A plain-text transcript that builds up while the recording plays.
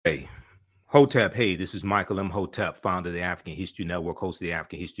Hotep, hey, this is Michael M. Hotep, founder of the African History Network, host of the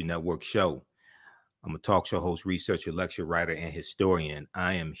African History Network show. I'm a talk show host, researcher, lecturer, writer, and historian.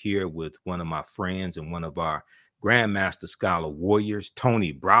 I am here with one of my friends and one of our Grandmaster Scholar warriors,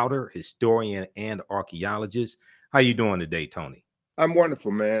 Tony Browder, historian and archaeologist. How you doing today, Tony? I'm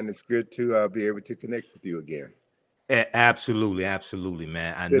wonderful, man. It's good to be able to connect with you again. Absolutely,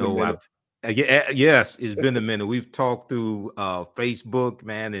 man. I know yes, it's been a minute. We've talked through Facebook,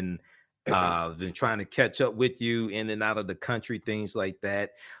 man, and been trying to catch up with you in and out of the country, things like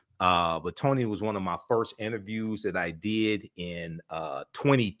that. But Tony was one of my first interviews that I did in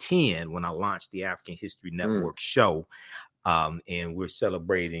 2010 when I launched the African History Network show. And we're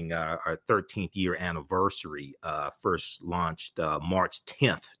celebrating our 13th year anniversary. First launched March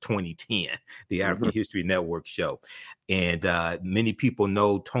 10th, 2010, the African History Network show. And many people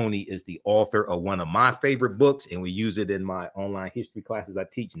know Tony is the author of one of my favorite books, and we use it in my online history classes. I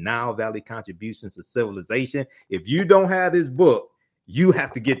teach Nile Valley Contributions to Civilization. If you don't have this book, you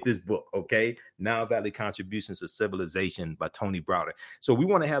have to get this book, okay? Nile Valley Contributions to Civilization by Tony Browder. So we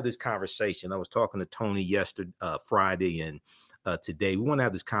want to have this conversation. I was talking to Tony yesterday, Friday, and today. We want to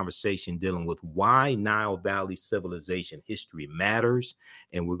have this conversation dealing with why Nile Valley civilization history matters.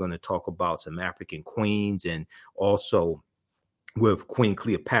 And we're going to talk about some African queens, and also with Queen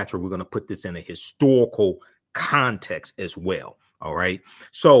Cleopatra, we're going to put this in a historical context as well. All right.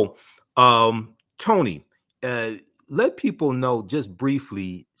 So, Tony, let people know just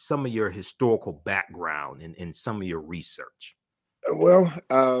briefly some of your historical background and some of your research. Well,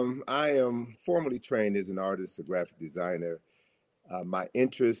 I am formally trained as an artist, a graphic designer. My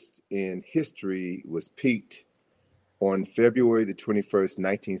interest in history was piqued on February the 21st,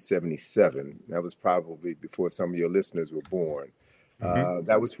 1977. That was probably before some of your listeners were born.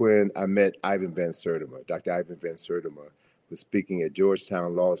 That was when I met Ivan Van Sertima. Dr. Ivan Van Sertima was speaking at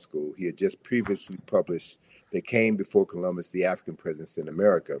Georgetown Law School. He had just previously published They Came Before Columbus, the African Presence in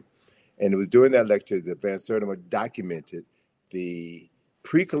America. And it was during that lecture that Van Sertima documented the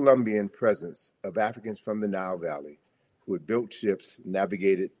pre-Columbian presence of Africans from the Nile Valley who had built ships,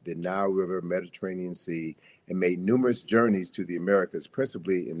 navigated the Nile River, Mediterranean Sea, and made numerous journeys to the Americas,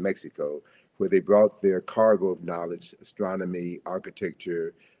 principally in Mexico, where they brought their cargo of knowledge, astronomy,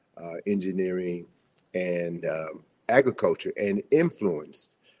 architecture, engineering, and agriculture, and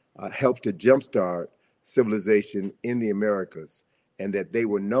influenced, helped to jumpstart civilization in the Americas, and that they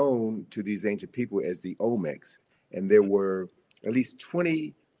were known to these ancient people as the Olmecs. And there were at least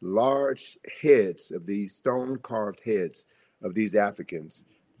 20 large heads of these stone-carved heads of these Africans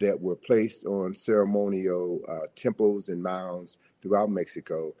that were placed on ceremonial temples and mounds throughout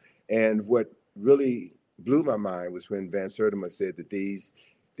Mexico. And what really blew my mind was when Van Sertima said that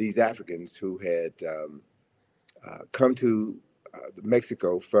these Africans who had come to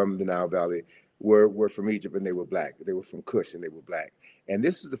Mexico from the Nile Valley were from Egypt, and they were black. They were from Kush, and they were black. And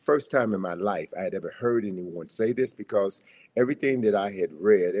this was the first time in my life I had ever heard anyone say this, because everything that I had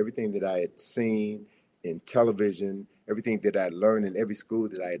read, everything that I had seen in television, everything that I had learned in every school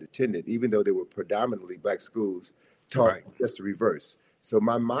that I had attended, even though they were predominantly black schools, taught just the reverse. So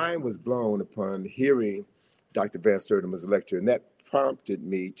my mind was blown upon hearing Dr. Van Sertima's lecture, and that prompted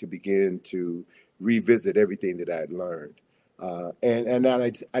me to begin to revisit everything that I had learned. And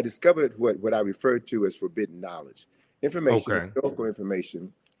then I discovered what I referred to as forbidden knowledge. Historical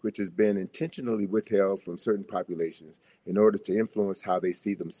information, which has been intentionally withheld from certain populations in order to influence how they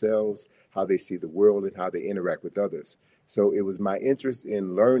see themselves, how they see the world, and how they interact with others. So it was my interest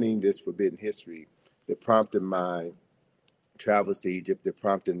in learning this forbidden history that prompted my travels to Egypt, that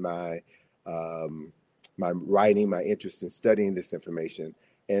prompted my my writing, my interest in studying this information.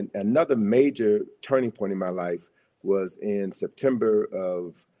 And another major turning point in my life was in September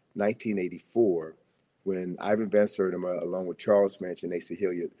of 1984, when Ivan Van Sertima, along with Charles French and Asa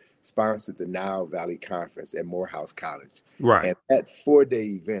Hilliard, sponsored the Nile Valley Conference at Morehouse College. And that 4-day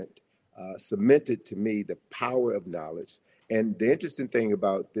event cemented to me the power of knowledge. And the interesting thing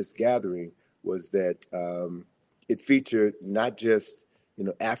about this gathering was that it featured not just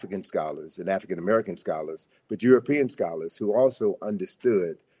African scholars and African American scholars, but European scholars who also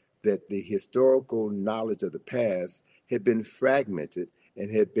understood that the historical knowledge of the past had been fragmented and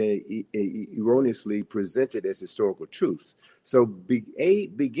had been erroneously presented as historical truths. So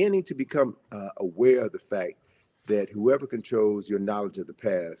beginning to become aware of the fact that whoever controls your knowledge of the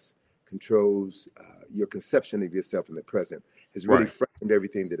past controls your conception of yourself in the present has really framed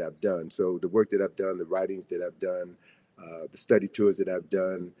everything that I've done. So the work that I've done, the writings that I've done, the study tours that I've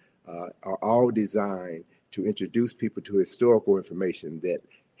done are all designed to introduce people to historical information that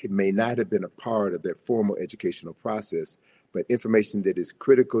it may not have been a part of their formal educational process, but information that is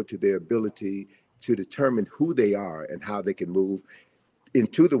critical to their ability to determine who they are and how they can move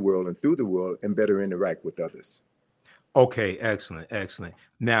into the world and through the world and better interact with others. Okay, excellent, excellent.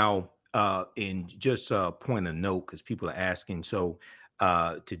 Now, in just a point of note, because people are asking, so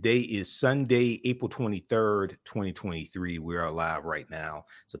today is Sunday, April 23rd, 2023. We are live right now.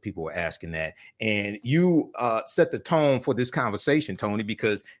 So people are asking that. And you set the tone for this conversation, Tony,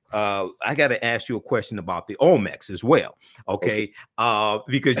 because I got to ask you a question about the Olmecs as well. Okay.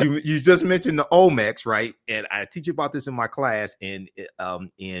 Because you just mentioned the Olmecs, right? And I teach about this in my class. And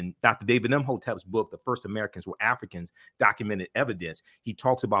in Dr. David Imhotep's book, The First Americans Were Africans, Documented Evidence, he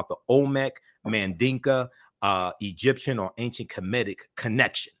talks about the Olmec, Mandinka, Egyptian or ancient Kemetic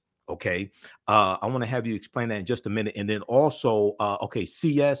connection. Okay. I want to have you explain that in just a minute. And then also, okay,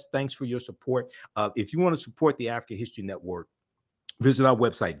 CS, thanks for your support. If you want to support the African History Network, visit our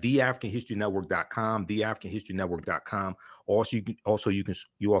website, theafricanhistorynetwork.com, theafricanhistorynetwork.com.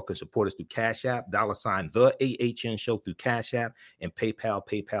 You all can support us through Cash App, $, the AHN show through Cash App, and PayPal,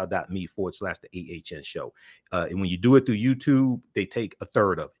 paypal.me/the AHN show. And when you do it through YouTube, they take a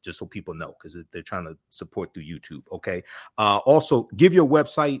third of it, just so people know, because they're trying to support through YouTube. Okay. Also, give your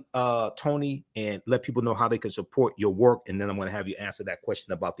website, Tony, and let people know how they can support your work. And then I'm going to have you answer that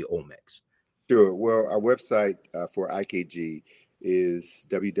question about the Olmecs. Sure. Well, our website for IKG is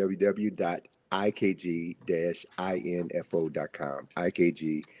www.ikg-info.com,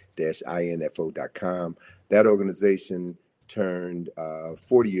 ikg-info.com. That organization turned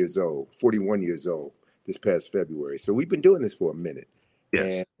 41 years old this past February. So we've been doing this for a minute.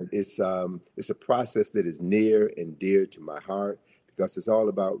 Yes. And it's a process that is near and dear to my heart because it's all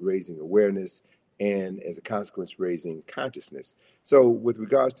about raising awareness and, as a consequence, raising consciousness. So with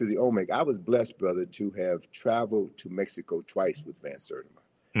regards to the Olmec, I was blessed, brother, to have traveled to Mexico twice with Van Sertima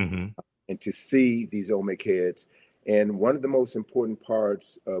and to see these Olmec heads. And one of the most important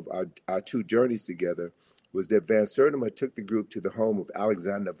parts of our two journeys together was that Van Sertima took the group to the home of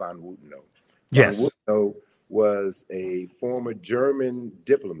Alexander von Wutenow. Yes. Von Wutenow was a former German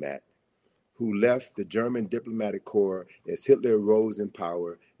diplomat who left the German diplomatic corps as Hitler rose in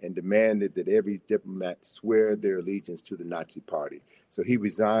power and demanded that every diplomat swear their allegiance to the Nazi party. So he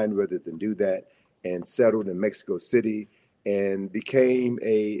resigned rather than do that and settled in Mexico City and became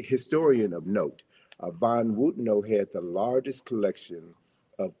a historian of note. Von Wutenow had the largest collection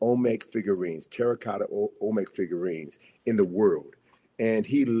of Olmec figurines, terracotta Olmec figurines in the world. And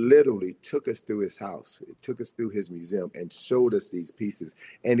he literally took us through his house, took us through his museum and showed us these pieces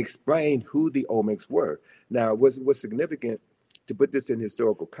and explained who the Olmecs were. Now, what's significant to put this in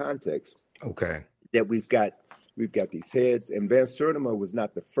historical context, okay, that we've got these heads, and Van Sertima was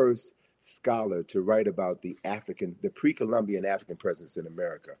not the first scholar to write about the pre-Columbian African presence in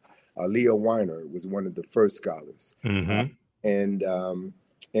America. Leo Weiner was one of the first scholars. And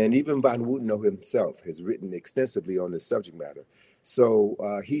even Von Wutenow himself has written extensively on this subject matter. So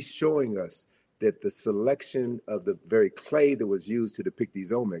he's showing us that the selection of the very clay that was used to depict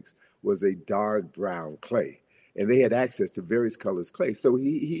these Olmecs was a dark brown clay. And they had access to various colors clay. So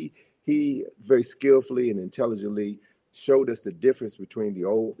he very skillfully and intelligently showed us the difference between the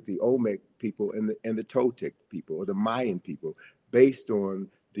Olmec people and the Toltec people or the Mayan people based on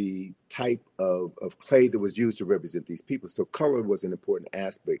the type of clay that was used to represent these people. So color was an important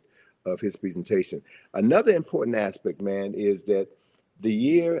aspect of his presentation. Another important aspect, man, is that the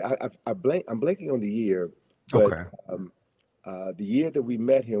year, I'm blanking on the year, but the year that we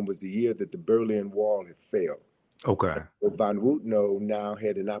met him was the year that the Berlin Wall had failed. Okay. And Von Wutenow now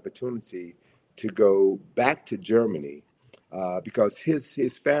had an opportunity to go back to Germany because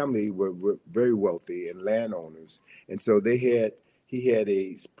his family were very wealthy and landowners. And so he had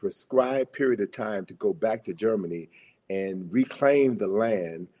a prescribed period of time to go back to Germany and reclaim the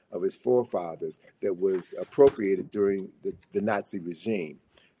land of his forefathers that was appropriated during the Nazi regime.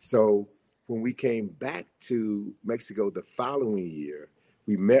 So when we came back to Mexico the following year,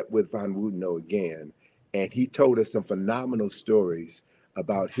 we met with Von Wutenow again, and he told us some phenomenal stories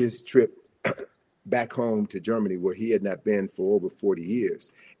about his trip back home to Germany, where he had not been for over 40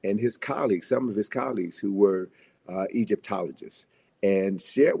 years. And some of his colleagues who were Egyptologists, and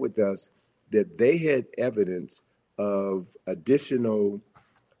shared with us that they had evidence of additional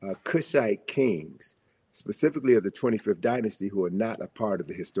Kushite kings, specifically of the 25th dynasty, who are not a part of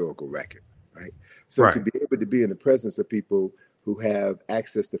the historical record, right? So to be able to be in the presence of people who have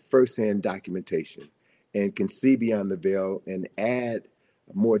access to firsthand documentation and can see beyond the veil and add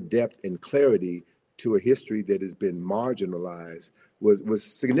more depth and clarity to a history that has been marginalized was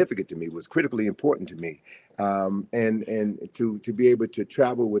significant to me, was critically important to me. And to be able to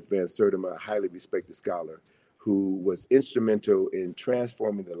travel with Van Sertima, a highly respected scholar, who was instrumental in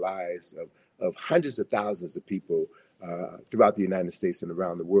transforming the lives of hundreds of thousands of people throughout the United States and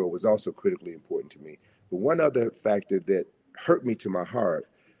around the world, was also critically important to me. But one other factor that hurt me to my heart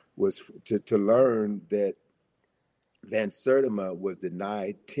was to learn that Van Sertima was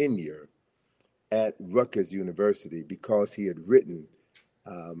denied tenure at Rutgers University because he had written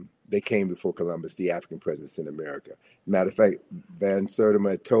They Came Before Columbus, the African Presence in America. Matter of fact, Van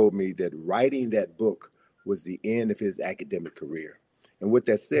Sertima told me that writing that book was the end of his academic career. And what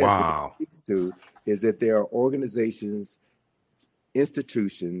that says, what it Wow. speaks to, is that there are organizations,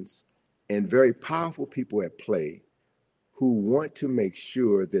 institutions, and very powerful people at play who want to make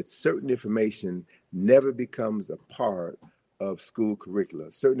sure that certain information never becomes a part of school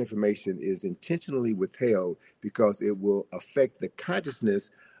curricula. Certain information is intentionally withheld because it will affect the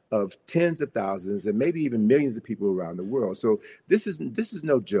consciousness of tens of thousands and maybe even millions of people around the world. So this is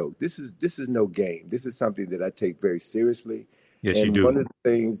no joke. This is no game. This is something that I take very seriously. Yes, you And do. one of the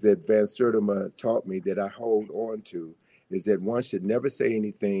things that Van Sertima taught me that I hold on to is that one should never say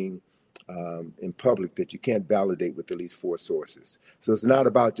anything in public that you can't validate with at least 4 sources. So it's not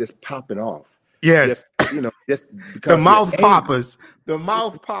about just popping off. Yes. Just The because you're mouth angry. poppers. The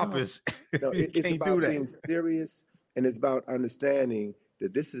mouth poppers. No, You it's can't do about that. being serious, and it's about understanding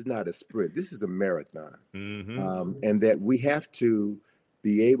that this is not a sprint. This is a marathon, and that we have to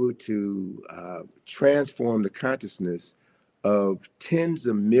be able to transform the consciousness of tens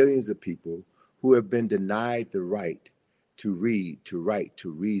of millions of people who have been denied the right to read, to write, to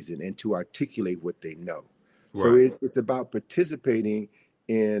reason, and to articulate what they know. So Right. it's about participating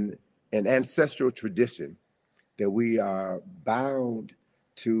in an ancestral tradition that we are bound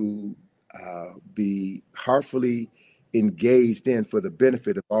to be heartfully engaged in for the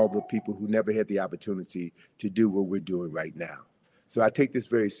benefit of all the people who never had the opportunity to do what we're doing right now. So I take this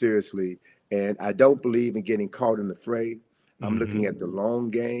very seriously, and I don't believe in getting caught in the fray. I'm looking at the long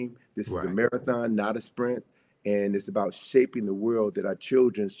game. This is a Right. marathon, not a sprint, and it's about shaping the world that our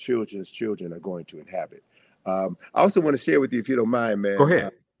children's children are going to inhabit. I also want to share with you, if you don't mind, Go man.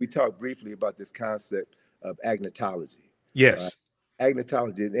 ahead. We talked briefly about this concept of agnotology. Yes.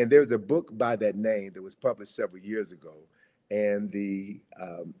 Agnotology, and there's a book by that name that was published several years ago. And the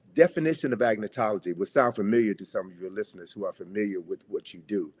definition of agnotology will sound familiar to some of your listeners who are familiar with what you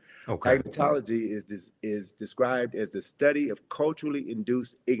do. Okay. Agnotology is described as the study of culturally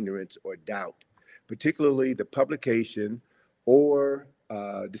induced ignorance or doubt, particularly the publication or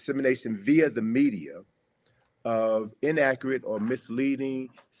dissemination via the media of inaccurate or misleading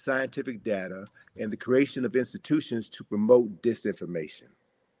scientific data and the creation of institutions to promote disinformation.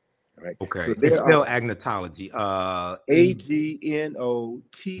 All right. So Okay. And there spell are agnotology. Mhm.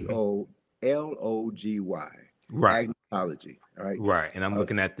 agnotology. Right. Agnotology. All right. Right. And I'm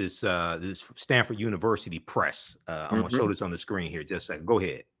looking at this this Stanford University Press. I'm gonna show Mhm. this on the screen here. Just a second. Go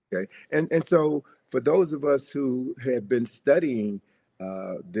ahead. Okay. And so for those of us who have been studying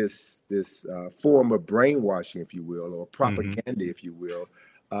this form of brainwashing, if you will, or propaganda, if you will,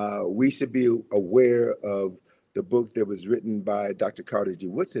 we should be aware of the book that was written by Dr. Carter G.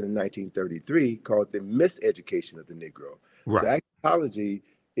 Woodson in 1933 called The Miseducation of the Negro. So Right. agnotology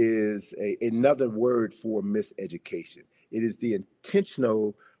is another word for miseducation. It is the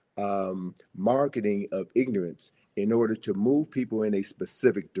intentional marketing of ignorance in order to move people in a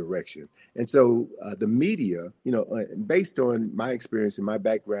specific direction. And so the media, based on my experience and my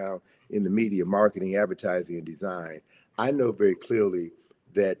background in the media, marketing, advertising, and design, I know very clearly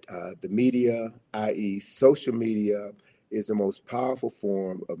that the media, i.e. social media, is the most powerful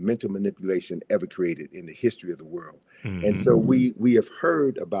form of mental manipulation ever created in the history of the world. And so we have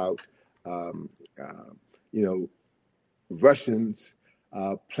heard about, um, uh, you know, Russians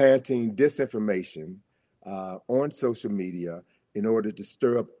planting disinformation on social media in order to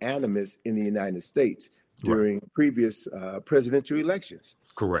stir up animus in the United States Right. during previous presidential elections.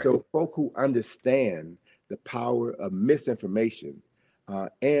 Correct. So, folk who understand the power of misinformation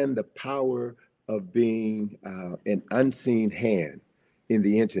and the power of being an unseen hand in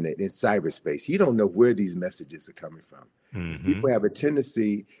the internet, in cyberspace, you don't know where these messages are coming from. People have a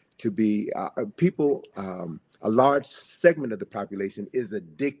tendency to be people. A large segment of the population is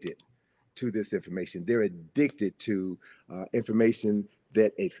addicted to this information. They're addicted to information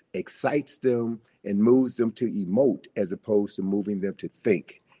that excites them and moves them to emote as opposed to moving them to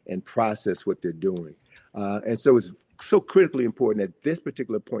think and process what they're doing. And so it's so critically important at this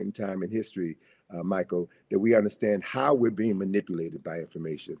particular point in time in history, Michael, that we understand how we're being manipulated by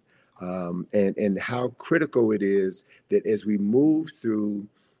information. And how critical it is that as we move through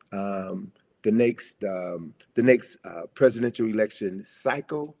the next presidential election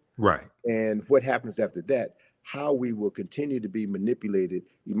cycle, Right. and what happens after that, how we will continue to be manipulated.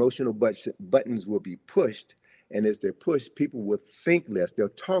 Emotional buttons will be pushed. And as they're pushed, people will think less. They'll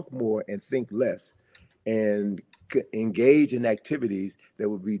talk more and think less and engage in activities that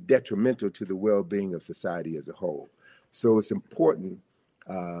would be detrimental to the well-being of society as a whole. So it's important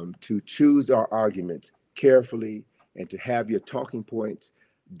to choose our arguments carefully and to have your talking points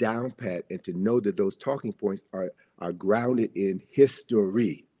down pat and to know that those talking points are grounded in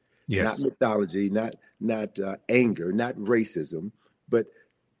history, not Yes. mythology, not anger, not racism, but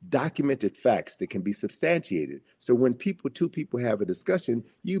documented facts that can be substantiated. So when two people have a discussion,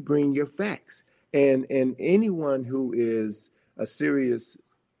 you bring your facts. And anyone who is a serious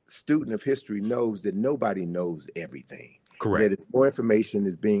student of history knows that nobody knows everything. That Correct. as more information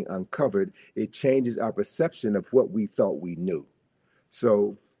is being uncovered, it changes our perception of what we thought we knew.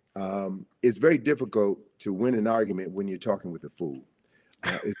 So it's very difficult to win an argument when you're talking with a fool.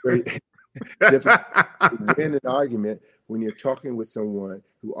 It's very difficult to win an argument when you're talking with someone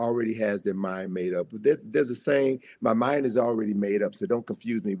who already has their mind made up. There's a saying, my mind is already made up, so don't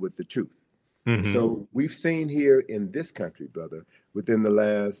confuse me with the truth. So we've seen here in this country, brother, within the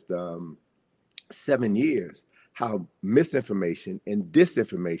last 7 years, how misinformation and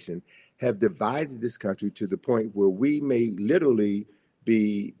disinformation have divided this country to the point where we may literally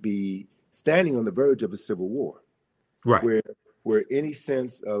be standing on the verge of a civil war, Right. where any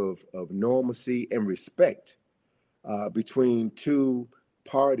sense of normalcy and respect between two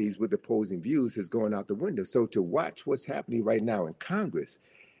parties with opposing views has gone out the window. So to watch what's happening right now in Congress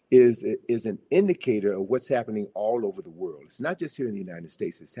is an indicator of what's happening all over the world. It's not just here in the United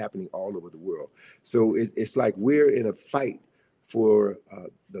States, it's happening all over the world. So it's like we're in a fight for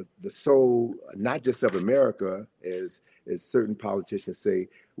the soul, not just of America, as certain politicians say.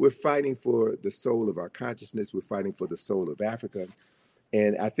 We're fighting for the soul of our consciousness. We're fighting for the soul of Africa.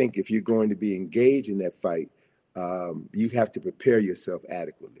 And I think if you're going to be engaged in that fight, you have to prepare yourself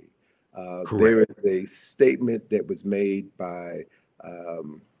adequately. There is a statement that was made by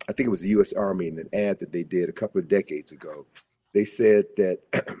I think it was the U.S. Army in an ad that they did a couple of decades ago. They said that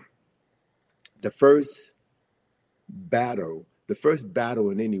the first battle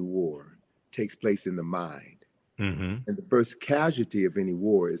in any war takes place in the mind. And the first casualty of any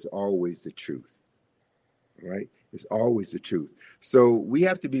war is always the truth, right? It's always the truth. So we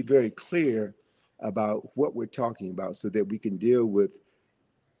have to be very clear about what we're talking about so that we can deal with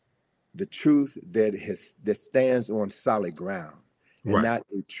the truth that stands on solid ground. And not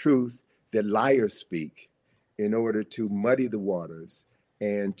a truth that liars speak in order to muddy the waters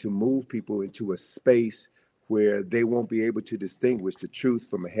and to move people into a space where they won't be able to distinguish the truth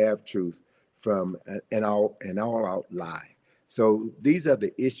from a half-truth from an all-out lie. So these are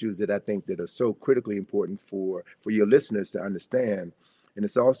the issues that I think that are so critically important for your listeners to understand. And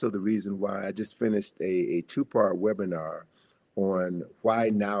it's also the reason why I just finished a two-part webinar on why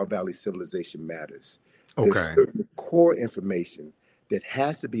Nile Valley civilization matters. There's certain core information that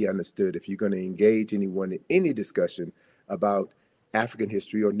has to be understood if you're going to engage anyone in any discussion about African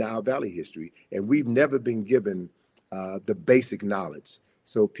history or Nile Valley history. And we've never been given the basic knowledge.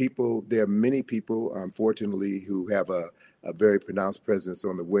 So there are many people, unfortunately, who have a very pronounced presence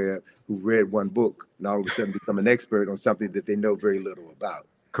on the web who read one book and all of a sudden become an expert on something that they know very little about.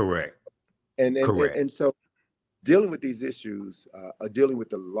 Correct. And so dealing with these issues, dealing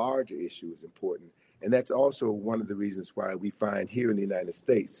with the larger issue is important. And that's also one of the reasons why we find here in the United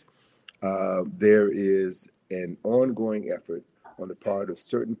States, there is an ongoing effort on the part of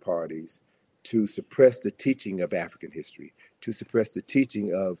certain parties to suppress the teaching of African history, to suppress the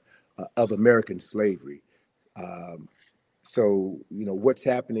teaching of American slavery. So, what's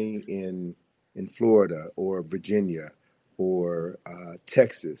happening in Florida or Virginia or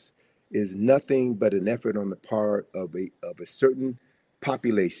Texas is nothing but an effort on the part of a certain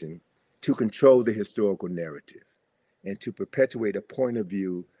population to control the historical narrative and to perpetuate a point of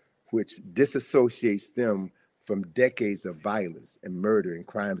view which disassociates them from decades of violence and murder and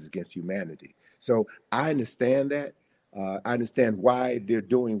crimes against humanity. So I understand that. I understand why they're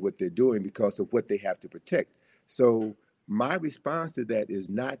doing what they're doing because of what they have to protect. So my response to that is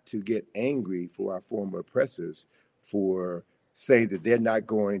not to get angry for our former oppressors for saying that they're not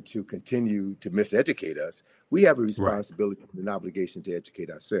going to continue to miseducate us. We have a responsibility and an obligation to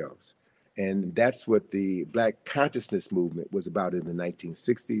educate ourselves. And that's what the Black consciousness movement was about in the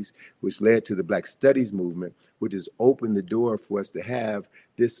 1960s, which led to the Black Studies movement, which has opened the door for us to have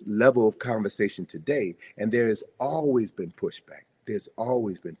this level of conversation today. And there has always been pushback. There's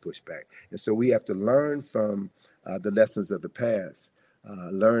always been pushback. And so we have to learn from the lessons of the past.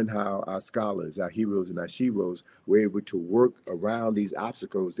 learn how our scholars, our heroes and our sheroes were able to work around these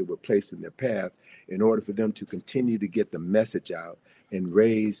obstacles that were placed in their path in order for them to continue to get the message out and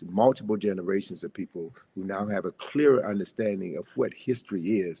raise multiple generations of people who now have a clearer understanding of what history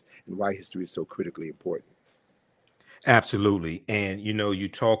is and why history is so critically important. Absolutely. And you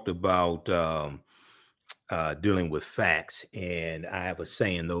talked about dealing with facts. And I have a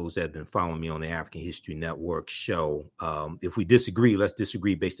saying, those that have been following me on the African History Network show, if we disagree, let's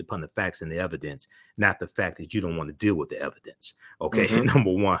disagree based upon the facts and the evidence, not the fact that you don't want to deal with the evidence. Okay. Mm-hmm.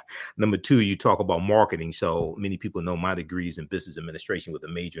 Number one. Number two, you talk about marketing. So many people know my degree is in business administration with a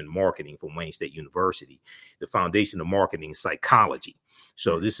major in marketing from Wayne State University. The foundation of marketing is psychology.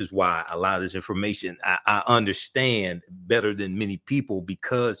 So this is why a lot of this information I understand better than many people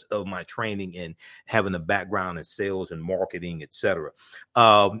because of my training and having a background in sales and marketing, etc.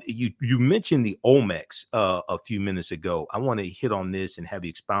 You mentioned the Olmecs a few minutes ago. I want to hit on this and have you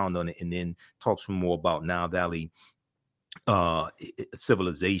expound on it, and then talk some more about Nile Valley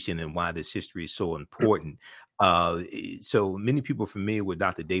civilization and why this history is so important. So many people are familiar with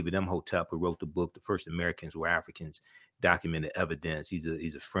Dr. David Imhotep, who wrote the book, The First Americans Were Africans, Documented Evidence.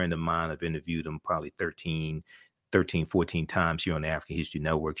 He's a friend of mine. I've interviewed him probably 13, 14 times here on the African History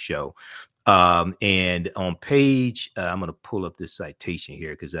Network show. And on page, I'm going to pull up this citation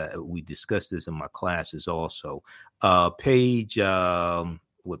here because we discussed this in my classes also. Page,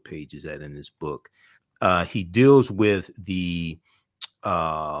 what page is that in this book? He deals with the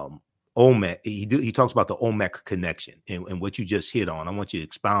Olmec. He talks about the Olmec connection and what you just hit on. I want you to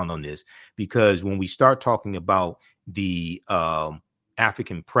expound on this, because when we start talking about the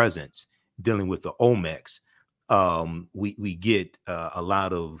African presence dealing with the Olmecs, we get a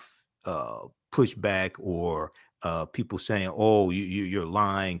lot of pushback or people saying, "Oh, you're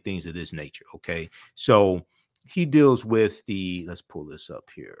lying," things of this nature. Okay, so he deals with the. Let's pull this up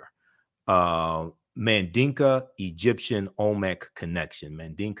here. Mandinka Egyptian Olmec connection.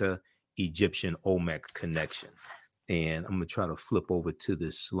 Mandinka Egyptian Olmec connection. And I'm going to try to flip over to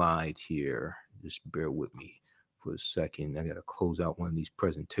this slide here. Just bear with me for a second. I got to close out one of these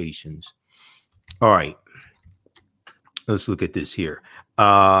presentations. All right. Let's look at this here.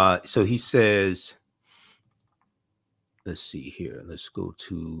 So he says, let's see here. Let's go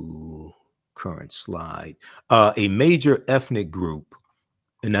to current slide. A major ethnic group.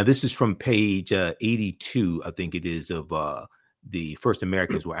 And now this is from page 82, I think it is, of the First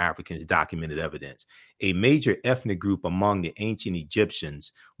Americans Were Africans, Documented Evidence. A major ethnic group among the ancient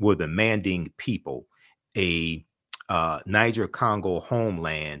Egyptians were the Manding people, a Niger-Congo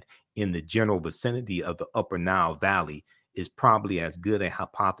homeland in the general vicinity of the Upper Nile Valley, is probably as good a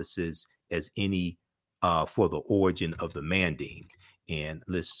hypothesis as any for the origin of the Manding. And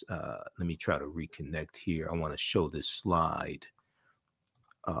let me try to reconnect here. I want to show this slide.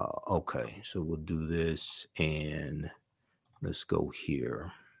 Okay, so we'll do this and let's go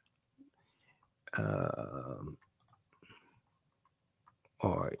here. All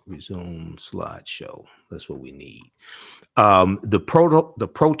right, resume slideshow. That's what we need. The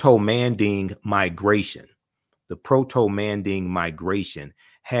proto-Manding migration. The proto-Manding migration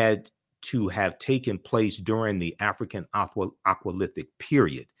had to have taken place during the African Aqualithic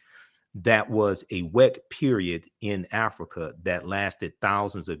period. That was a wet period in Africa that lasted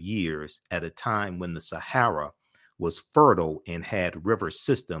thousands of years at a time when the Sahara was fertile and had river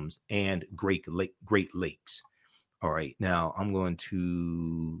systems and great lakes. All right, now I'm going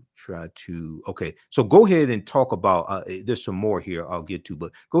to try to, okay, so go ahead and talk about, there's some more here I'll get to,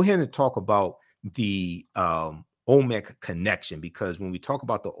 but go ahead and talk about the Olmec connection, because when we talk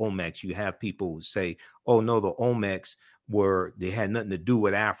about the Olmecs, you have people who say, oh no, the Olmecs they had nothing to do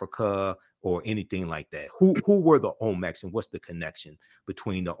with Africa or anything like that. Who were the Olmecs, and what's the connection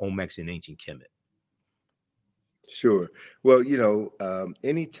between the Olmecs and ancient Kemet? Sure. Well,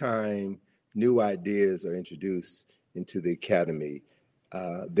 anytime new ideas are introduced into the academy,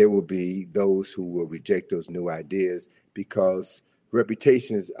 there will be those who will reject those new ideas because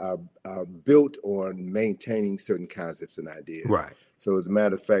reputations are built on maintaining certain concepts and ideas. Right. So as a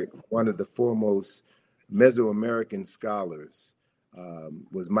matter of fact, one of the foremost Mesoamerican scholars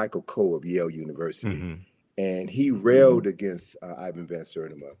was Michael Coe of Yale University. Mm-hmm. And he railed against Ivan Van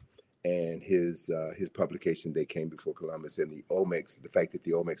Sertima and his publication, They Came Before Columbus, and the Olmecs, the fact that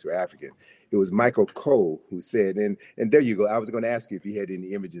the Olmecs were African. It was Michael Coe who said, and there you go. I was going to ask you if you had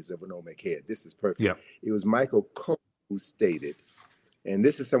any images of an Olmec head. This is perfect. Yeah. It was Michael Coe who stated, and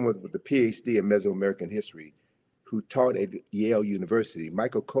this is someone with a PhD in Mesoamerican history who taught at Yale University.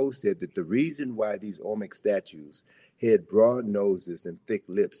 Michael Coe said that the reason why these Olmec statues had broad noses and thick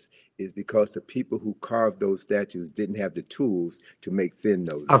lips is because the people who carved those statues didn't have the tools to make thin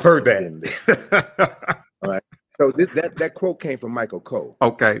noses. I've heard and thin lips. All right. So that quote came from Michael Coe.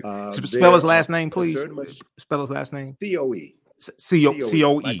 Okay. Spell his last name, please. Spell his last name. C-O-E.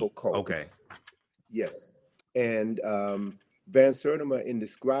 C-O-E. Michael Coe. Okay. Yes. And Van Sertima, in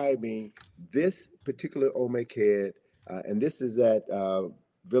describing this particular Olmec head, and this is at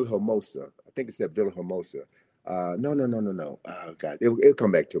Villahermosa. I think it's at Villahermosa. No. Oh God, it'll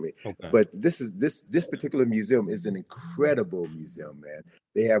come back to me. Okay. But this particular museum is an incredible museum, man.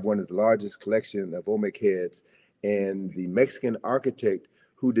 They have one of the largest collection of Olmec heads, and the Mexican architect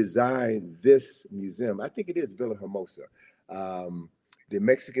who designed this museum, I think it is Villahermosa. The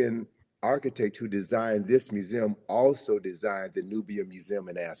Mexican architect who designed this museum also designed the Nubia Museum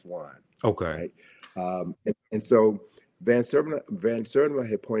in Aswan. Okay. Right? And so Van Sertima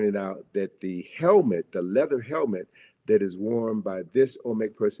had pointed out that the helmet, the leather helmet that is worn by this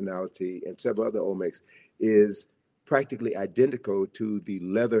Olmec personality and several other Olmecs is practically identical to the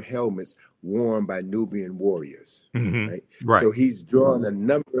leather helmets worn by Nubian warriors. Mm-hmm. Right? So he's drawn a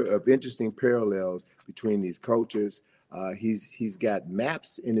number of interesting parallels between these cultures. He's got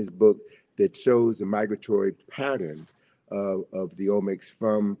maps in his book that shows the migratory pattern of the Olmecs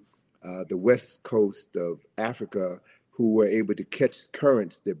from the west coast of Africa, who were able to catch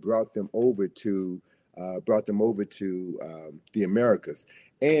currents that brought them over to the Americas.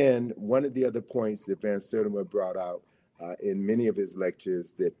 And one of the other points that Van Sertima brought out in many of his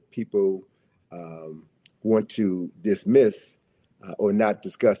lectures that people want to dismiss or not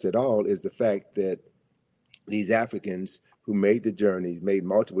discuss at all is the fact that these Africans who made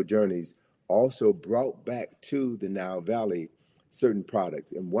multiple journeys, also brought back to the Nile Valley certain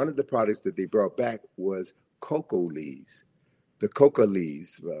products. And one of the products that they brought back was cocoa leaves. The coca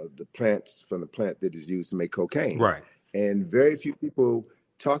leaves, the plants from the plant that is used to make cocaine. Right. And very few people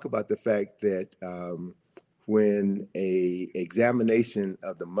talk about the fact that when a examination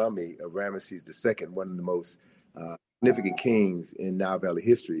of the mummy of Ramesses II, one of the most significant kings in Nile Valley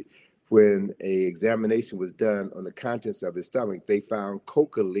history, when a examination was done on the contents of his stomach, they found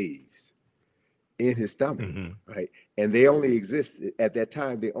coca leaves in his stomach, right? And they only existed at that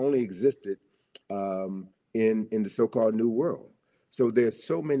time. They only existed in the so-called New World. So there's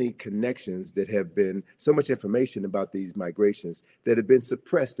so many connections that have been, so much information about these migrations that have been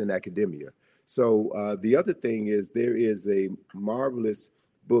suppressed in academia. So the other thing is there is a marvelous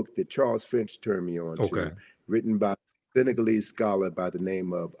book that Charles Finch turned me on to, written by a Senegalese scholar by the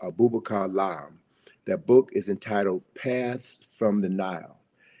name of Abubakar Lam. That book is entitled Paths from the Nile.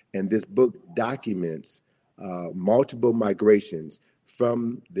 And this book documents multiple migrations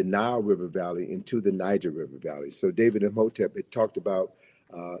from the Nile River Valley into the Niger River Valley. So David Imhotep had talked about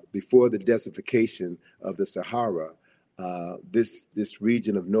before the desertification of the Sahara, this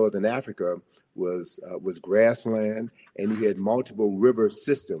region of northern Africa was grassland, and you had multiple river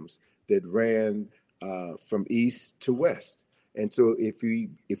systems that ran from east to west. And so if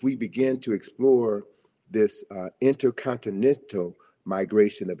we begin to explore this intercontinental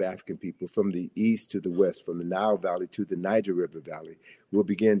migration of African people from the east to the west, from the Nile Valley to the Niger River Valley, we'll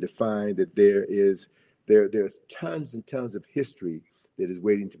begin to find that there's tons and tons of history that is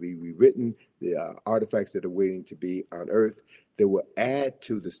waiting to be rewritten, the artifacts that are waiting to be unearthed that will add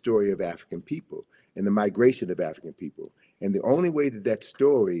to the story of African people and the migration of African people. And the only way that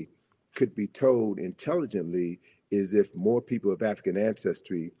story could be told intelligently is if more people of African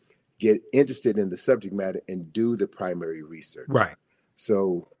ancestry get interested in the subject matter and do the primary research. Right.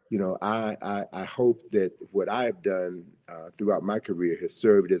 So, I hope that what I've done throughout my career has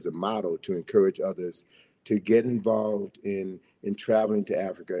served as a model to encourage others to get involved in traveling to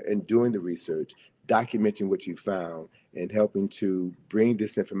Africa and doing the research, documenting what you found, and helping to bring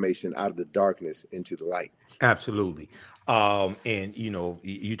this information out of the darkness into the light. Absolutely. And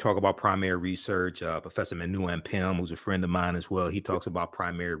you talk about primary research. Professor Manu Pim, who's a friend of mine as well, he talks about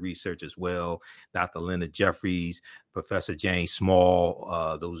primary research as well. Dr. Linda Jeffries, Professor James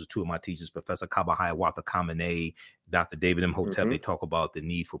Small, those are two of my teachers. Professor Kabahaya Watha Kamene, Dr. David Imhotep, they talk about the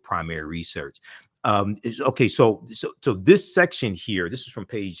need for primary research. So this section here, this is from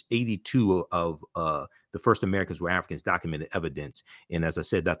page 82 of The First Americans Were Africans, Documented Evidence. And as I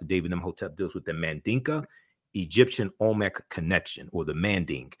said, Dr. David Imhotep deals with the Mandinka Egyptian Olmec connection, or the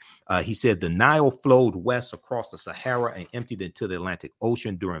Manding. He said the Nile flowed west across the Sahara and emptied into the Atlantic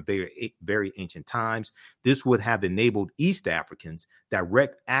Ocean during very, very ancient times. This would have enabled East Africans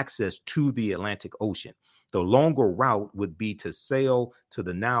direct access to the Atlantic Ocean. The longer route would be to sail to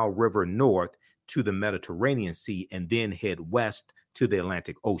the Nile River north to the Mediterranean Sea and then head west to the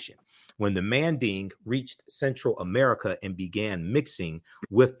Atlantic Ocean. When the Manding reached Central America and began mixing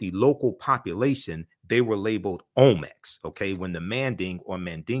with the local population, they were labeled Olmecs. Okay, when the Manding or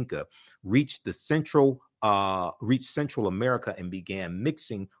Mandinka reached Central America and began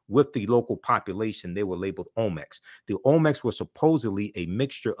mixing with the local population, they were labeled Olmecs. The Olmecs were supposedly a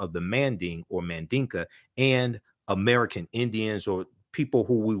mixture of the Manding or Mandinka and American Indians, or people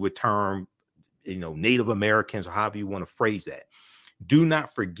who we would term, Native Americans, or however you want to phrase that. Do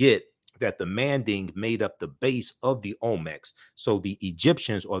not forget that the Manding made up the base of the Olmecs. So the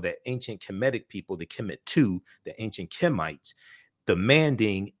Egyptians, or the ancient Kemetic people, the Kemet II, the ancient Kemites, the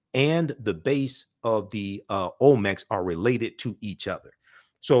Manding and the base of the Olmecs are related to each other.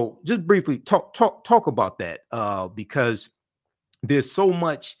 So just briefly talk about that, because there's so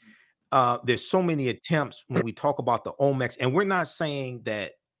much, there's so many attempts when we talk about the Olmecs, and we're not saying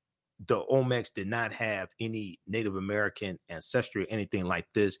that the Olmecs did not have any Native American ancestry or anything like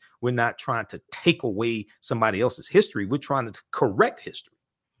this. We're not trying to take away somebody else's history. We're trying to correct history.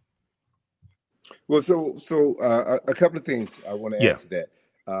 Well, so a couple of things I want to add to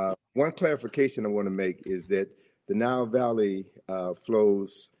that. One clarification I want to make is that the Nile Valley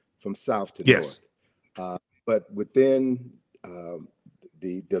flows from south to north, but within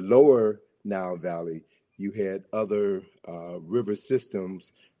the lower Nile Valley, you had other river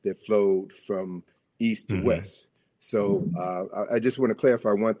systems that flowed from east to west. So I just want to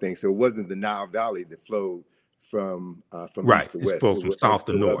clarify one thing. So it wasn't the Nile Valley that flowed from east to west. It flows from south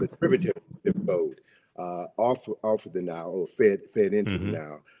to north. The tributaries that flowed off of the Nile, or fed into the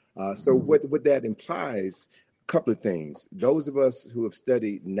Nile. So what that implies, a couple of things. Those of us who have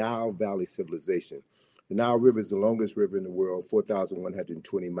studied Nile Valley civilization, the Nile River is the longest river in the world,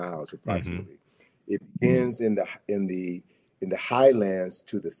 4,120 miles approximately. It begins in the highlands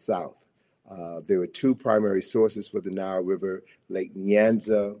to the south. There are two primary sources for the Nile River: Lake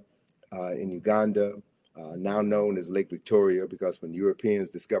Nyanza in Uganda, now known as Lake Victoria, because when Europeans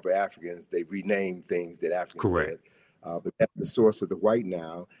discover Africans, they rename things that Africans had. But that's the source of the White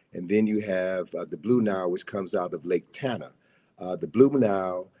Nile. And then you have the Blue Nile, which comes out of Lake Tana. The Blue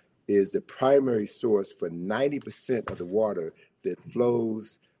Nile is the primary source for 90% of the water that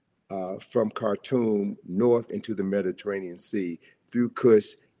flows from Khartoum north into the Mediterranean Sea through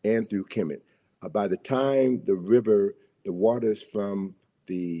Kush and through Kemet. By the time the waters from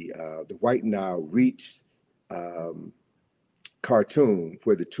the White Nile reach Khartoum,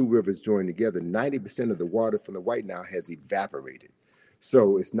 where the two rivers join together, 90% of the water from the White Nile has evaporated.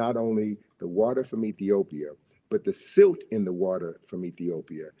 So it's not only the water from Ethiopia, but the silt in the water from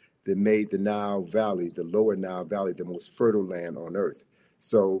Ethiopia that made the Nile Valley, the lower Nile Valley, the most fertile land on earth.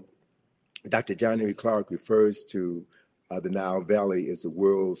 So Dr. John Henry Clark refers to the Nile Valley as the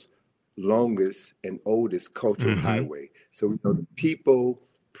world's longest and oldest cultural highway. So we know the people,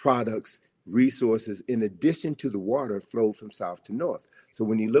 products, resources, in addition to the water, flow from south to north. So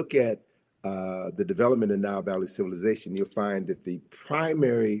when you look at the development of Nile Valley civilization, you'll find that the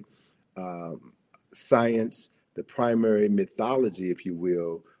primary science, the primary mythology, if you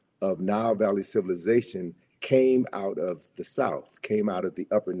will, of Nile Valley civilization came out of the south, came out of the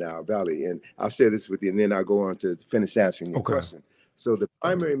upper Nile Valley. And I'll share this with you, and then I'll go on to finish answering your question. So the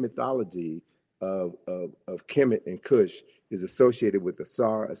primary mythology of Kemet and Kush is associated with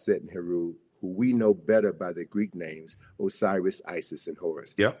Asar, Aset, and Heru, who we know better by their Greek names, Osiris, Isis, and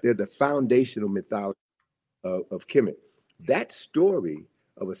Horus. They're the foundational mythology of Kemet. That story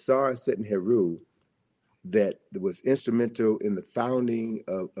of Asar, Aset, and Heru that was instrumental in the founding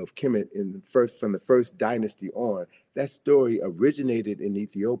of Kemet from the first dynasty on, that story originated in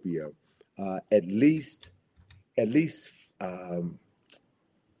Ethiopia at least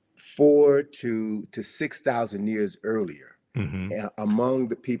 4 to 6,000 years earlier, among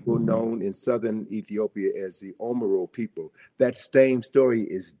the people known in southern Ethiopia as the Omoro people. That same story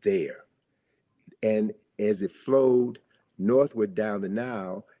is there. And as it flowed northward down the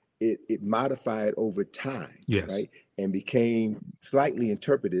Nile, it modified over time, right? And became slightly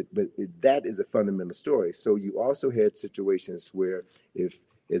interpreted, but that is a fundamental story. So you also had situations where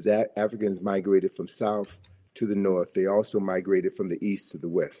as Africans migrated from south to the north, they also migrated from the east to the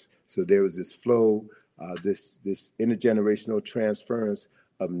west. So there was this flow, this intergenerational transference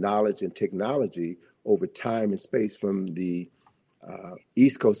of knowledge and technology over time and space from the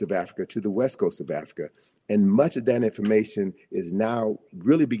east coast of Africa to the west coast of Africa. And much of that information is now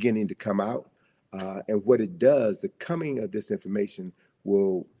really beginning to come out. And what it does, the coming of this information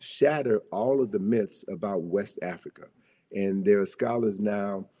will shatter all of the myths about West Africa. And there are scholars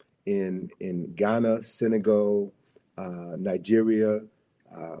now in Ghana, Senegal, Nigeria,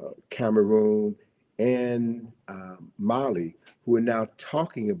 Cameroon, and Mali, who are now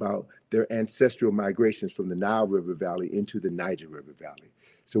talking about their ancestral migrations from the Nile River Valley into the Niger River Valley.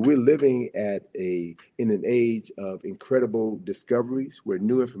 So we're living in an age of incredible discoveries where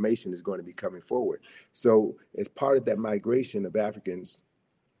new information is going to be coming forward. So as part of that migration of Africans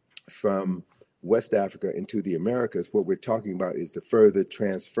from West Africa into the Americas, what we're talking about is the further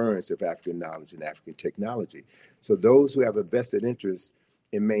transference of African knowledge and African technology. So those who have a vested interest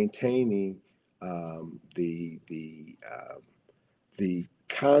in maintaining the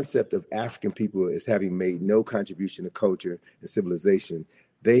concept of African people as having made no contribution to culture and civilization,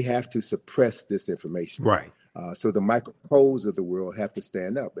 they have to suppress this information. Right. So the Michael Coles of the world have to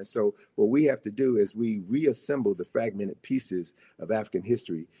stand up. And so what we have to do is we reassemble the fragmented pieces of African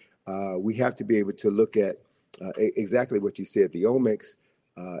history. We have to be able to look at exactly what you said, the omics.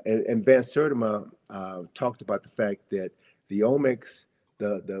 And Van Sertima talked about the fact that the omics,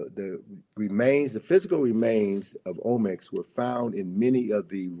 the remains, the physical remains of omics were found in many of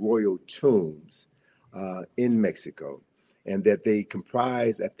the royal tombs in Mexico, and that they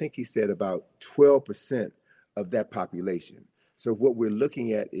comprise, I think he said, about 12% of that population. So what we're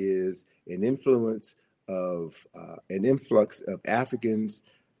looking at is an influx of Africans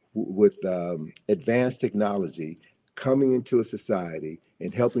with advanced technology coming into a society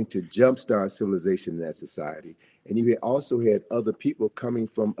and helping to jumpstart civilization in that society. And you also had other people coming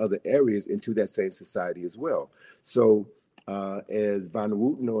from other areas into that same society as well. So as Van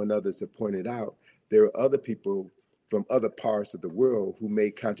Wooteno and others have pointed out, there are other people from other parts of the world who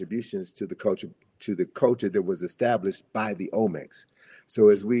made contributions to the culture that was established by the Olmecs. So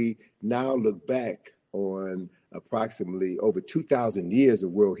as we now look back on approximately over 2,000 years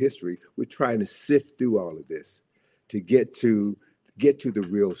of world history, we're trying to sift through all of this to get to the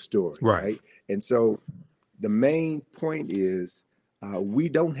real story, right? And so the main point is we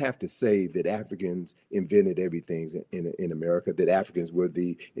don't have to say that Africans invented everything in America, that Africans were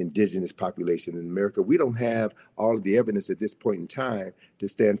the indigenous population in America. We don't have all of the evidence at this point in time to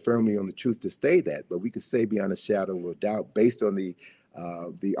stand firmly on the truth to say that, but we can say beyond a shadow of a doubt, based on the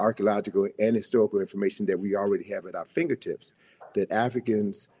archaeological and historical information that we already have at our fingertips, that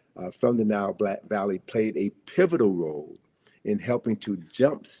Africans from the Nile Valley played a pivotal role in helping to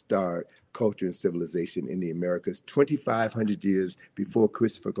jumpstart culture and civilization in the Americas 2,500 years before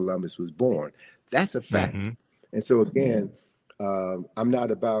Christopher Columbus was born. That's a fact. Mm-hmm. And so again, I'm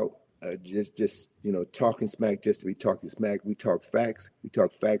not about just talking smack just to be talking smack. We talk facts. We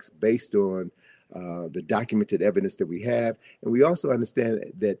talk facts based on the documented evidence that we have, and we also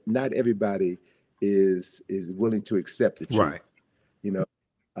understand that not everybody is willing to accept the truth. Right.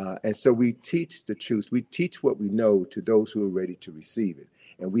 And so we teach the truth. We teach what we know to those who are ready to receive it.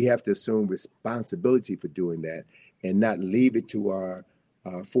 And we have to assume responsibility for doing that and not leave it to our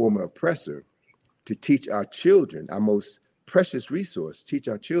former oppressor to teach our children, our most precious resource, teach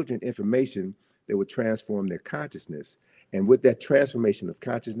our children information that would transform their consciousness. And with that transformation of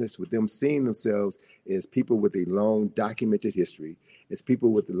consciousness, with them seeing themselves as people with a long documented history, as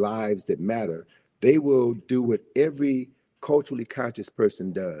people with lives that matter, they will do what every culturally conscious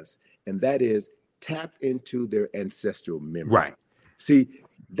person does, and that is tap into their ancestral memory. Right. See,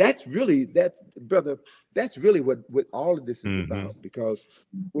 that's really what all of this is about, because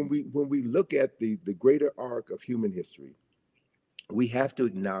when we look at the greater arc of human history, we have to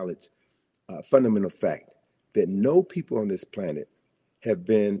acknowledge a fundamental fact that no people on this planet have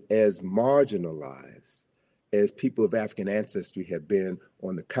been as marginalized as people of African ancestry have been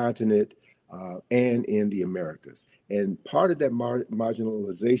on the continent and in the Americas. And part of that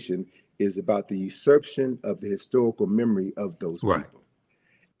marginalization is about the usurpation of the historical memory of those people.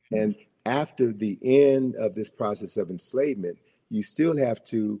 And after the end of this process of enslavement, you still have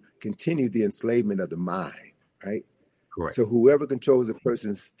to continue the enslavement of the mind, right? Correct. So whoever controls a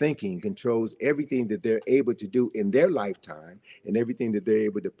person's thinking controls everything that they're able to do in their lifetime and everything that they're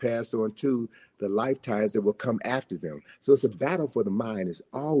able to pass on to the lifetimes that will come after them. So it's a battle for the mind. It's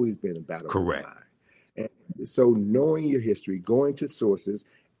always been a battle for the mind. And so knowing your history, going to sources,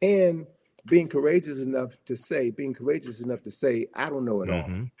 and being courageous enough to say, I don't know it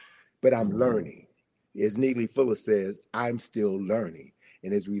all, but I'm learning. As Neely Fuller says, I'm still learning.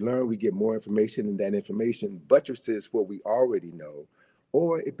 And as we learn, we get more information, and that information buttresses what we already know,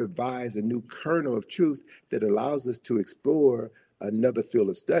 or it provides a new kernel of truth that allows us to explore another field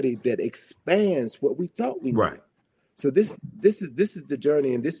of study that expands what we thought we knew. Right. So this is the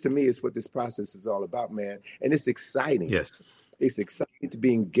journey, and this to me is what this process is all about, man. And it's exciting. Yes. It's exciting to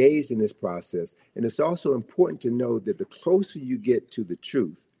be engaged in this process. And it's also important to know that the closer you get to the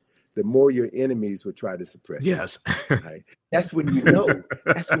truth, the more your enemies will try to suppress you. Yes. Right? That's when you know.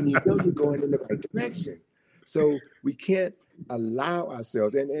 That's when you know you're going in the right direction. So we can't allow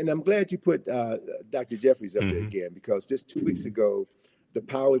ourselves, and I'm glad you put Dr. Jeffries up there again, because just 2 weeks ago, the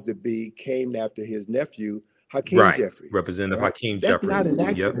powers that be came after his nephew, Hakeem Jeffries. Representative Right? Hakeem That's Jeffries. not an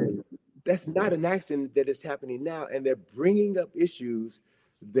accident. That's not an accident that is happening now. And they're bringing up issues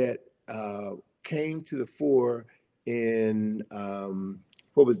that came to the fore in,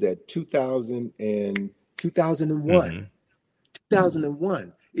 what was that, 2001.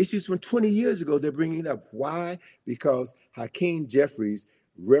 2001. Issues from 20 years ago, they're bringing it up. Why? Because Hakeem Jeffries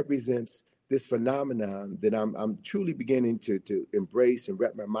represents this phenomenon that I'm truly beginning to embrace and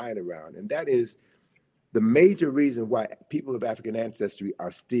wrap my mind around. And that is the major reason why people of African ancestry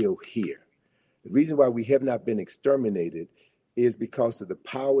are still here. The reason why we have not been exterminated is because of the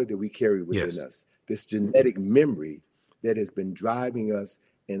power that we carry within us, this genetic memory that has been driving us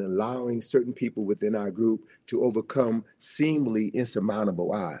and allowing certain people within our group to overcome seemingly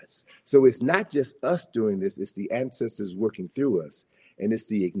insurmountable odds. So it's not just us doing this, it's the ancestors working through us. And it's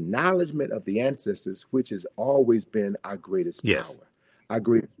the acknowledgement of the ancestors, which has always been our greatest power, our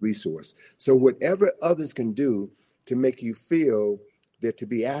greatest resource. So whatever others can do to make you feel that to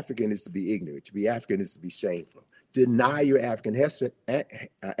be African is to be ignorant, to be African is to be shameful. Deny your African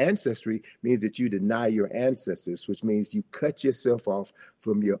ancestry means that you deny your ancestors, which means you cut yourself off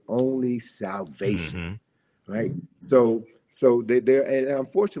from your only salvation, right? So there, and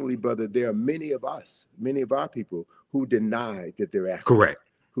unfortunately, brother, there are many of us, many of our people who deny that they're African,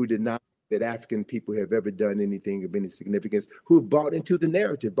 who deny that African people have ever done anything of any significance, who've bought into the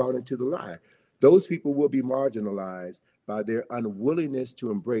narrative, bought into the lie. Those people will be marginalized by their unwillingness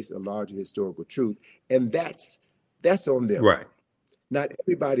to embrace a larger historical truth, and that's on them. Right. Not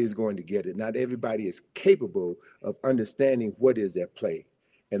everybody is going to get it. Not everybody is capable of understanding what is at play,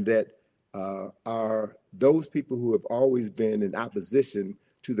 and that are those people who have always been in opposition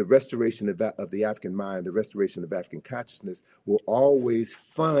to the restoration of the African mind, the restoration of African consciousness, will always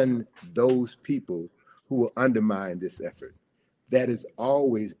fund those people who will undermine this effort. That has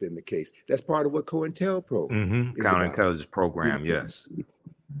always been the case. That's part of what COINTELPRO is about. Counterintelligence program, yes.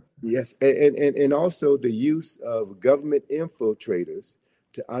 Yes, and also the use of government infiltrators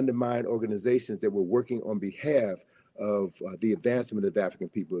to undermine organizations that were working on behalf of the advancement of African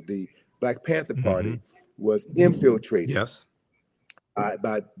people. The Black Panther Party was infiltrated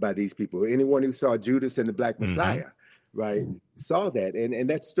by these people. Anyone who saw Judas and the Black Messiah, right, saw that. And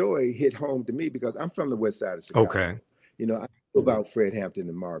that story hit home to me because I'm from the west side of Chicago. Okay. You know, I know about Fred Hampton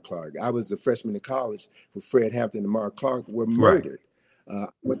and Mara Clark. I was a freshman in college when Fred Hampton and Mara Clark were murdered. I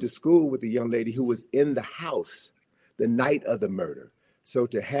went to school with a young lady who was in the house the night of the murder. So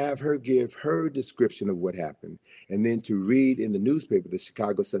to have her give her description of what happened, and then to read in the newspaper, the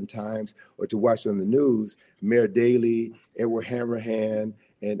Chicago Sun-Times, or to watch on the news, Mayor Daley, Edward Hammerhand,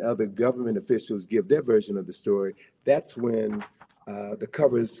 and other government officials give their version of the story, that's when the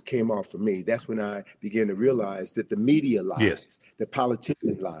covers came off for me. That's when I began to realize that the media lies, the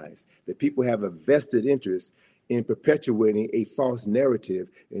politician lies, that people have a vested interest in perpetuating a false narrative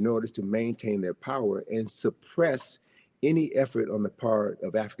in order to maintain their power and suppress any effort on the part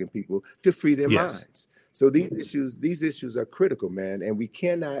of African people to free their minds. So these issues are critical, man. And we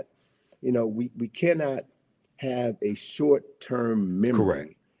cannot, we cannot have a short-term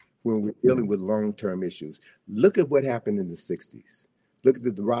memory when we're dealing with long-term issues. Look at what happened in the 60s. Look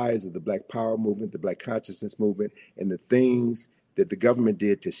at the rise of the Black Power movement, the Black Consciousness movement, and the things that the government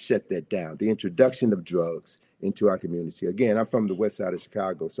did to shut that down. The introduction of drugs into our community. Again, I'm from the west side of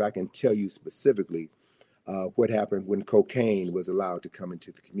Chicago, so I can tell you specifically what happened when cocaine was allowed to come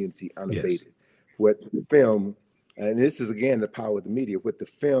into the community unabated. What the film, and this is again the power of the media, what the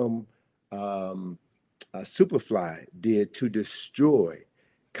film Superfly did to destroy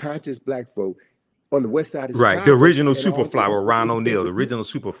conscious Black folk on the west side of Chicago. Right, the original Superfly with Ron O'Neal, the original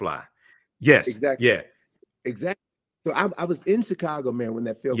Superfly. Yes, exactly. Yeah, exactly. So I was in Chicago, man, when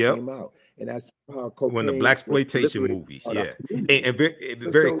that film came out, and I saw how cocaine when the blaxploitation movies, and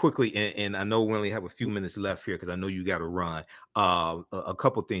very quickly, and I know we only have a few minutes left here because I know you got to run. A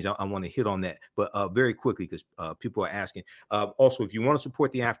couple things I want to hit on that, but very quickly because people are asking. Also, if you want to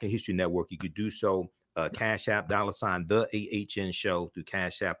support the African History Network, you could do so Cash App, $ the AHN show through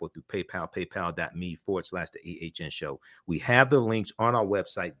Cash App or through PayPal, paypal.me/the AHN show. We have the links on our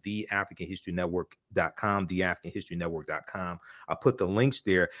website, theafricanhistorynetwork.com, theafricanhistorynetwork.com. I put the links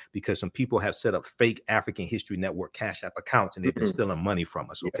there because some people have set up fake African History Network Cash App accounts and they've been stealing money from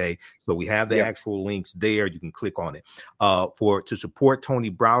us. Okay. So we have the actual links there. You can click on it. To support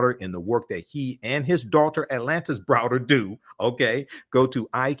Tony Browder and the work that he and his daughter Atlantis Browder do. Okay. Go to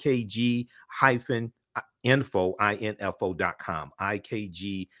IKG-info.com,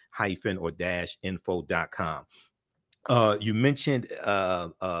 IKG-info.com. You mentioned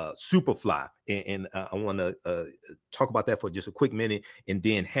Superfly, and I want to talk about that for just a quick minute, and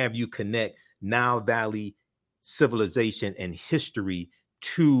then have you connect Nile Valley civilization and history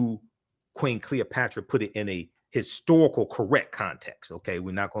to Queen Cleopatra, put it in a historical correct context. Okay,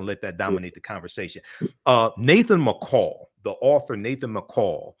 we're not going to let that dominate the conversation. Nathan McCall, the author Nathan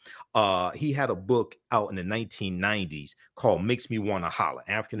McCall, he had a book out in the 1990s called Makes Me Want to Holler.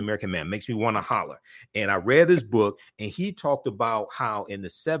 African-American Man Makes Me Want to Holler. And I read his book, and he talked about how in the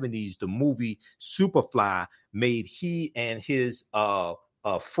 70s the movie Superfly made he and his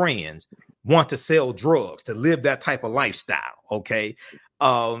friends want to sell drugs, to live that type of lifestyle. Okay.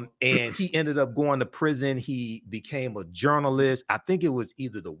 And he ended up going to prison. He became a journalist. I think it was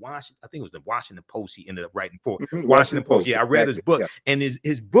either the Washington Post he ended up writing for. Washington Post. Yeah, I read his book, and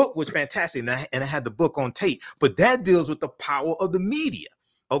his book was fantastic. And I had the book on tape, but that deals with the power of the media.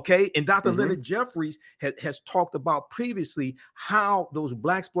 Okay. And Dr. Leonard Jeffries has talked about previously how those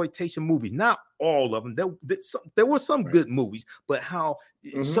blaxploitation movies, not all of them, there were some good movies, but how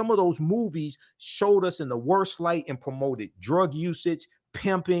some of those movies showed us in the worst light and promoted drug usage,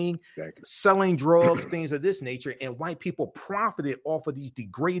 pimping, selling drugs, things of this nature. And white people profited off of these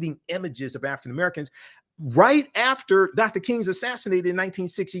degrading images of African Americans. Right after Dr. King's assassinated in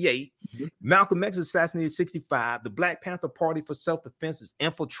 1968, Malcolm X assassinated in 65, the Black Panther Party for Self-Defense is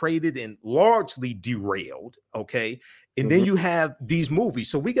infiltrated and largely derailed, okay? And then you have these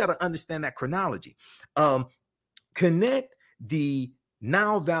movies. So we got to understand that chronology. Connect the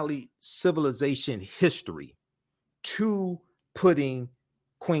Nile Valley civilization history to putting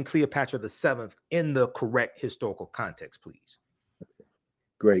Queen Cleopatra VII in the correct historical context, please.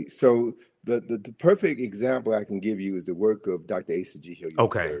 Great. So the perfect example I can give you is the work of Dr. Asa G.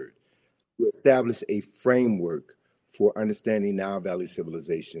 Hilliard III, who established a framework for understanding Nile Valley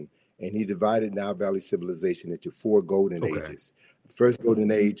civilization. And he divided Nile Valley civilization into 4 golden ages. The first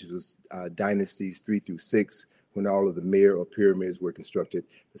golden age was dynasties 3 through 6, when all of the Mir or pyramids were constructed.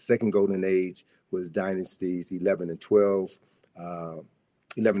 The second golden age was dynasties 11 and 12,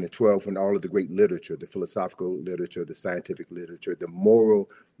 when all of the great literature, the philosophical literature, the scientific literature, the moral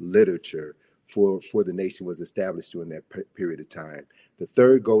literature for the nation was established during that period of time. The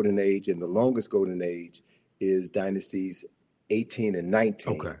third golden age and the longest golden age is dynasties 18 and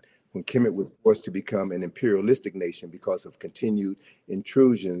 19, when Kemet was forced to become an imperialistic nation because of continued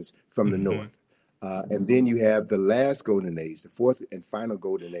intrusions from the north. And then you have the last golden age, the fourth and final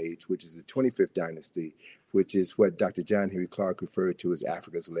golden age, which is the 25th dynasty, which is what Dr. John Henry Clark referred to as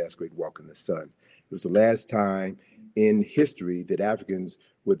Africa's last great walk in the sun. It was the last time in history that Africans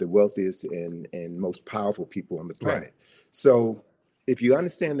were the wealthiest and most powerful people on the planet. So if you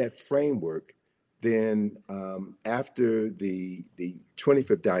understand that framework, then after the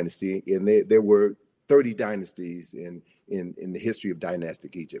 25th dynasty, and there were 30 dynasties in the history of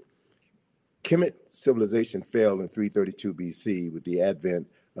dynastic Egypt, Kemet civilization fell in 332 BC with the advent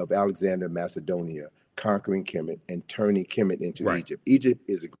of Alexander of Macedonia conquering Kemet and turning Kemet into Egypt. Egypt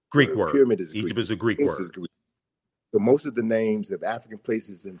is a Greek word. Pyramid is a Greek word. Egypt is a Greek word. So most of the names of African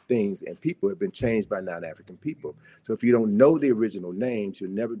places and things and people have been changed by non-African people. So if you don't know the original names,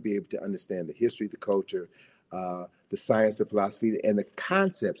 you'll never be able to understand the history, the culture, the science, the philosophy, and the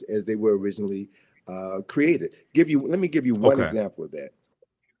concepts as they were originally created. Let me give you one example of that.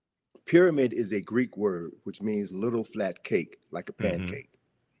 Pyramid is a Greek word, which means little flat cake, like a pancake.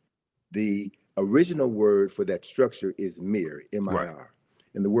 The original word for that structure is mir, M-I-R.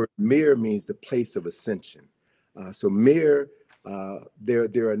 And the word mir means the place of ascension. So mir,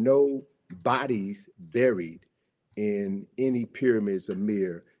 there are no bodies buried in any pyramids of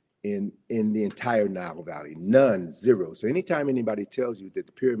mir in the entire Nile Valley. None, zero. So anytime anybody tells you that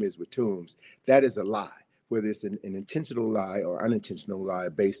the pyramids were tombs, that is a lie, whether it's an intentional lie or unintentional lie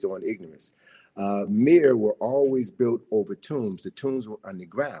based on ignorance. Mir were always built over tombs. The tombs were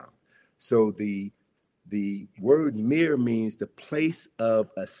underground. So the word mir means the place of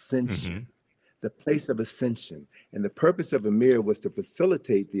ascension. the place of ascension. And the purpose of a mirror was to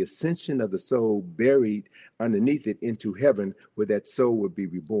facilitate the ascension of the soul buried underneath it into heaven, where that soul would be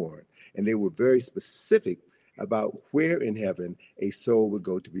reborn. And they were very specific about where in heaven a soul would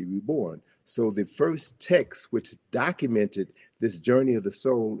go to be reborn. So the first text which documented this journey of the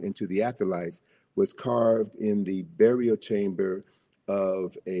soul into the afterlife was carved in the burial chamber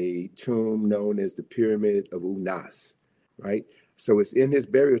of a tomb known as the Pyramid of Unas, right? So it's in his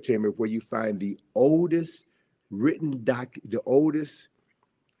burial chamber where you find the oldest written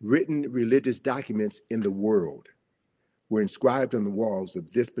religious documents in the world were inscribed on the walls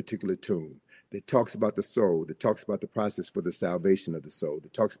of this particular tomb that talks about the soul, that talks about the process for the salvation of the soul,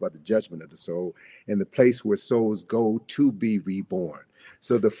 that talks about the judgment of the soul, and the place where souls go to be reborn.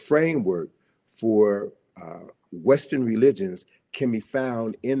 So the framework for Western religions can be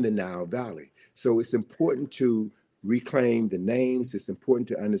found in the Nile Valley. So it's important to reclaim the names. It's important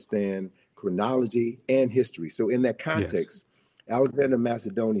to understand chronology and history. So in that context, yes, Alexander of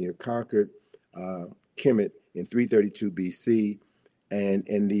Macedonia conquered Kemet in 332 BC,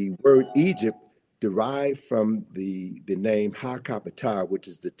 and the word Egypt derived from the name Ha-Ka-Ptah, which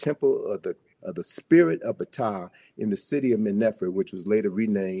is the temple of the spirit of Ptah in the city of Mennefer, which was later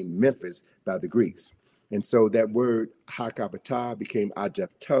renamed Memphis by the Greeks. And so that word Ha-Ka-Ptah became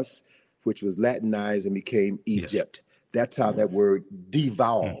Aegyptus, which was Latinized and became Egypt. Yes. That's how that word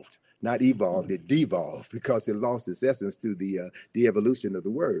devolved, not evolved, it devolved because it lost its essence through the evolution of the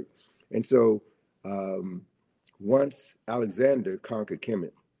word. And so once Alexander conquered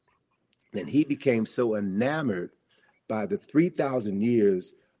Kemet, then he became so enamored by the 3,000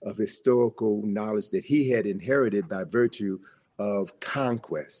 years of historical knowledge that he had inherited by virtue of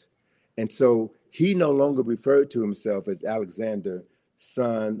conquest. And so he no longer referred to himself as Alexander,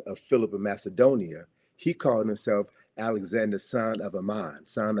 son of Philip of Macedonia. He called himself Alexander, son of Ammon,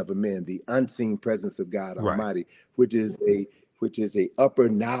 son of Amen, the unseen presence of God Almighty, which is a upper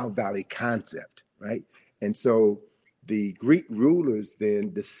Nile Valley concept, right? And so the Greek rulers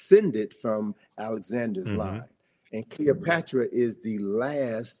then descended from Alexander's line. And Cleopatra is the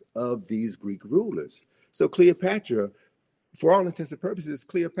last of these Greek rulers. So Cleopatra, for all intents and purposes,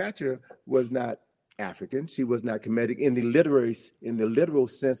 Cleopatra was not African. She was not Kemetic in the literal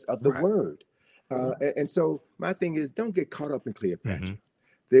sense of the word. And so my thing is, don't get caught up in Cleopatra.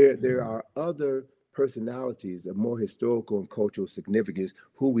 There are other personalities of more historical and cultural significance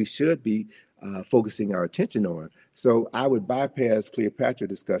who we should be focusing our attention on. So I would bypass Cleopatra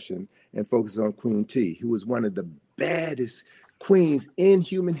discussion and focus on Queen T, who was one of the baddest queens in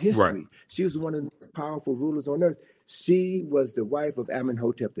human history. She was one of the most powerful rulers on earth. She was the wife of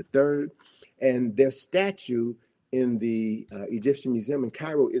Amenhotep III, and their statue in the Egyptian Museum in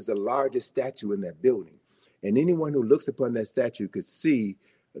Cairo is the largest statue in that building. And anyone who looks upon that statue could see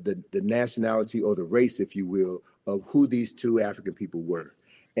the nationality or the race, if you will, of who these two African people were.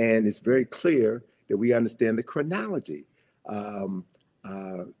 And it's very clear that we understand the chronology.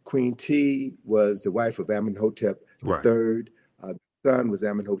 Queen T was the wife of Amenhotep III. The son was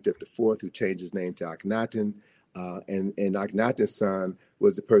Amenhotep IV, who changed his name to Akhenaten. And Akhenaten's son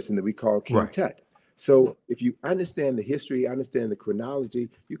was the person that we call King Tut. So if you understand the history, understand the chronology,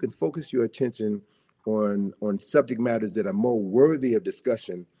 you can focus your attention on subject matters that are more worthy of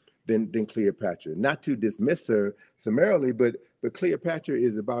discussion than Cleopatra. Not to dismiss her summarily, but Cleopatra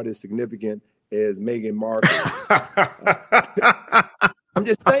is about as significant as Meghan Markle. I'm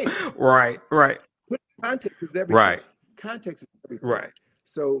just saying. Right. Context is everything. Context is everything.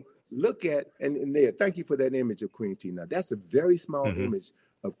 So look at, and there, thank you for that image of Queen T. Now, that's a very small image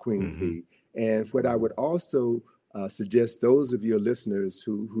of Queen T. And what I would also suggest those of your listeners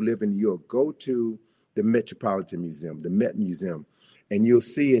who live in New York, go to the Metropolitan Museum, the Met Museum, and you'll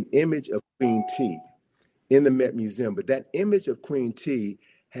see an image of Queen T in the Met Museum. But that image of Queen T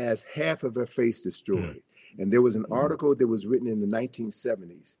has half of her face destroyed. And there was an article that was written in the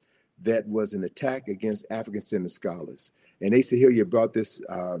 1970s that was an attack against African-centered scholars. And Asa Hilliard brought this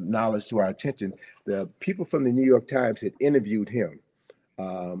knowledge to our attention. The people from the New York Times had interviewed him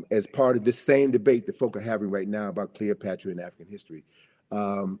as part of this same debate that folk are having right now about Cleopatra and African history.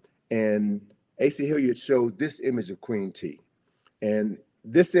 And Asa Hilliard showed this image of Queen T. And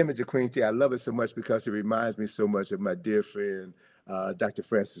this image of Queen T, I love it so much because it reminds me so much of my dear friend, Dr.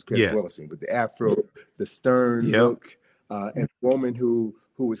 Francis Cress Wellison, with the afro, the stern look, and a woman who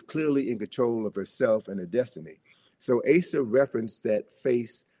was clearly in control of herself and her destiny. So Asa referenced that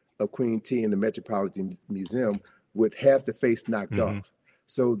face of Queen T in the Metropolitan Museum with half the face knocked off.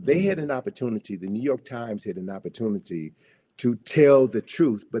 So they had an opportunity, the New York Times had an opportunity to tell the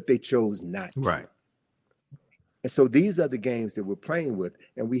truth, but they chose not to. And so these are the games that we're playing with,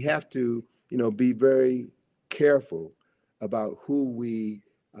 and we have to be very careful about who we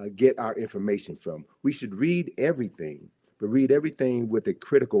get our information from. We should read everything, but read everything with a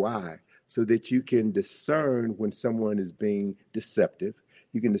critical eye so that you can discern when someone is being deceptive.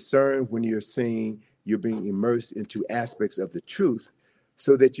 You can discern when you're being immersed into aspects of the truth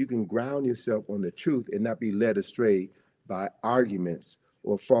so that you can ground yourself on the truth and not be led astray by arguments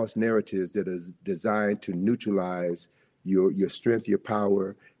or false narratives that are designed to neutralize your strength, your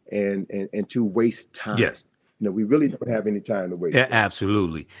power, and to waste time. Yes. We really don't have any time to waste. Yeah,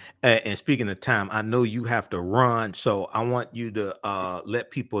 absolutely. And speaking of time, I know you have to run, so I want you to let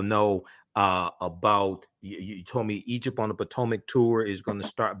people know about. You told me Egypt on the Potomac tour is going to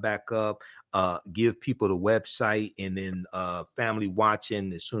start back up. Give people the website, and then family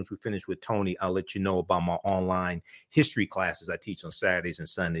watching. As soon as we finish with Tony, I'll let you know about my online history classes I teach on Saturdays and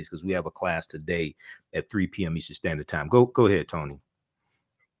Sundays, because we have a class today at 3 p.m. Eastern Standard Time. Go ahead, Tony.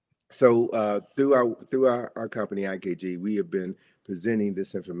 So through our company, IKG, we have been presenting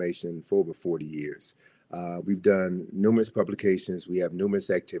this information for over 40 years. We've done numerous publications. We have numerous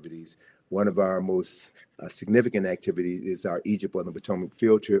activities. One of our most significant activities is our Egypt on the Potomac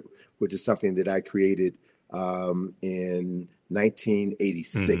field trip, which is something that I created in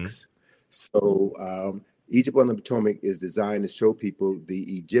 1986. So Egypt on the Potomac is designed to show people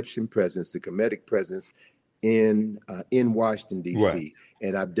the Egyptian presence, the Kemetic presence in Washington, D.C. Right.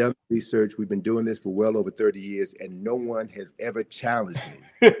 And I've done research. We've been doing this for well over 30 years, and no one has ever challenged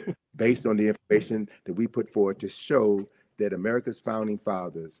me based on the information that we put forward to show that America's founding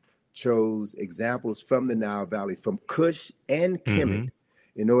fathers chose examples from the Nile Valley, from Kush and Kemet,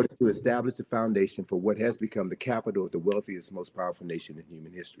 in order to establish the foundation for what has become the capital of the wealthiest, most powerful nation in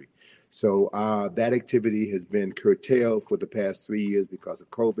human history. So that activity has been curtailed for the past 3 years because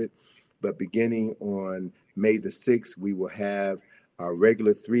of COVID. But beginning on May the 6th, we will have our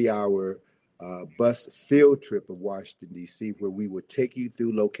regular 3-hour bus field trip of Washington, D.C., where we will take you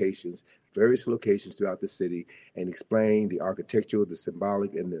through various locations throughout the city, and explain the architectural, the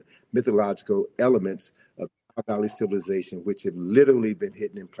symbolic, and the mythological elements of Nile Valley civilization, which have literally been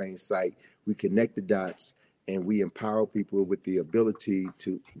hidden in plain sight. We connect the dots, and we empower people with the ability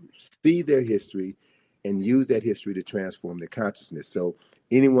to see their history and use that history to transform their consciousness. So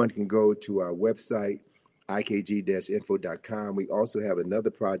anyone can go to our website, ikg-info.com. We also have another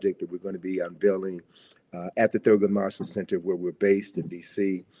project that we're going to be unveiling at the Thurgood Marshall Center, where we're based in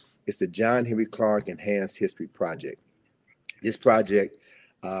D.C. It's the John Henry Clark Enhanced History Project. This project,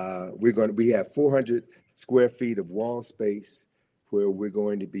 we have 400 square feet of wall space where we're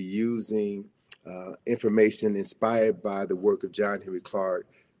going to be using information inspired by the work of John Henry Clark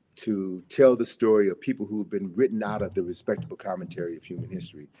to tell the story of people who've been written out of the respectable commentary of human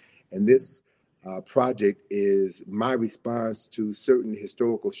history. And this project is my response to certain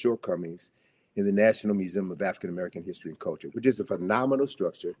historical shortcomings in the National Museum of African American History and Culture, which is a phenomenal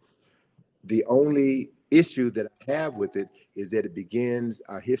structure. The only issue that I have with it is that it begins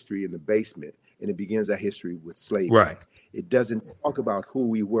our history in the basement, and it begins our history with slavery. Right. It doesn't talk about who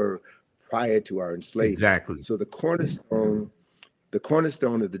we were prior to our enslavement. Exactly. So the cornerstone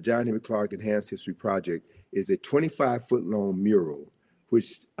of the John Henry Clark Enhanced History Project is a 25-foot long mural,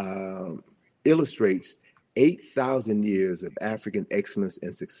 which illustrates 8,000 years of African excellence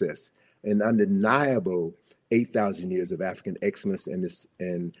and success, an undeniable 8,000 years of African excellence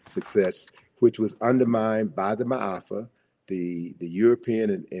and success, which was undermined by the Ma'afa, the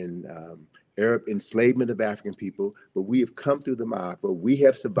European and Arab enslavement of African people. But we have come through the Ma'afa. We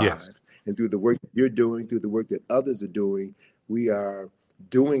have survived. Yes. And through the work that you're doing, through the work that others are doing, we are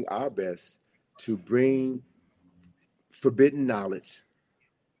doing our best to bring forbidden knowledge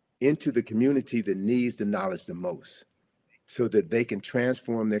into the community that needs the knowledge the most, so that they can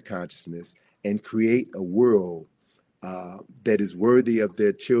transform their consciousness and create a world that is worthy of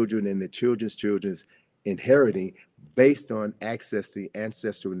their children and their children's children's inheriting, based on accessing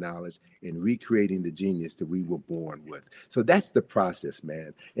ancestral knowledge and recreating the genius that we were born with. So that's the process,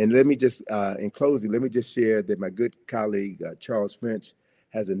 man. And let me just, in closing, let me just share that my good colleague, Charles French,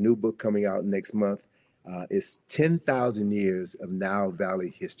 has a new book coming out next month. It's 10,000 years of Nile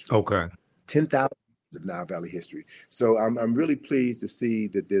Valley history. Okay. 10,000 years of Nile Valley history. So I'm really pleased to see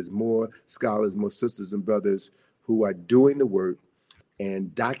that there's more scholars, more sisters and brothers who are doing the work and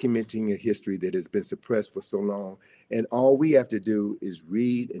documenting a history that has been suppressed for so long. And all we have to do is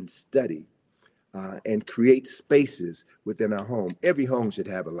read and study and create spaces within our home. Every home should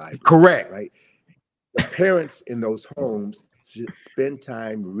have a library. Correct. Right? The parents in those homes spend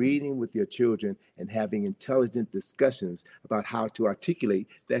time reading with your children and having intelligent discussions about how to articulate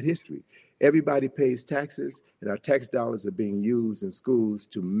that history. Everybody pays taxes, and our tax dollars are being used in schools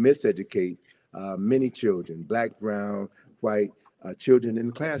to miseducate many children, black, brown, white children in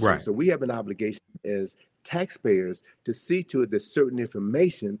the classroom. Right. So we have an obligation as taxpayers to see to it that certain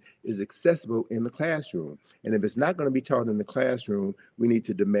information is accessible in the classroom. And if it's not going to be taught in the classroom, we need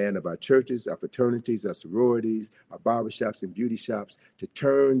to demand of our churches, our fraternities, our sororities, our barbershops and beauty shops to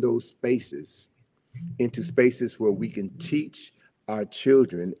turn those spaces into spaces where we can teach our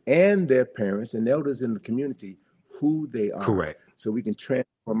children and their parents and elders in the community who they are. Correct. So we can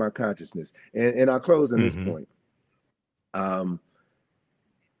transform our consciousness. And I'll close on this Mm-hmm. point.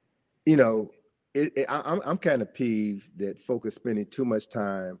 You know, I'm kind of peeved that folk are spending too much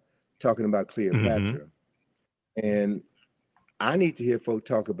time talking about Cleopatra. And I need to hear folk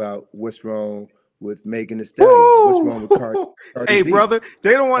talk about what's wrong with Megan Thee Stallion. Woo! What's wrong with Cardi Hey, B? brother,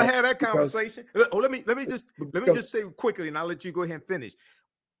 they don't want to have that Because- conversation. Oh, let me just say quickly, and I'll let you go ahead and finish.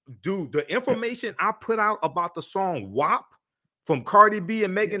 Dude, the information I put out about the song WAP from Cardi B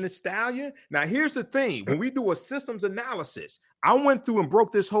and Megan Thee Stallion. Now, here's the thing. When we do a systems analysis, I went through and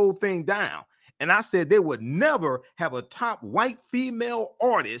broke this whole thing down. And I said they would never have a top white female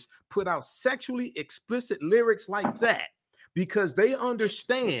artist put out sexually explicit lyrics like that, because they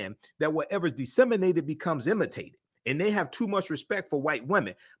understand that whatever's disseminated becomes imitated. And they have too much respect for white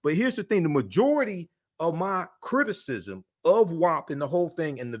women. But here's the thing. The majority of my criticism of WAP and the whole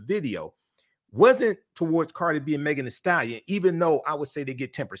thing in the video wasn't towards Cardi B and Megan Thee Stallion, even though I would say they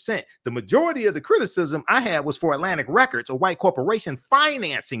get 10%. The majority of the criticism I had was for Atlantic Records, a white corporation,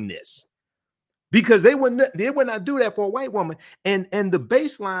 financing this, because they would not do that for a white woman. And the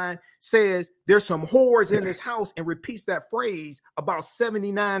baseline says there's some whores in this house and repeats that phrase about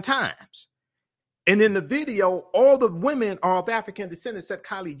 79 times. And in the video, all the women are of African descent except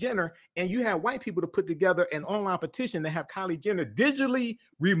Kylie Jenner. And you have white people to put together an online petition to have Kylie Jenner digitally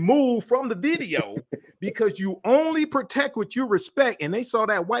removed from the video because you only protect what you respect. And they saw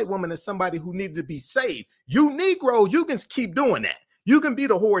that white woman as somebody who needed to be saved. You Negroes, you can keep doing that. You can be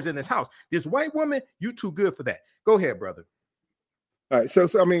the whores in this house. This white woman, you too good for that. Go ahead, brother. All right. So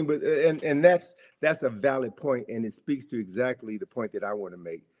I mean, but and that's a valid point, and it speaks to exactly the point that I want to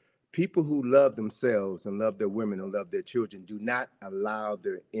make. People who love themselves and love their women and love their children do not allow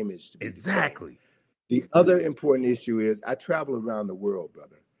their image to be exactly. The other important issue is I travel around the world,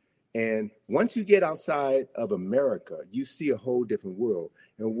 brother. And once you get outside of America, you see a whole different world.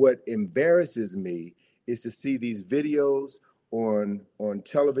 And what embarrasses me is to see these videos on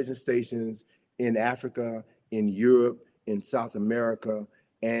television stations in Africa, in Europe, in South America.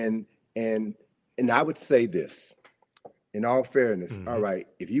 And I would say this. In all fairness, all right,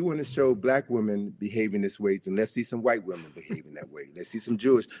 if you want to show black women behaving this way, then let's see some white women behaving that way. Let's see some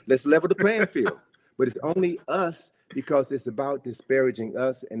Jewish. Let's level the playing field. But it's only us because it's about disparaging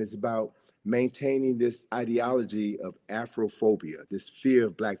us, and it's about maintaining this ideology of Afrophobia, this fear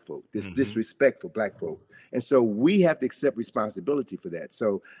of black folk, this disrespect for black folk. And so we have to accept responsibility for that.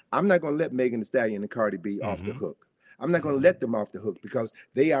 So I'm not going to let Megan Thee Stallion and Cardi B off the hook. I'm not going to let them off the hook because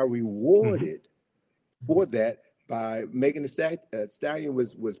they are rewarded for that. By Megan Thee Stallion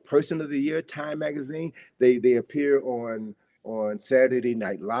was Person of the Year, Time Magazine. They appear on Saturday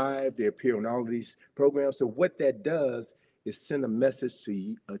Night Live. They appear on all of these programs. So what that does is send a message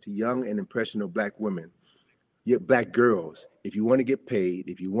to young and impressionable black women, black girls. If you want to get paid,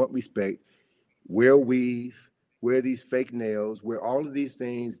 if you want respect, wear weave, wear these fake nails, wear all of these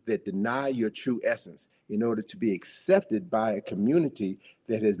things that deny your true essence in order to be accepted by a community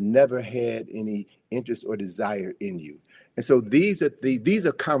that has never had any interest or desire in you. And so these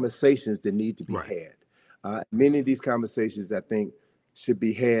are conversations that need to be had. Many of these conversations, I think, should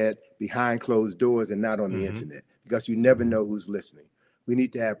be had behind closed doors and not on the internet, because you never know who's listening. We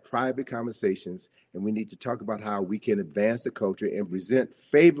need to have private conversations, and we need to talk about how we can advance the culture and present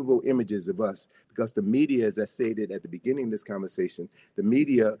favorable images of us, because the media, as I stated at the beginning of this conversation, the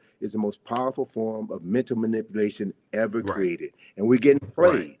media is the most powerful form of mental manipulation ever created. And we're getting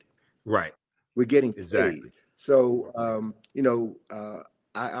played. Right. We're getting played. So,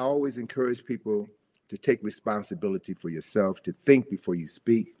 I always encourage people to take responsibility for yourself, to think before you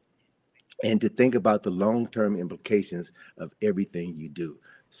speak, and to think about the long-term implications of everything you do.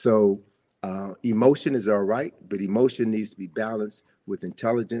 So emotion is all right, but emotion needs to be balanced with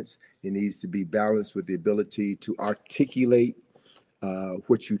intelligence. It needs to be balanced with the ability to articulate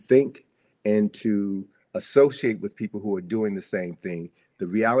what you think and to associate with people who are doing the same thing. The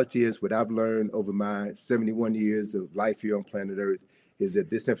reality is, what I've learned over my 71 years of life here on planet Earth is that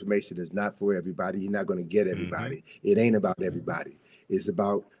this information is not for everybody. You're not going to get everybody. It ain't about everybody. It's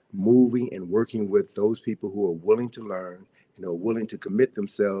about moving and working with those people who are willing to learn, willing to commit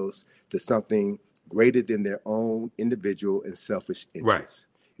themselves to something greater than their own individual and selfish interests.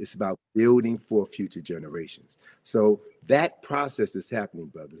 Right. It's about building for future generations. So that process is happening,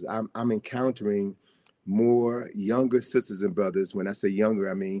 brothers. I'm encountering more younger sisters and brothers. When I say younger,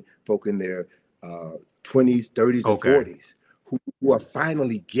 I mean folk in their 20s, 30s, and 40s who are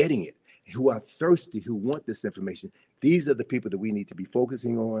finally getting it, who are thirsty, who want this information. These are the people that we need to be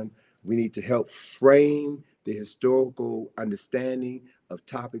focusing on. We need to help frame the historical understanding of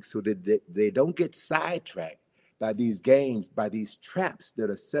topics so that they don't get sidetracked by these games, by these traps that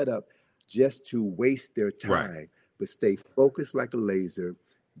are set up just to waste their time, but stay focused like a laser,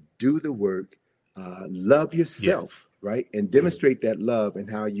 do the work, love yourself, right? And demonstrate that love and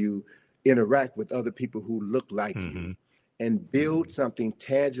how you interact with other people who look like you, and build something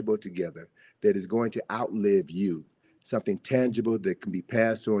tangible together that is going to outlive you, something tangible that can be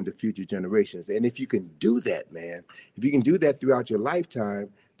passed on to future generations. And if you can do that, man, if you can do that throughout your lifetime,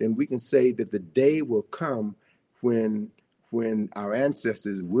 then we can say that the day will come when our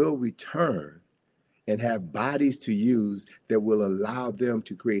ancestors will return and have bodies to use that will allow them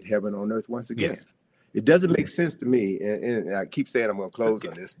to create heaven on earth once again. It doesn't make sense to me, and I keep saying I'm going to close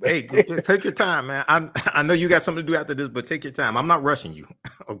on this. But hey, take your time, man. I know you got something to do after this, but take your time. I'm not rushing you.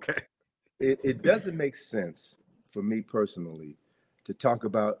 Okay. It doesn't make sense for me personally to talk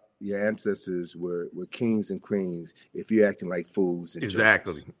about your ancestors were kings and queens if you're acting like fools and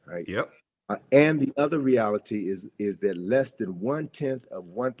jerks, right? Yep. And the other reality is that less than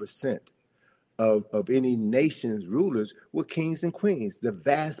 0.1% of any nation's rulers were kings and queens. The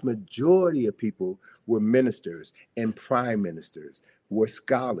vast majority of people were ministers and prime ministers, were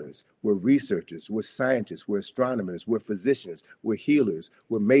scholars, were researchers, were scientists, were astronomers, were physicians, were healers,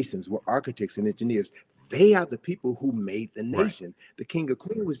 were masons, were architects and engineers. They are the people who made the nation. Right. The king or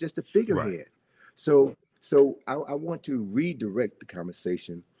queen was just a figurehead. Right. So I want to redirect the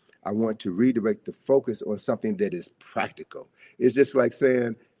conversation. I want to redirect the focus on something that is practical. It's just like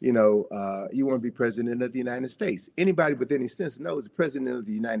saying, you want to be president of the United States. Anybody with any sense knows the president of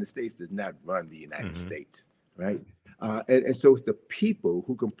the United States does not run the United States, right? And so it's the people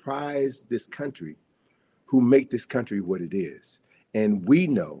who comprise this country who make this country what it is. And we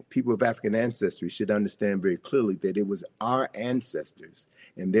know, people of African ancestry should understand very clearly that it was our ancestors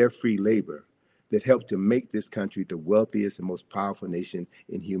and their free labor that helped to make this country the wealthiest and most powerful nation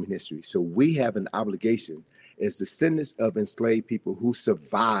in human history. So we have an obligation as descendants of enslaved people who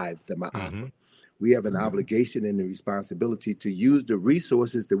survived the Ma'afa. We have an obligation and a responsibility to use the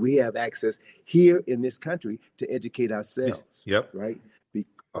resources that we have access here in this country to educate ourselves, right?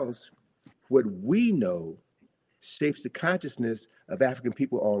 Because what we know shapes the consciousness of African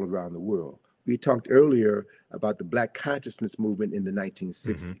people all around the world. We talked earlier about the Black consciousness movement in the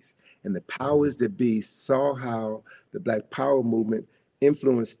 1960s. And the powers that be saw how the Black Power movement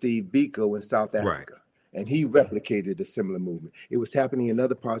influenced Steve Biko in South Africa. And he replicated a similar movement. It was happening in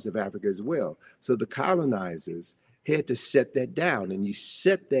other parts of Africa as well. So the colonizers had to shut that down. And you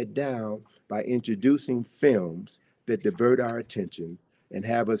shut that down by introducing films that divert our attention and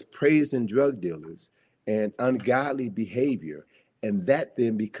have us praising drug dealers and ungodly behavior. And that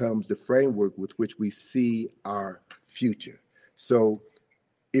then becomes the framework with which we see our future. So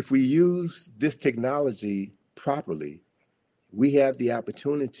if we use this technology properly, we have the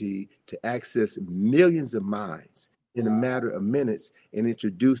opportunity to access millions of minds in a matter of minutes and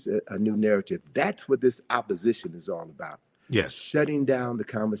introduce a new narrative. That's what this opposition is all about. Yes. Shutting down the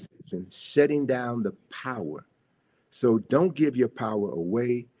conversation, shutting down the power. So don't give your power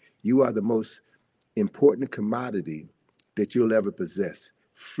away. You are the most important commodity that you'll ever possess.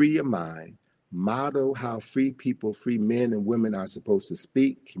 Free your mind. Model how free people, free men and women are supposed to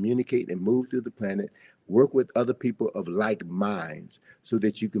speak, communicate, and move through the planet. Work with other people of like minds so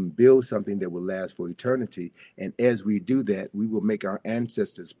that you can build something that will last for eternity. And as we do that, we will make our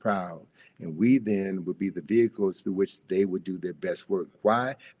ancestors proud. And we then will be the vehicles through which they would do their best work.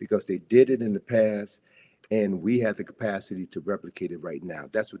 Why? Because they did it in the past. And we have the capacity to replicate it right now.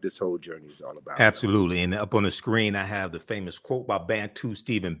 That's what this whole journey is all about. Absolutely. And up on the screen, I have the famous quote by Bantu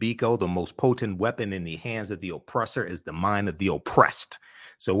Stephen Biko: "The most potent weapon in the hands of the oppressor is the mind of the oppressed."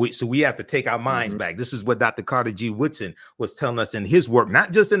 So we have to take our minds back. This is what Dr. Carter G. Woodson was telling us in his work,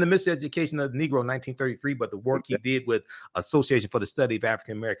 not just in the Miseducation of the Negro in 1933, but the work he did with Association for the Study of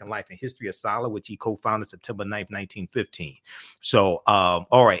African American Life and History of SALA, which he co-founded September 9th, 1915. So,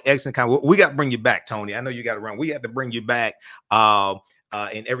 all right, excellent. We got to bring you back, Tony. I know you got to run. We have to bring you back.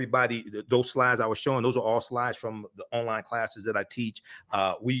 And everybody, those slides I was showing, those are all slides from the online classes that I teach.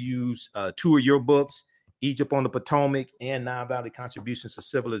 We use 2 of your books, Egypt on the Potomac and Nile Valley Contributions to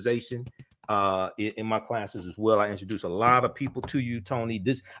Civilization, in my classes as well. I introduce a lot of people to you, Tony.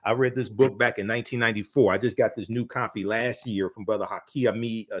 I read this book back in 1994. I just got this new copy last year from Brother Haki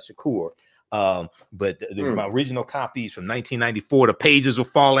Ami Shakur. But my original copies from 1994, the pages were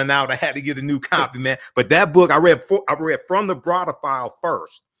falling out. I had to get a new copy, man. But that book I read from the Browder file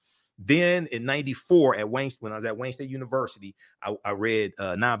first. Then in 94 when I was at Wayne State University, I read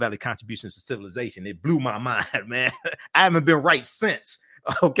Nile Valley Contributions to Civilization. It blew my mind, man. I haven't been right since.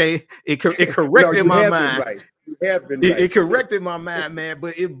 Okay. It corrected my mind. Right. You have been right. It corrected my mind, man,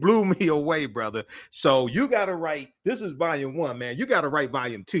 but it blew me away, brother. So you got to write. This is volume 1, man. You got to write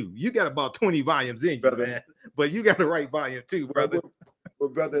volume 2. You got about 20 volumes in you, man. But you got to write volume 2, brother. Well,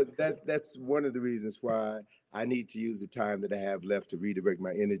 brother, that's one of the reasons why I need to use the time that I have left to redirect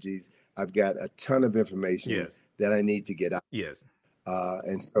my energies. I've got a ton of information that I need to get out. Yes.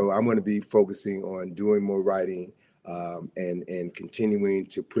 And so I'm going to be focusing on doing more writing and continuing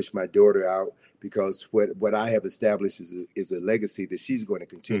to push my daughter out, because what I have established is a legacy that she's going to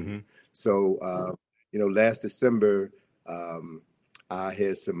continue. Mm-hmm. So, last December, I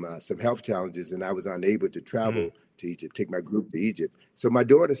had some health challenges, and I was unable to travel to Egypt, take my group to Egypt. So my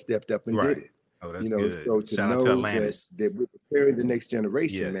daughter stepped up and did it. Oh, that's good. So to Shout out to Atlantis. that we're preparing the next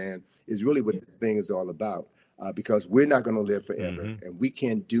generation, man, is really what this thing is all about. Because we're not going to live forever, and we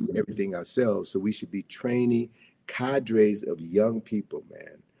can't do everything ourselves. So we should be training cadres of young people,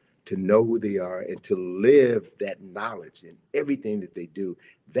 man, to know who they are and to live that knowledge in everything that they do.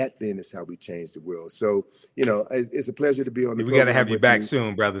 That then is how we change the world. So, it's a pleasure to be on the program. We got to have you back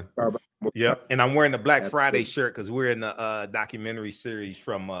soon, brother. Yep. And I'm wearing the Black Friday shirt because we're in the documentary series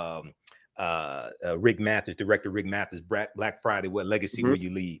from Rick Mathis, director Rick Mathis, Black Friday, What Legacy Will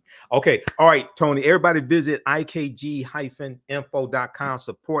You Leave? Okay. All right, Tony, everybody visit ikg-info.com.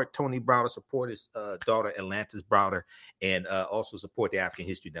 Support Tony Browder, support his daughter Atlantis Browder, and also support the African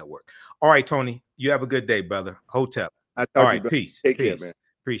History Network. All right, Tony, you have a good day, brother. Hotep. All right, peace. Take care, man.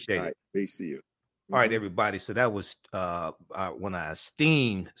 Appreciate it. Right, peace to you. All right, everybody. So that was one of our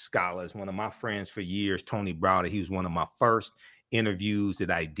esteemed scholars, one of my friends for years, Tony Browder. He was one of my first interviews that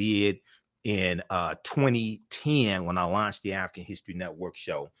I did in 2010 when I launched the African History Network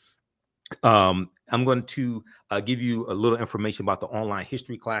show. I'm going to give you a little information about the online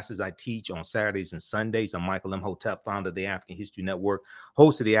history classes I teach on Saturdays and Sundays. I'm Michael M. Hotep, founder of the African History Network,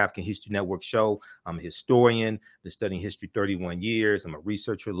 host of the African History Network show. I'm a historian, been studying history 31 years. I'm a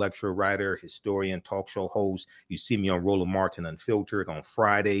researcher, lecturer, writer, historian, talk show host. You see me on Roland Martin Unfiltered on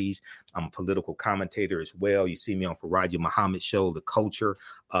Fridays. I'm a political commentator as well. You see me on Faraji Muhammad show, The Culture,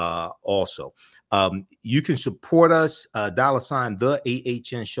 also. You can support us, $, the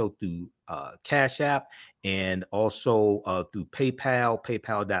AHN show through Cash App, and also through PayPal,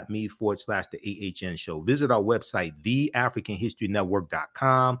 paypal.me/the AHN show. Visit our website,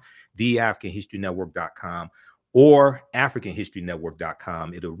 theafricanhistorynetwork.com, theafricanhistorynetwork.com, or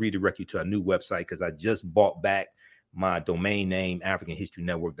africanhistorynetwork.com. It'll redirect you to our new website because I just bought back my domain name,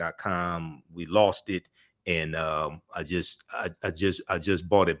 africanhistorynetwork.com. We lost it, and I just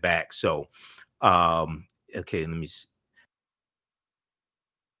bought it back. So, okay, let me see.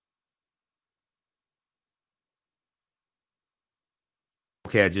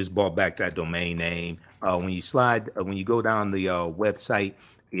 Okay, I just bought back that domain name. When you go down the website,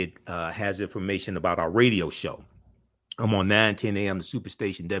 it has information about our radio show. I'm on 9:10 a.m. the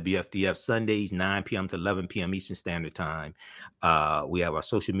Superstation WFDF Sundays, 9 p.m. to 11 p.m. Eastern Standard Time. We have our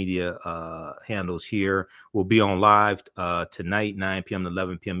social media handles here. We'll be on live tonight, 9 p.m. to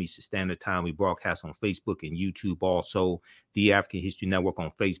 11 p.m. Eastern Standard Time. We broadcast on Facebook and YouTube also. The African History Network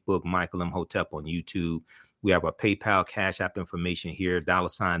on Facebook, Michael M. Hotep on YouTube. We have our PayPal, Cash App information here,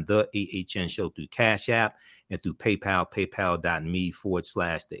 $, the AHN show through Cash App, and through PayPal,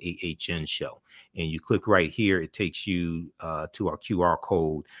 paypal.me/the AHN show. And you click right here, it takes you to our QR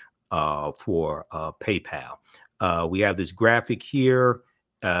code for PayPal. We have this graphic here.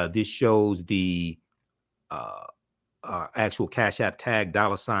 This shows the actual Cash App tag,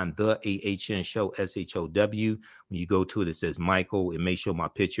 $, the AHN show, SHOW. When you go to it, it says Michael. It may show my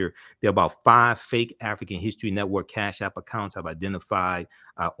picture. There are about 5 fake African History Network Cash App accounts I've identified.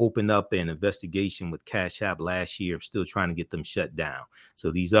 I opened up an investigation with Cash App last year. I'm still trying to get them shut down.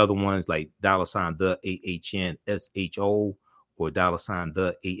 So these other ones like $, the AHN SHO, or $,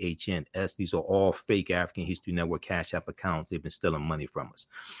 the AHNS. These are all fake African History Network Cash App accounts. They've been stealing money from us.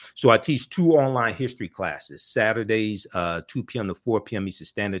 So I teach 2 online history classes, Saturdays, 2 p.m. to 4 p.m. Eastern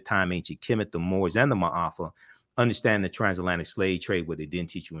Standard Time, Ancient Kemet, the Moors, and the Ma'afa, understand the transatlantic slave trade, what they didn't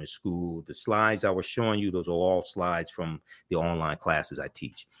teach you in school. The slides I was showing you, those are all slides from the online classes I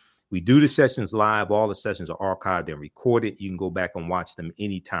teach. We do the sessions live. All the sessions are archived and recorded. You can go back and watch them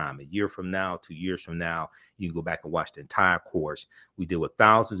anytime. A year from now, 2 years from now, you can go back and watch the entire course. We deal with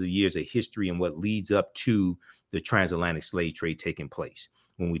thousands of years of history and what leads up to the transatlantic slave trade taking place.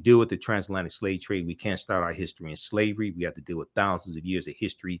 When we deal with the transatlantic slave trade, we can't start our history in slavery. We have to deal with thousands of years of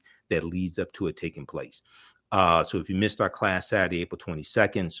history that leads up to it taking place. So if you missed our class Saturday, April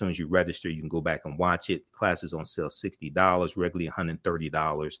 22nd, as soon as you register, you can go back and watch it. Class is on sale $60, regularly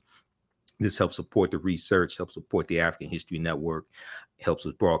 $130. This helps support the research, helps support the African History Network, helps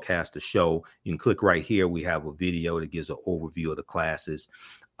us broadcast the show. You can click right here. We have a video that gives an overview of the classes.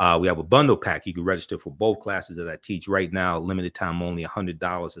 We have a bundle pack. You can register for both classes that I teach right now. Limited time only,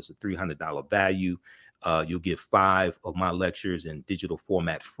 $100. It's a $300 value. You'll get 5 of my lectures in digital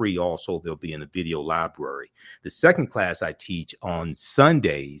format free. Also, they'll be in a video library. The second class I teach on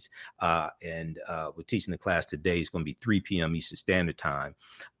Sundays, and we're teaching the class today. It's going to be 3 p.m. Eastern Standard Time.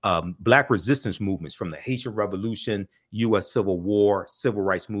 Black resistance movements from the Haitian Revolution, U.S. Civil War, Civil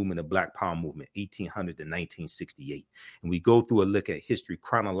Rights Movement, and Black Power Movement, 1800 to 1968. And we go through a look at history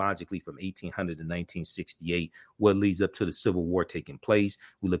chronologically from 1800 to 1968, what leads up to the Civil War taking place.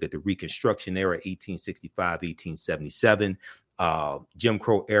 We look at the Reconstruction era, 1865, 1877, Jim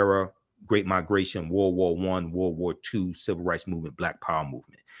Crow era, Great Migration, World War I, World War II, Civil Rights Movement, Black Power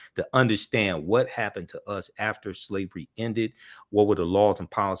Movement. To understand what happened to us after slavery ended, what were the laws and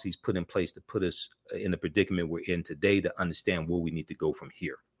policies put in place to put us in the predicament we're in today, to understand where we need to go from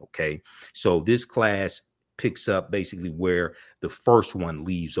here. Okay, so this class picks up basically where the first one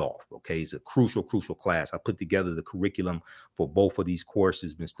leaves off. Okay, it's a crucial class. I put together the curriculum for both of these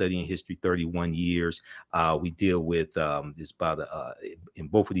courses. Been studying history 31 years. We deal with this about in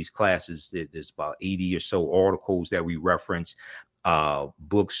both of these classes. There's about 80 or so articles that we reference,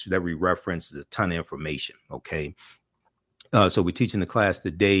 books that we reference. There's a ton of information. Okay, so we're teaching the class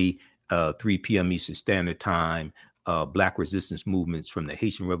today, 3 p.m. Eastern Standard Time. Black resistance movements from the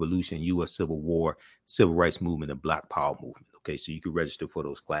Haitian Revolution, U.S. Civil War, Civil Rights Movement, and Black Power Movement. Okay, so you can register for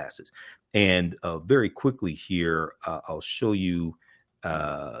those classes. And very quickly here, I'll show you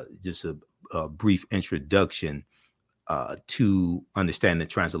just a brief introduction to understand the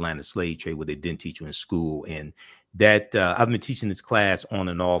transatlantic slave trade, what they didn't teach you in school. And that I've been teaching this class on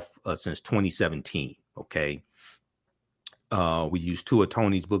and off since 2017. Okay. We use 2 of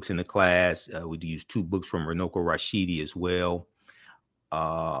Tony's books in the class. We use 2 books from Runoko Rashidi as well.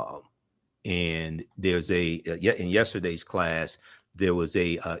 And there's in yesterday's class, there was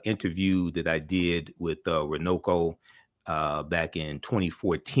a interview that I did with Runoko back in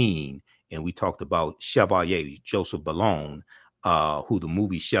 2014. And we talked about Chevalier, Joseph Ballone, who the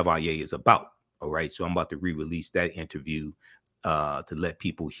movie Chevalier is about. All right. So I'm about to re-release that interview to let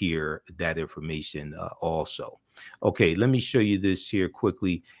people hear that information also. Okay, let me show you this here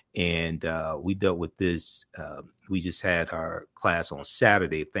quickly. And we dealt with this. We just had our class on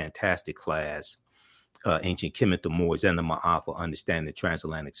Saturday, fantastic class, Ancient Kemet, the Moors, and the Ma'afa, Understanding the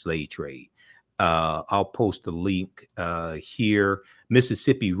Transatlantic Slave Trade. I'll post the link here.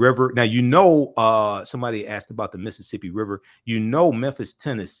 Mississippi River. Now, you know, somebody asked about the Mississippi River. You know, Memphis,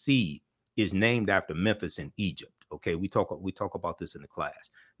 Tennessee is named after Memphis in Egypt. Okay, we talk about this in the class.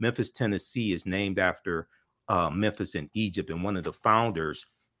 Memphis, Tennessee is named after Memphis in Egypt, and one of the founders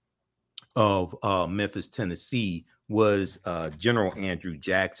of Memphis, Tennessee was General Andrew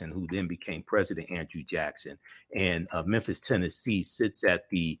Jackson, who then became President Andrew Jackson. And Memphis, Tennessee sits at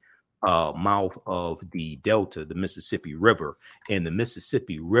the mouth of the Delta, the Mississippi River, and the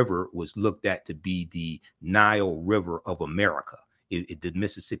Mississippi River was looked at to be the Nile River of America. The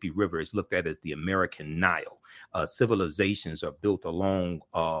Mississippi River is looked at as the American Nile. Civilizations are built along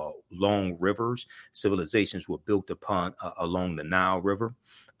long rivers. Civilizations were built upon along the Nile River.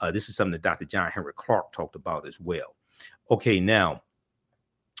 This is something that Dr. John Henry Clark talked about as well. Okay, now,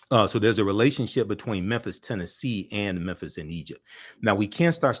 so there's a relationship between Memphis, Tennessee, and Memphis in Egypt. Now, we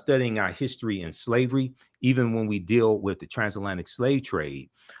can't start studying our history in slavery, even when we deal with the transatlantic slave trade.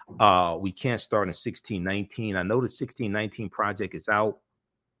 We can't start in 1619. I know the 1619 project is out.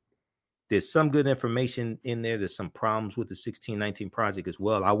 There's some good information in there. There's some problems with the 1619 project as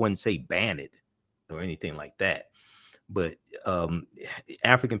well. I wouldn't say ban it or anything like that. But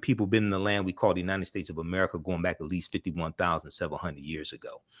African people been in the land we call the United States of America going back at least 51,700 years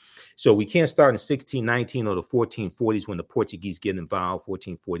ago. So we can't start in 1619 or the 1440s when the Portuguese get involved,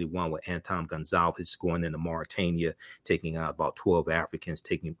 1441 with Anton Gonzalez going into Mauritania, taking out about 12 Africans,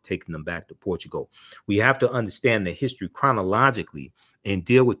 taking them back to Portugal. We have to understand the history chronologically and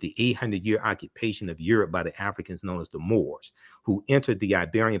deal with the 800-year occupation of Europe by the Africans known as the Moors, who entered the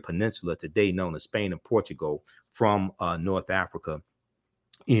Iberian Peninsula, today known as Spain and Portugal, from North Africa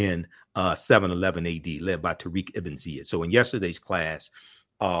in 711 AD, led by Tariq ibn Ziyad. So in yesterday's class,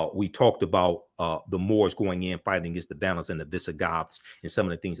 we talked about the Moors going in, fighting against the Vandals and the Visigoths, and some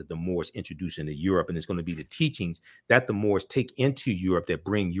of the things that the Moors introduced into Europe. And it's going to be the teachings that the Moors take into Europe that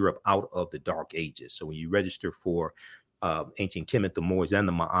bring Europe out of the Dark Ages. So when you register for Ancient Kemet, the Moors, and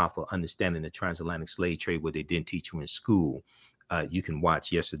the Ma'afa, understanding the transatlantic slave trade, what they didn't teach you in school, you can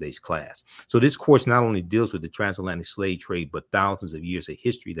watch yesterday's class. So this course not only deals with the transatlantic slave trade, but thousands of years of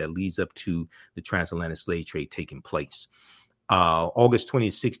history that leads up to the transatlantic slave trade taking place. August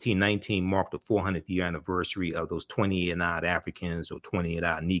 2016-19 marked the 400th year anniversary of those 28-odd Africans or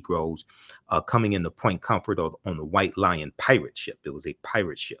 28-odd Negroes coming into Point Comfort on the White Lion pirate ship. It was a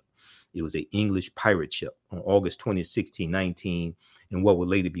pirate ship. It was an English pirate ship on August 2016-19 in what would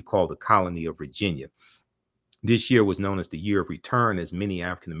later be called the colony of Virginia. This year was known as the Year of Return, as many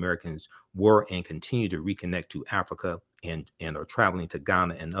African Americans were and continue to reconnect to Africa and are traveling to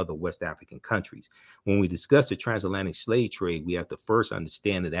Ghana and other West African countries. When we discuss the transatlantic slave trade, we have to first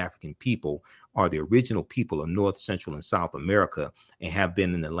understand that African people are the original people of North, Central, and South America and have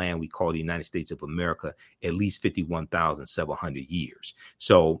been in the land we call the United States of America at least 51,700 years.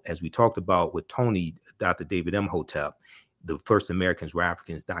 So as we talked about with Tony, Dr. David Imhotep, the first Americans were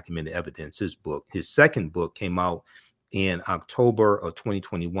Africans, documented evidence, his book. His second book came out in October of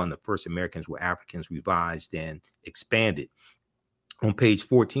 2021, The First Americans Were Africans, Revised and Expanded. On page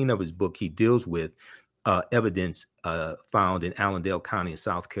 14 of his book, he deals with evidence found in Allendale County in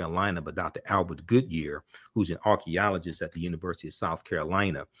South Carolina by Dr. Albert Goodyear, who's an archaeologist at the University of South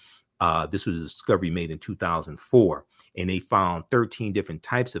Carolina. This was a discovery made in 2004, and they found 13 different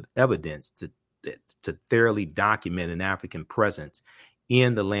types of evidence to thoroughly document an African presence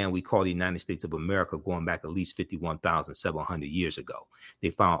in the land we call the United States of America, going back at least 51,700 years ago. They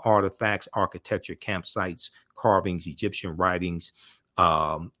found artifacts, architecture, campsites, carvings, Egyptian writings,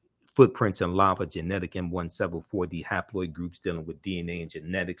 footprints in lava, genetic M174D haploid groups dealing with DNA and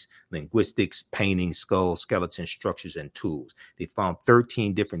genetics, linguistics, paintings, skulls, skeletons, structures, and tools. They found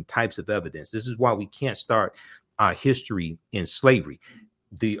 13 different types of evidence. This is why we can't start our history in slavery.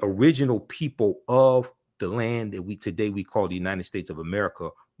 The original people of the land that we call the United States of America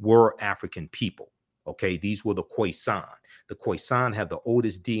were African people. Okay, these were the Khoisan. The Khoisan have the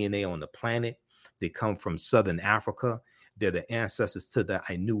oldest DNA on the planet. They come from Southern Africa. They're the ancestors to the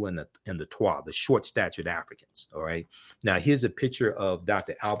Ainu and the Twa, the short-statured Africans. All right. Now here's a picture of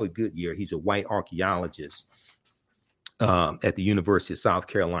Dr. Albert Goodyear. He's a white archaeologist at the University of South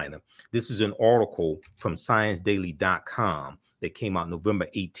Carolina. This is an article from ScienceDaily.com that came out November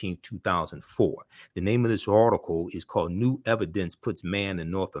 18, 2004. The name of this article is called New Evidence Puts Man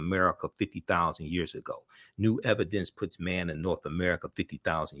in North America 50,000 Years Ago. New Evidence Puts Man in North America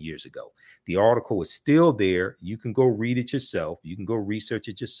 50,000 years ago. The article is still there. You can go read it yourself. You can go research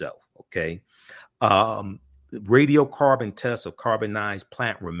it yourself, okay? Radiocarbon tests of carbonized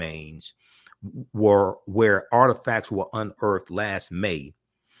plant remains were where artifacts were unearthed last May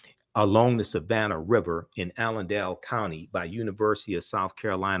along the Savannah River in Allendale County by University of South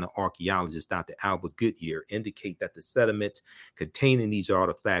Carolina archaeologist Dr. Albert Goodyear indicate that the sediments containing these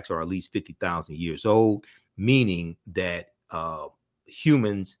artifacts are at least 50,000 years old, meaning that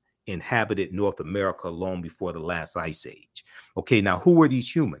humans inhabited North America long before the last ice age. Okay, now who were these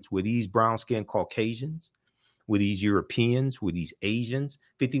humans? Were these brown-skinned Caucasians? Were these Europeans? Were these Asians?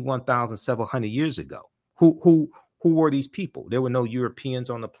 51,700 years ago. Who were these people? There were no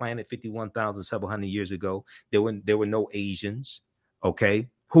Europeans on the planet 51,700 years ago. There were no Asians. Okay.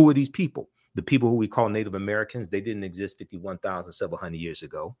 Who are these people? The people who we call Native Americans, they didn't exist 51,700 years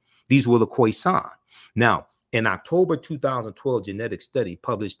ago. These were the Khoisan. Now, in October 2012, genetic study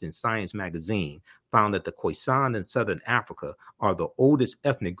published in Science magazine found that the Khoisan in Southern Africa are the oldest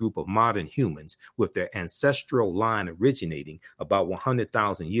ethnic group of modern humans, with their ancestral line originating about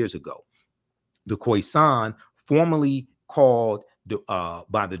 100,000 years ago. The Khoisan, formerly called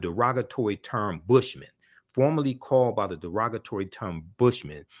by the derogatory term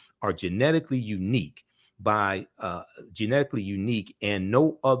Bushmen, are genetically unique and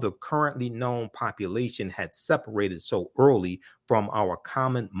no other currently known population had separated so early from our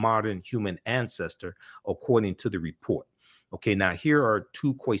common modern human ancestor, according to the report. Okay, now here are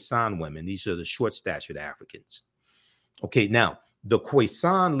two Khoisan women. These are the short-statured Africans. Okay, now the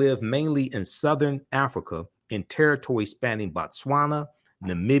Khoisan live mainly in Southern Africa in territory spanning Botswana,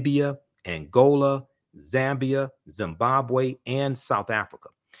 Namibia, Angola, Zambia, Zimbabwe, and South Africa.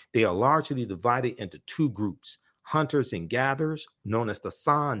 They are largely divided into two groups: hunters and gatherers, known as the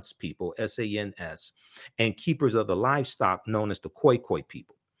Sans people, S-A-N-S, and keepers of the livestock, known as the Khoikhoi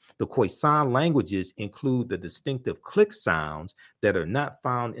people. The Khoisan languages include the distinctive click sounds that are not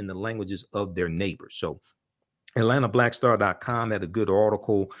found in the languages of their neighbors. So AtlantaBlackStar.com had a good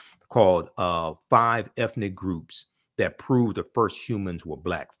article called 5 Ethnic Groups That Prove the First Humans Were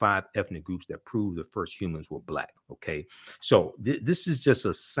Black. 5 ethnic groups that prove the first humans were Black. Okay, so this is just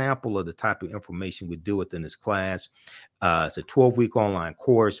a sample of the type of information we deal with in this class. It's a 12-week online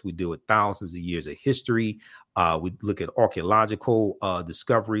course. We deal with thousands of years of history. We look at archaeological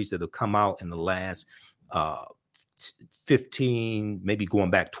discoveries that have come out in the last 15, maybe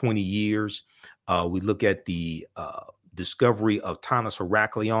going back 20 years. We look at the discovery of Tanis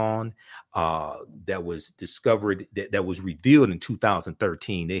Heraklion that was discovered, that was revealed in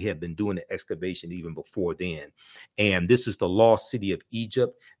 2013. They had been doing the excavation even before then. And this is the lost city of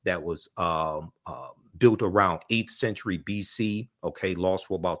Egypt that was built around 8th century BC, okay, lost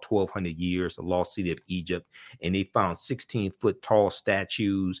for about 1,200 years, the lost city of Egypt. And they found 16-foot tall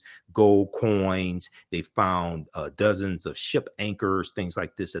statues, gold coins. They found dozens of ship anchors, things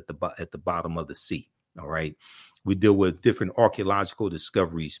like this at the bottom of the sea. All right. We deal with different archaeological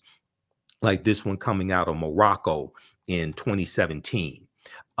discoveries like this one coming out of Morocco in 2017.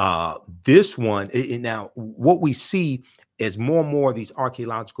 This one, now what we see as more and more of these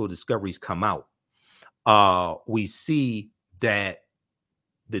archaeological discoveries come out, we see that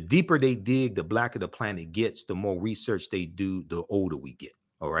the deeper they dig, the blacker the planet gets, the more research they do, the older we get.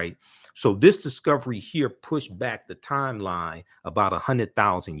 All right. So this discovery here pushed back the timeline about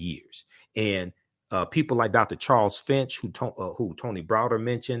 100,000 years. And people like Dr. Charles Finch, who Tony Browder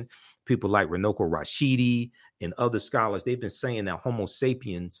mentioned, people like Runoko Rashidi and other scholars, they've been saying that Homo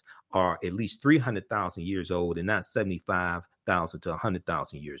sapiens are at least 300,000 years old and not 75,000 to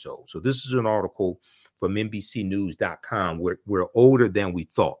 100,000 years old. So this is an article from NBCnews.com. We're older than we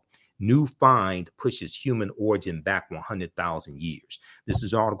thought. New find pushes human origin back 100,000 years. This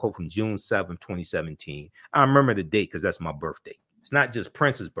is an article from June 7, 2017. I remember the date because that's my birthday. It's not just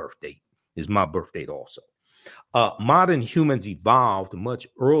Prince's birthday. It's my birthday also. Modern humans evolved much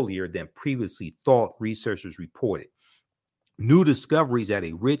earlier than previously thought, researchers reported. New discoveries at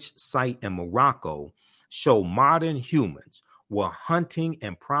a rich site in Morocco show modern humans were hunting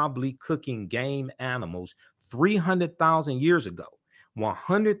and probably cooking game animals 300,000 years ago,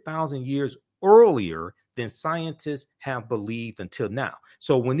 100,000 years earlier than scientists have believed until now.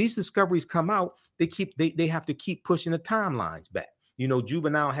 So when these discoveries come out, they have to keep pushing the timelines back. You know,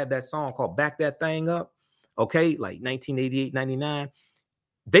 Juvenile had that song called Back That Thing Up, okay, like 1988, 99.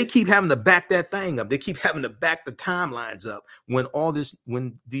 They keep having to back that thing up. They keep having to back the timelines up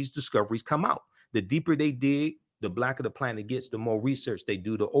when these discoveries come out. The deeper they dig, the blacker the planet gets, the more research they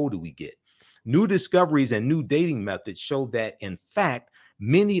do, the older we get. New discoveries and new dating methods show that, in fact,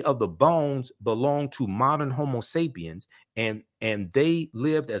 many of the bones belong to modern Homo sapiens, and they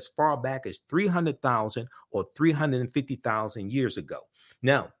lived as far back as 300,000 or 350,000 years ago.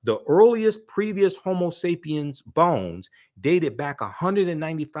 Now, the earliest previous Homo sapiens bones dated back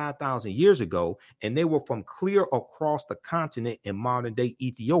 195,000 years ago, and they were from clear across the continent in modern-day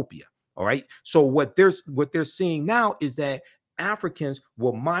Ethiopia. All right. So what they're seeing now is that Africans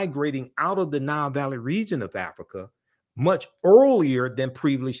were migrating out of the Nile Valley region of Africa much earlier than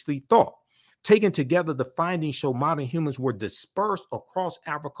previously thought. Taken together, the findings show modern humans were dispersed across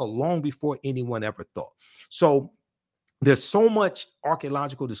Africa long before anyone ever thought. So there's so much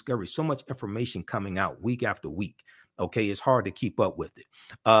archaeological discovery, so much information coming out week after week. Okay, it's hard to keep up with it.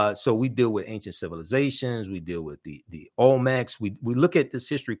 So we deal with ancient civilizations. We deal with the Olmecs. We look at this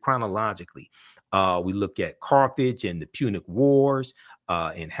history chronologically. We look at Carthage and the Punic Wars,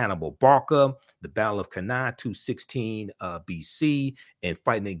 and Hannibal Barca, the Battle of Cannae, 216 BC, and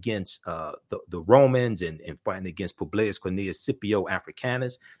fighting against the Romans and fighting against Publius Cornelius Scipio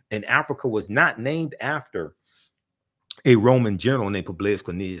Africanus. And Africa was not named after a Roman general named Publius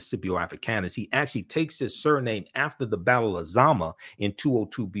Cornelius Scipio Africanus. He actually takes his surname after the Battle of Zama in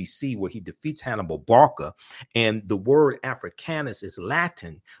 202 BC, where he defeats Hannibal Barca. And the word Africanus is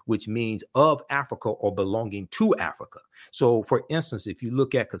Latin, which means of Africa or belonging to Africa. So, for instance, if you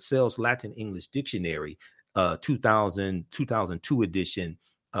look at Cassell's Latin English Dictionary, 2002 edition,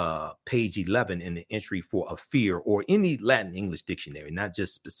 page 11 in the entry for a fear, or any Latin English dictionary, not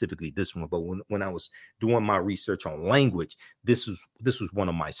just specifically this one, but when I was doing my research on language, this was one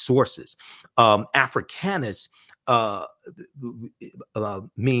of my sources. Africanus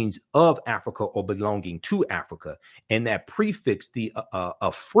means of Africa or belonging to Africa, and that prefix, the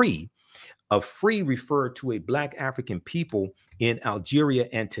free referred to a Black African people in Algeria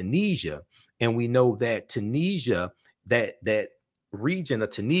and Tunisia. And we know that Tunisia, that region of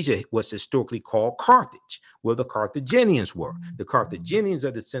Tunisia was historically called Carthage, where the Carthaginians were. The Carthaginians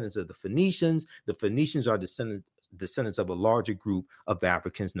are descendants of the Phoenicians. The Phoenicians are descendants of a larger group of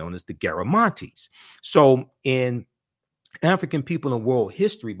Africans known as the Garamantes. So in African People in World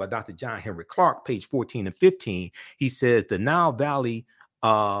History by Dr. John Henry Clark, page 14 and 15, he says the Nile Valley's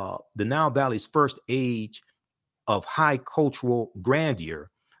first age of high cultural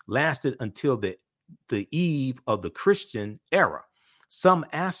grandeur lasted until the eve of the Christian era. Some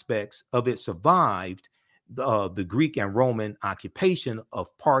aspects of it survived the Greek and Roman occupation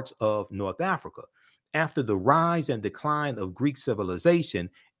of parts of North Africa. After the rise and decline of Greek civilization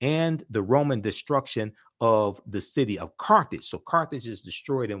and the Roman destruction of the city of Carthage. So Carthage is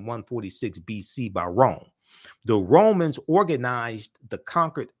destroyed in 146 BC by Rome. The Romans organized the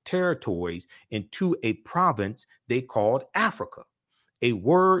conquered territories into a province they called Africa, a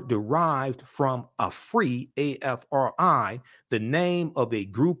word derived from Afri, A-F-R-I, the name of a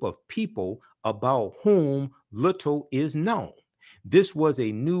group of people about whom little is known. This was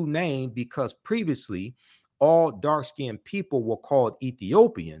a new name because previously all dark-skinned people were called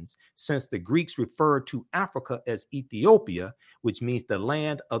Ethiopians, since the Greeks referred to Africa as Ethiopia, which means the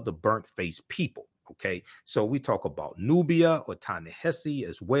land of the burnt-faced people. Okay, so we talk about Nubia or Ta-Nehisi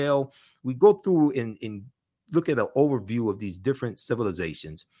as well. We go through and look at an overview of these different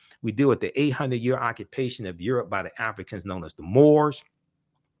civilizations. We deal with the 800-year occupation of Europe by the Africans known as the Moors,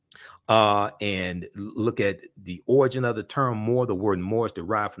 and look at the origin of the term Moor. The word Moor is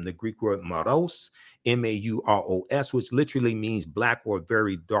derived from the Greek word Maros, M-A-U-R-O-S, which literally means black or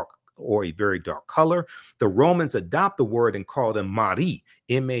very dark, or a very dark color. The Romans adopt the word and call them Mari,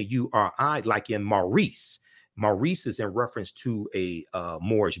 M-A-U-R-I, like in Maurice. Maurice is in reference to a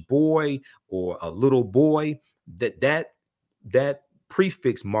Moorish boy or a little boy. That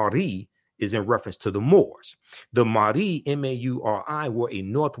prefix Mari is in reference to the Moors. The Mari, M-A-U-R-I, were a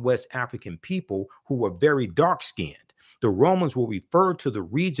Northwest African people who were very dark-skinned. The Romans will refer to the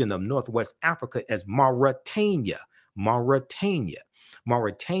region of Northwest Africa as Mauritania. Mauritania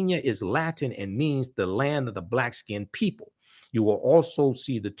is Latin and means the land of the black-skinned people. You will also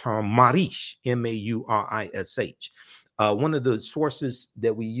see the term Marish, M-A-U-R-I-S-H. One of the sources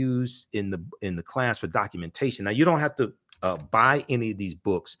that we use in the class for documentation. Now, you don't have to buy any of these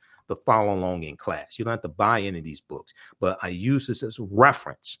books to follow along in class. You don't have to buy any of these books, but I use this as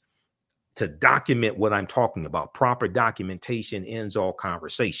reference to document what I'm talking about. Proper documentation ends all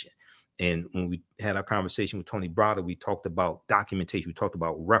conversation. And when we had our conversation with Tony Browder, we talked about documentation. We talked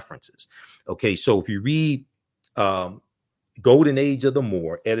about references. Okay, so if you read Golden Age of the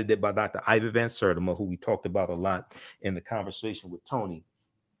Moor, edited by Dr. Ivy Van Sertima, who we talked about a lot in the conversation with Tony.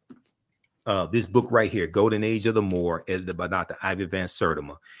 This book right here, Golden Age of the Moor, edited by Dr. Ivy Van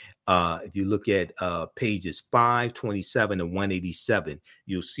Sertima. If you look at pages 527 and 187,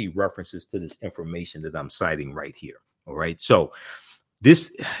 you'll see references to this information that I'm citing right here. All right. So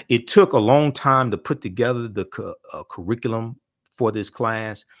it took a long time to put together the curriculum for this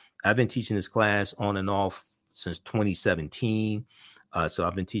class. I've been teaching this class on and off since 2017. So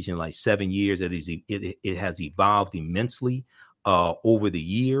I've been teaching like 7 years. It has evolved immensely over the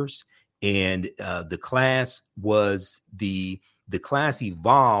years. And the class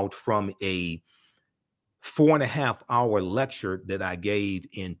evolved from a 4.5-hour lecture that I gave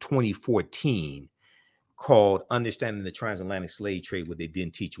in 2014 called Understanding the Transatlantic Slave Trade, what they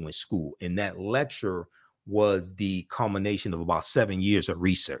didn't teach you in school. And that lecture was the culmination of about 7 years of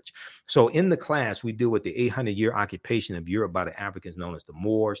research. So in the class, we deal with the 800-year occupation of Europe by the Africans known as the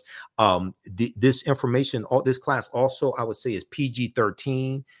Moors. This information, this class also, I would say, is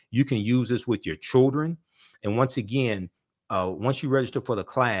PG-13. You can use this with your children. And once again, once you register for the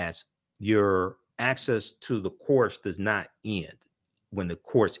class, your access to the course does not end when the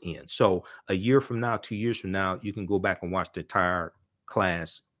course ends. So a year from now, 2 years from now, you can go back and watch the entire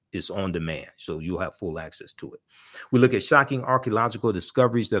class. Is on demand, so you'll have full access to it. We look at shocking archaeological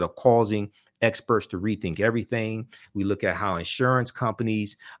discoveries that are causing experts to rethink everything. We look at how insurance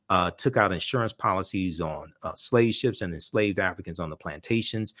companies took out insurance policies on slave ships and enslaved Africans on the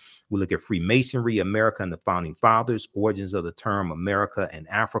plantations. We look at Freemasonry, America and the Founding Fathers, origins of the term America and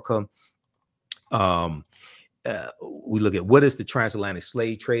Africa. we look at what is the transatlantic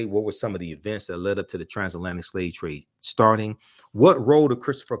slave trade, what were some of the events that led up to the transatlantic slave trade starting, what role did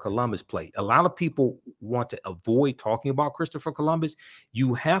Christopher Columbus play. A lot of people want to avoid talking about Christopher Columbus.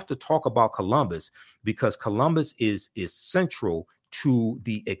 You have to talk about Columbus because Columbus is central to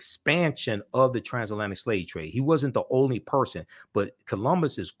the expansion of the transatlantic slave trade. He wasn't the only person, but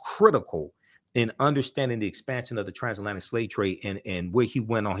Columbus is critical in understanding the expansion of the transatlantic slave trade and where he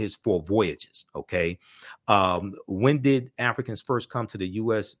went on his 4 voyages. Okay. When did Africans first come to the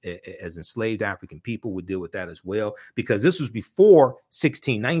U.S. as enslaved African people? We'll deal with that as well, because this was before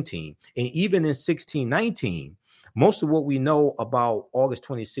 1619. And even in 1619, most of what we know about August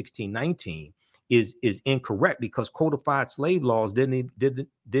 20, 1619 is incorrect, because codified slave laws did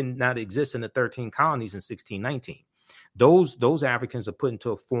not exist in the 13 colonies in 1619. Those Africans are put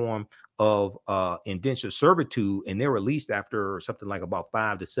into a form of indentured servitude, and they're released after something like about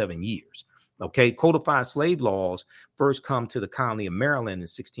 5 to 7 years. Okay, codified slave laws first come to the colony of Maryland in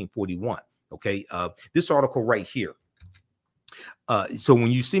 1641. Okay, this article right here. So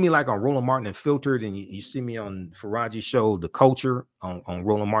when you see me like on Roland Martin Unfiltered, and you see me on Faraji's show, The Culture, on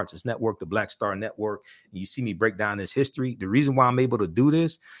Roland Martin's network, the Black Star Network, and you see me break down this history, the reason why I'm able to do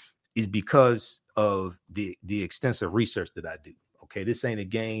this is because of the extensive research that I do. Okay, this ain't a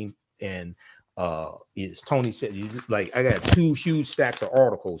game. And as Tony said, like, I got 2 huge stacks of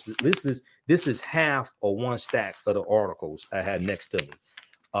articles. This is half or 1 stack of the articles I had next to me.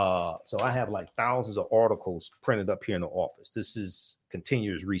 So I have like thousands of articles printed up here in the office. This is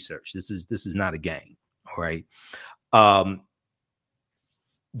continuous research. This is not a game. All right.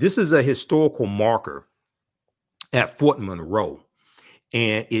 This is a historical marker at Fort Monroe,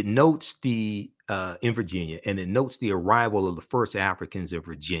 and it notes in Virginia, and it notes the arrival of the first Africans in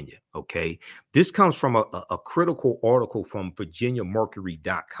Virginia. Okay. This comes from a critical article from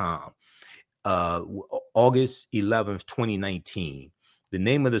VirginiaMercury.com, August 11th, 2019. The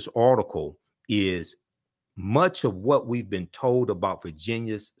name of this article is "Much of What We've Been Told About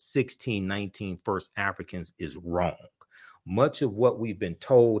Virginia's 1619 First Africans is Wrong." Much of what we've been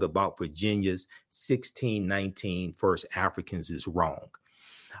told about Virginia's 1619 First Africans is wrong.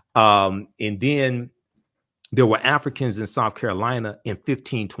 And then there were Africans in South Carolina in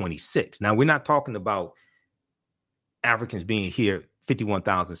 1526. Now, we're not talking about Africans being here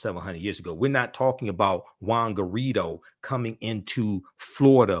 51,700 years ago. We're not talking about Juan Garrido coming into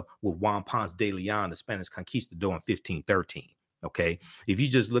Florida with Juan Ponce de Leon, the Spanish conquistador, in 1513. Okay, if you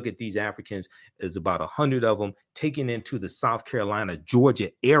just look at these Africans, there's about 100 of them taken into the South Carolina,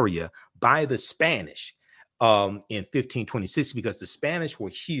 Georgia area by the Spanish in 1526, because the Spanish were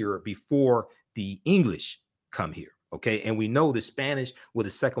here before the English come here. Okay, and we know the Spanish were the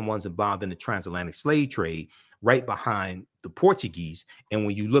second ones involved in the transatlantic slave trade, right behind the Portuguese. And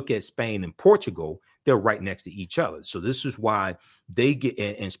when you look at Spain and Portugal, they're right next to each other. So this is why they get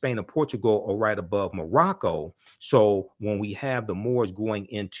in Spain and Portugal are right above Morocco. So when we have the Moors going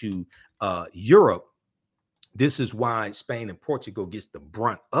into Europe, this is why Spain and Portugal gets the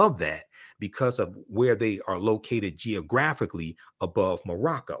brunt of that, because of where they are located geographically above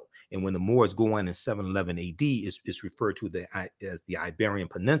Morocco. And when the Moors go in 711 AD, it's referred to as the Iberian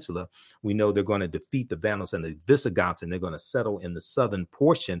Peninsula. We know they're going to defeat the Vandals and the Visigoths, and they're going to settle in the southern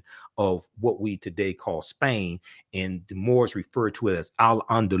portion of what we today call Spain. And the Moors refer to it as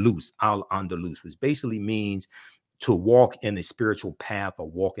Al-Andalus, which basically means to walk in a spiritual path or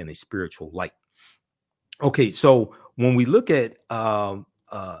walk in a spiritual light. Okay, so when we look at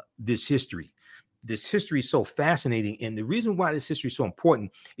this history is so fascinating. And the reason why this history is so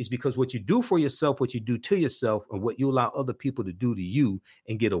important is because what you do for yourself, what you do to yourself, and what you allow other people to do to you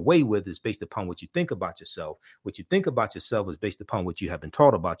and get away with is based upon what you think about yourself. What you think about yourself is based upon what you have been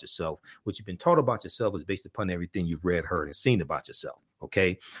taught about yourself. What you've been taught about yourself is based upon everything you've read, heard, and seen about yourself.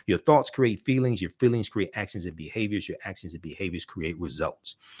 Okay. Your thoughts create feelings. Your feelings create actions and behaviors. Your actions and behaviors create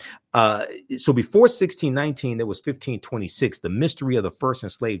results. So before 1619, there was 1526, the mystery of the first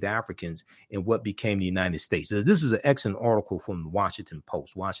enslaved Africans in what became the United States. So this is an excellent article from the Washington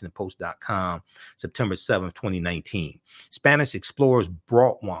Post, WashingtonPost.com, September 7th, 2019. Spanish explorers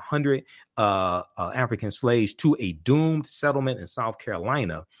brought 100 African slaves to a doomed settlement in South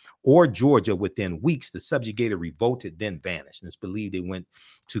Carolina or Georgia within weeks. The subjugated revolted, then vanished. And it's believed they went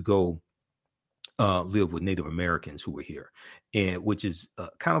to go live with Native Americans who were here, and which is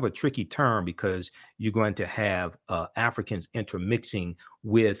kind of a tricky term, because you're going to have Africans intermixing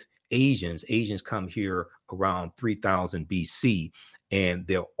with Asians. Asians come here around 3000 BC, and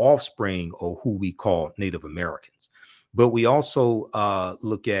their offspring are who we call Native Americans. But we also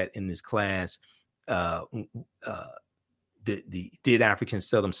look at in this class did Africans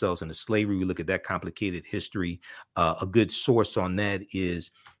sell themselves into slavery? We look at that complicated history. A good source on that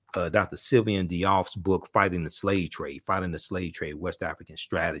is Dr. Sylvian Diouf's book, Fighting the Slave Trade, West African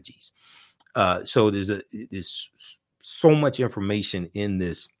Strategies. So there's so much information in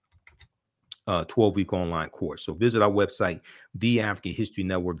this 12-week online course. So visit our website,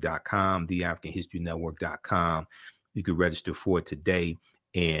 theafricanhistorynetwork.com. You can register for it today.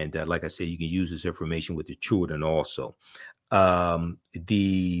 And like I said, you can use this information with your children also.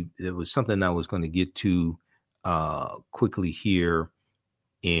 There was something I was going to get to quickly here,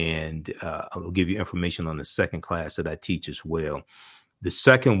 and I will give you information on the second class that I teach as well. The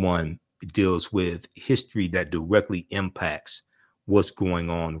second one deals with history that directly impacts what's going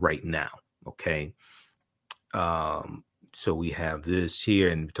on right now. Okay. So we have this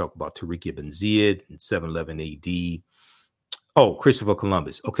here, and we talk about Tariq ibn Ziyad in 711 AD. Oh, Christopher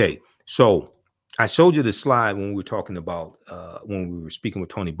Columbus. Okay. So I showed you the slide when we were talking about, when we were speaking with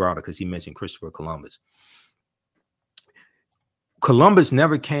Tony Browder, because he mentioned Christopher Columbus. Columbus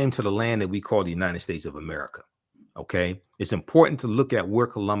never came to the land that we call the United States of America. Okay. It's important to look at where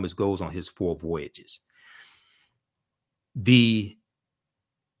Columbus goes on his 4 voyages. The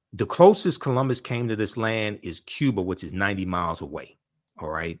closest Columbus came to this land is Cuba, which is 90 miles away. All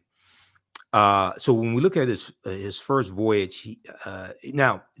right. So when we look at his first voyage,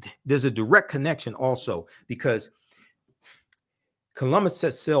 now there's a direct connection also, because Columbus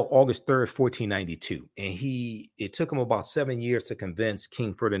set sail August 3rd, 1492, and it took him about 7 years to convince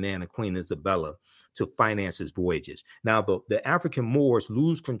King Ferdinand and Queen Isabella to finance his voyages. Now, the African Moors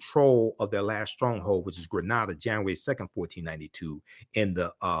lose control of their last stronghold, which is Granada, January 2nd, 1492, in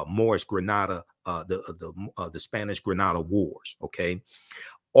the Moorish Granada, the Spanish Granada Wars. Okay.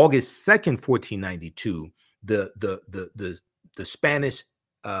 August 2nd, 1492, the Spanish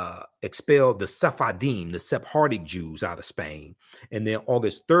expelled the Sephardim, the Sephardic Jews, out of Spain. And then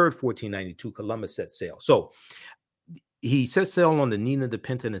August 3rd, 1492, Columbus set sail. So he set sail on the Nina, the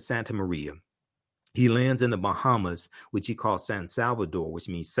Pinta, and Santa Maria. He lands in the Bahamas, which he called San Salvador, which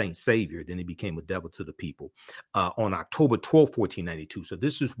means Saint Savior. Then he became a devil to the people on October 12th, 1492. So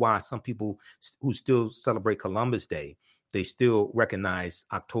this is why some people who still celebrate Columbus Day, they still recognize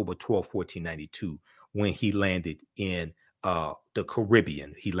October 12th, 1492, when he landed in the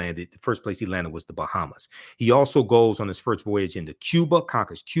Caribbean. The first place he landed was the Bahamas. He also goes on his first voyage into Cuba,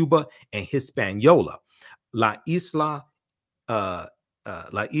 conquers Cuba and Hispaniola. La Isla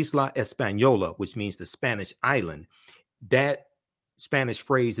Española, which means the Spanish island. That Spanish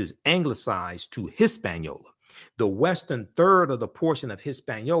phrase is anglicized to Hispaniola. The western third of the portion of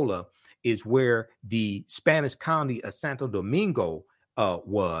Hispaniola is where the Spanish colony of Santo Domingo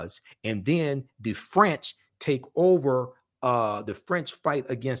was. And then the French take over, the French fight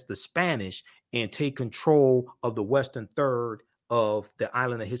against the Spanish and take control of the western third of the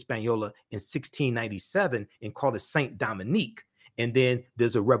island of Hispaniola in 1697 and call it Saint Dominique. And then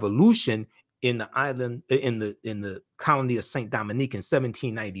there's a revolution in the island, in the colony of Saint Dominique in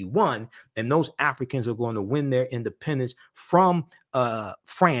 1791, and those Africans are going to win their independence from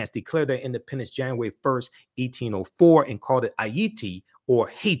France, declare their independence January 1st, 1804, and called it Haiti or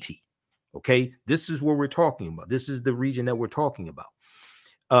Haiti. Okay, this is what we're talking about. This is the region that we're talking about.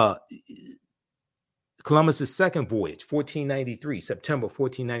 Columbus's second voyage, September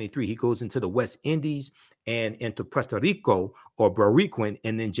 1493, he goes into the West Indies and into Puerto Rico or Boricuan,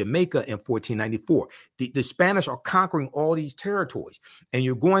 and then Jamaica in 1494. The Spanish are conquering all these territories, and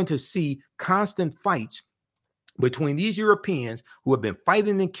you're going to see constant fights between these Europeans who have been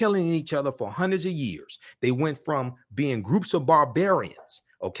fighting and killing each other for hundreds of years. They went from being groups of barbarians,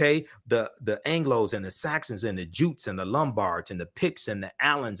 okay, the Anglos and the Saxons and the Jutes and the Lombards and the Picts and the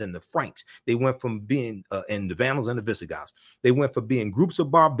Alans and the Franks. They went from being, and the Vandals and the Visigoths, they went from being groups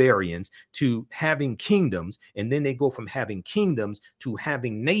of barbarians to having kingdoms. And then they go from having kingdoms to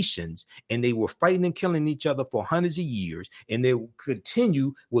having nations. And they were fighting and killing each other for hundreds of years. And they will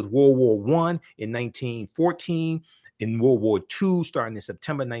continue with World War I in 1914. In World War II, starting in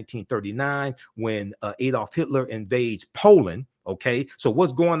September 1939, when Adolf Hitler invades Poland. Okay, so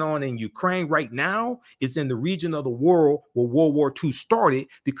what's going on in Ukraine right now is in the region of the world where World War II started,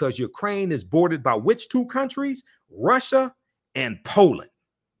 because Ukraine is bordered by which 2 countries? Russia and Poland.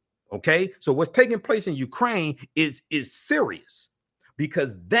 Okay, so what's taking place in Ukraine is serious,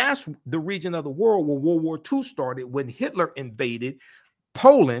 because that's the region of the world where World War II started, when Hitler invaded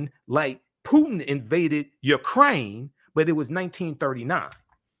Poland, like Putin invaded Ukraine, but it was 1939.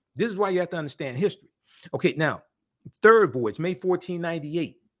 This is why you have to understand history. Okay, now, third voyage, May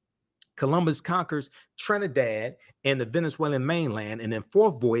 1498. Columbus conquers Trinidad and the Venezuelan mainland. And then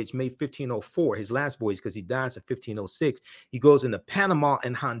fourth voyage, May 1504, his last voyage, because he dies in 1506, he goes into Panama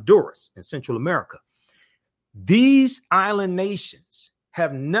and Honduras in Central America. These island nations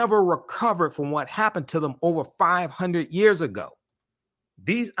have never recovered from what happened to them over 500 years ago.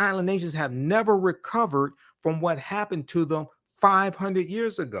 These island nations have never recovered from what happened to them 500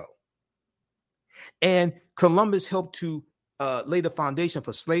 years ago. And Columbus helped to lay the foundation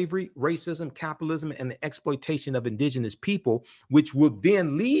for slavery, racism, capitalism, and the exploitation of indigenous people, which would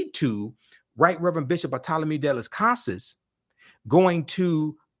then lead to Right Reverend Bishop Bartholomew de las Casas going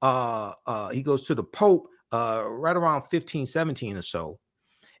to, he goes to the Pope right around 1517 or so,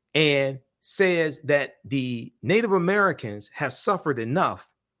 and says that the Native Americans have suffered enough,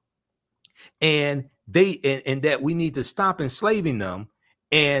 and that we need to stop enslaving them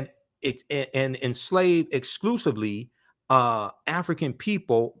and enslave exclusively African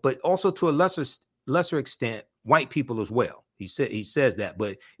people, but also to a lesser extent white people as well. He says that,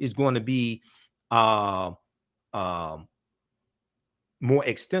 but it's going to be more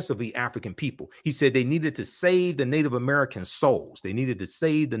extensively African people. He said they needed to save the Native American souls. They needed to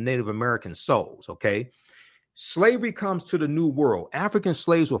save the Native American souls. Okay. Slavery comes to the New World. African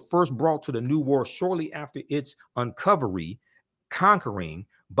slaves were first brought to the New World shortly after its conquering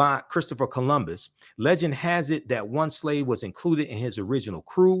by Christopher Columbus. Legend has it that one slave was included in his original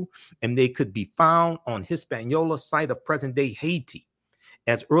crew, and they could be found on Hispaniola, site of present-day Haiti,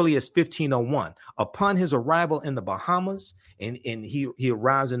 as early as 1501. Upon his arrival in the Bahamas, and he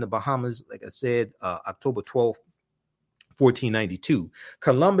arrives in the Bahamas, like I said, October 12th, 1492.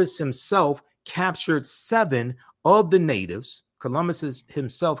 Columbus himself captured 7 of the natives. Columbus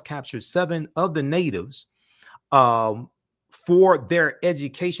himself captured 7 of the natives for their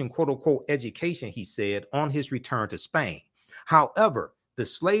education, quote unquote education, he said, on his return to Spain. However, the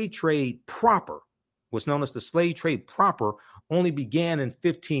slave trade proper, what's known as the slave trade proper, only began in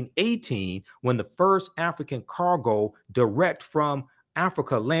 1518 when the first African cargo direct from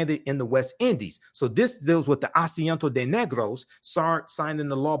Africa landed in the West Indies. So this deals with the Asiento de Negros, signed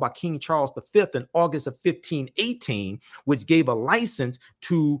into law by King Charles V in August of 1518, which gave a license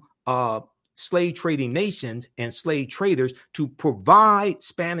to slave trading nations and slave traders to provide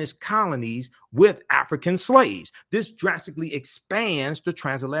Spanish colonies with African slaves. This drastically expands the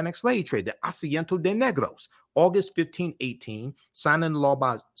transatlantic slave trade, the Asiento de Negros, August 1518, signed into law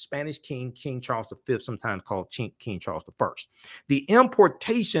by Spanish King Charles V, sometimes called King Charles I. The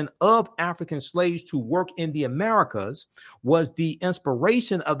importation of African slaves to work in the Americas was the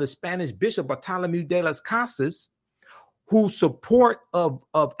inspiration of the Spanish Bishop Bartholomew de las Casas, whose support of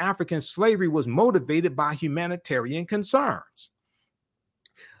African slavery was motivated by humanitarian concerns.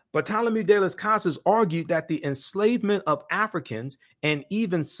 Bartholomew de las Casas argued that the enslavement of Africans and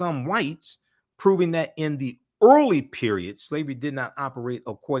even some whites, proving that in the early period, slavery did not operate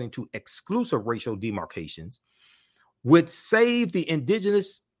according to exclusive racial demarcations, would save the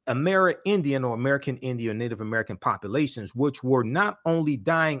indigenous Amerindian or American Indian or Native American populations, which were not only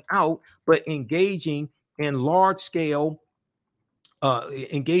dying out, but engaging in large scale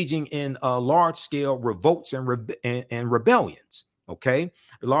revolts and rebellions. Okay,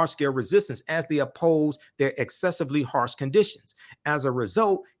 large scale resistance as they oppose their excessively harsh conditions. As a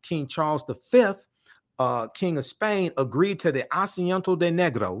result, King Charles V, King of Spain, agreed to the Asiento de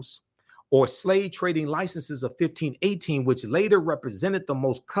Negros, or slave trading licenses of 1518, which later represented the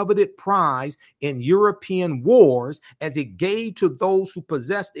most coveted prize in European wars, as it gave to those who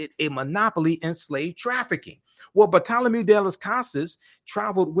possessed it a monopoly in slave trafficking. Well, Bartholomew de las Casas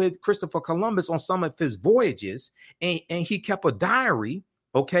traveled with Christopher Columbus on some of his voyages, and he kept a diary,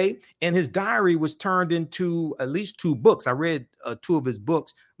 okay? And his diary was turned into at least 2 books. I read 2 of his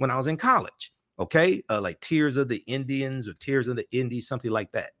books when I was in college, okay? Like Tears of the Indians or Tears of the Indies, something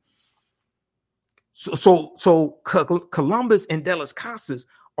like that. So Columbus and de las Casas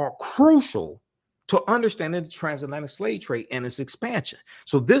are crucial to understanding the transatlantic slave trade and its expansion.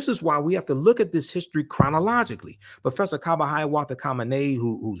 So this is why we have to look at this history chronologically. Professor Kaba Hiawatha Kamene,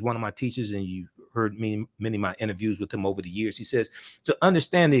 who's one of my teachers, and you've heard many of my interviews with him over the years, he says, to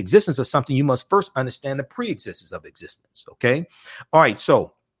understand the existence of something, you must first understand the pre-existence of existence, okay? All right,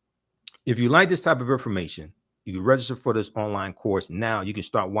 so if you like this type of information, you can register for this online course now. You can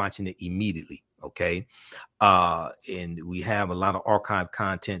start watching it immediately, okay? And we have a lot of archive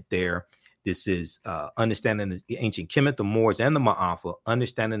content there. This is understanding the ancient Kemet, the Moors, and the Ma'afa,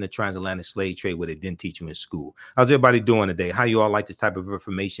 understanding the transatlantic slave trade, what they didn't teach you in school. How's everybody doing today? How you all like this type of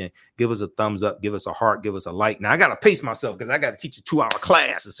information? Give us a thumbs up, give us a heart, give us a like. Now, I got to pace myself because I got to teach a 2-hour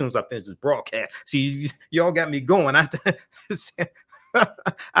class as soon as I finish this broadcast. See, y'all got me going. I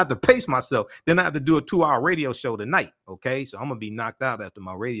have to pace myself. Then I have to do a 2-hour radio show tonight. Okay. So I'm going to be knocked out after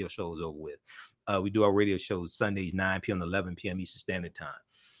my radio show is over with. We do our radio shows Sundays, 9 p.m. to 11 p.m. Eastern Standard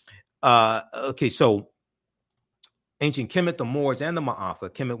Time. Okay. So ancient Kemet, the Moors, and the Ma'afa.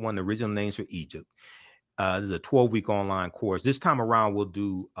 Kemet, one of the original names for Egypt. This is a 12-week online course. This time around, we'll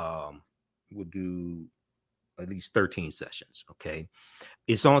do at least 13 sessions. Okay.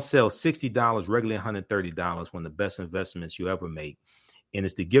 It's on sale $60, regularly $130, one of the best investments you ever make. And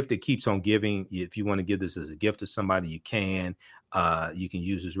it's the gift that keeps on giving. If you want to give this as a gift to somebody, you can. You can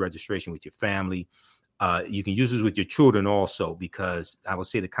use this registration with your family. You can use this with your children also, because I would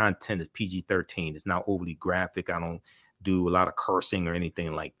say the content is PG-13. It's not overly graphic. I don't do a lot of cursing or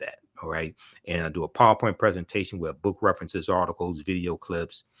anything like that. All right. And I do a PowerPoint presentation with book references, articles, video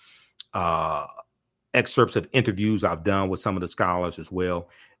clips, excerpts of interviews I've done with some of the scholars as well.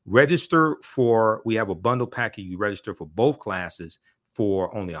 We have a bundle package. You register for both classes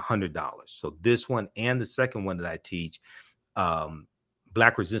for only $100. So this one and the second one that I teach,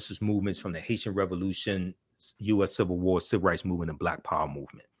 Black resistance movements from the Haitian Revolution, U.S. Civil War, Civil Rights Movement, and Black Power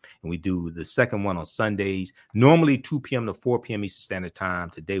Movement. And we do the second one on Sundays, normally 2 p.m. to 4 p.m. Eastern Standard Time.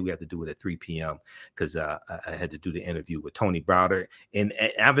 Today we have to do it at 3 p.m. because I had to do the interview with Tony Browder. And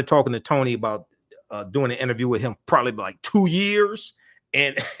I've been talking to Tony about doing an interview with him probably like 2 years.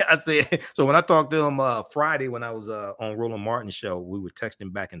 And I said, so when I talked to him Friday when I was on Roland Martin's show, we were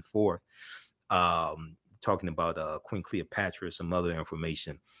texting back and forth, talking about Queen Cleopatra, some other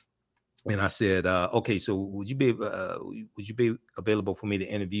information. And I said, okay, so would you be available for me to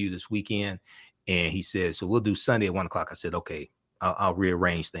interview this weekend? And he said, so we'll do Sunday at 1:00. I said, okay, I'll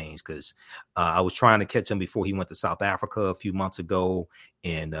rearrange things, because I was trying to catch him before he went to South Africa a few months ago,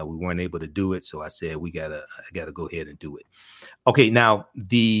 and we weren't able to do it. So I said, I gotta go ahead and do it. Okay, now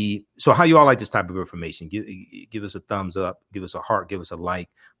so how you all like this type of information? Give us a thumbs up, give us a heart, give us a like,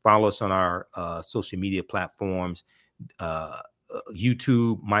 follow us on our social media platforms.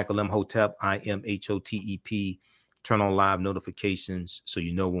 YouTube, Michael M. Hotep, IMHOTEP. Turn on live notifications so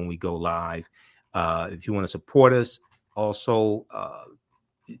you know when we go live. If you want to support us, also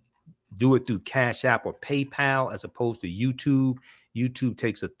do it through Cash App or PayPal as opposed to YouTube. YouTube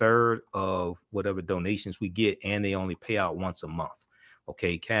takes 1/3 of whatever donations we get, and they only pay out once a month.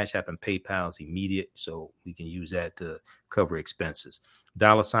 Okay, Cash App and PayPal is immediate, so we can use that to cover expenses.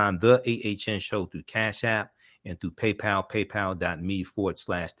 $ the AHN show through Cash App, and through PayPal,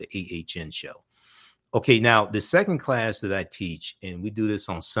 paypal.me/the AHN show. Okay, now the second class that I teach, and we do this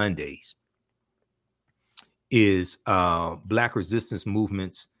on Sundays, is Black resistance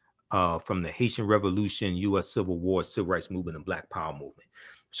movements from the Haitian Revolution, U.S. Civil War, Civil Rights Movement, and Black Power Movement.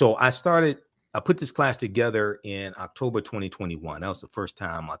 So I put this class together in October 2021. That was the first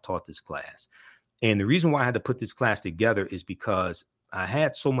time I taught this class. And the reason why I had to put this class together is because I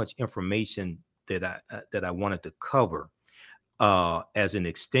had so much information that I wanted to cover as an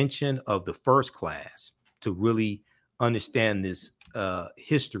extension of the first class to really understand this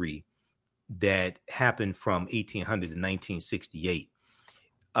history that happened from 1800 to 1968.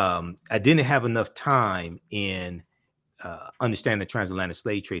 I didn't have enough time in understanding the transatlantic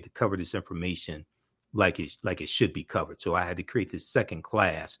slave trade to cover this information like it should be covered. So I had to create this second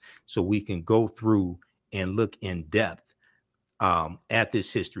class so we can go through and look in depth at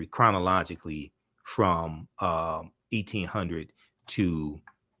this history chronologically from 1800 to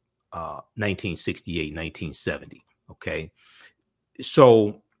 1968, 1970. Okay.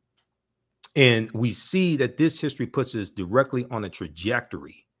 So, and we see that this history puts us directly on a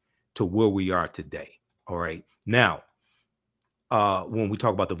trajectory to where we are today. All right. Now, when we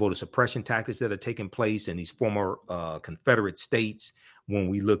talk about the voter suppression tactics that are taking place in these former Confederate states, when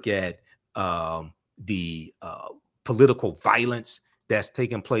we look at the political violence that's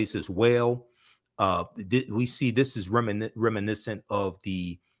taking place as well, we see this is reminiscent of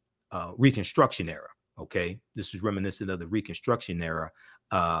the Reconstruction era. Okay, this is reminiscent of the Reconstruction era,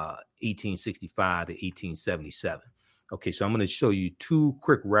 1865 to 1877. Okay, so I'm going to show you two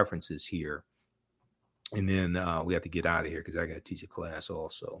quick references here, and then we have to get out of here because I got to teach a class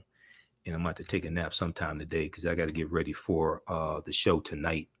also, and I'm going to have to take a nap sometime today because I got to get ready for the show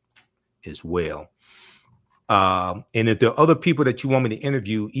tonight as well. And if there are other people that you want me to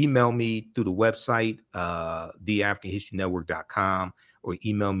interview, email me through the website, theafricanhistorynetwork.com, or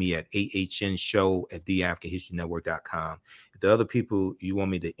email me at ahnshow@theafricanhistorynetwork.com. If the other people you want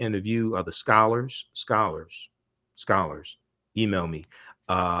me to interview are the scholars, email me.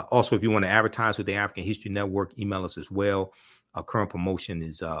 Also, if you want to advertise with the African History Network, email us as well. Our current promotion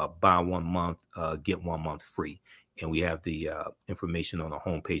is buy 1 month, get 1 month free. And we have the information on the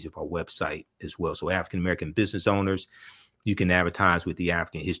homepage of our website as well. So African-American business owners, you can advertise with the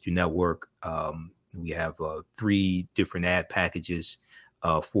African History Network. We have 3 different ad packages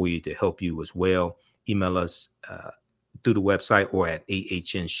for you to help you as well. Email us through the website or at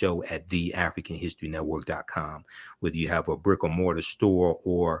ahnshow@theafricanhistorynetwork.com, whether you have a brick or mortar store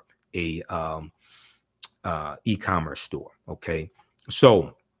or a e-commerce store. Okay.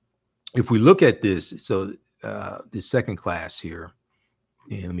 So if we look at this, so the second class here,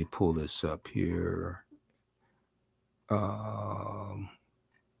 and let me pull this up here.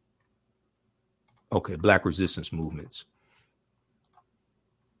 Okay, Black resistance movements.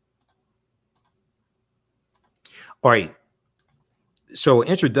 All right. So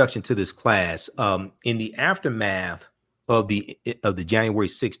introduction to this class. In the aftermath of the January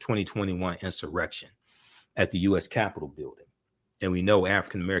 6, 2021 insurrection at the U.S. Capitol building, and we know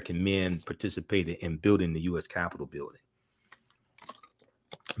African American men participated in building the U.S. Capitol building.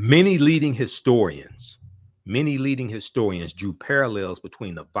 Many leading historians drew parallels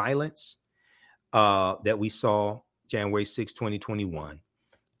between the violence that we saw January 6, 2021,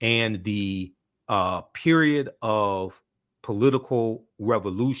 and the period of political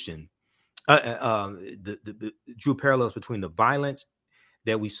revolution. Drew parallels between the violence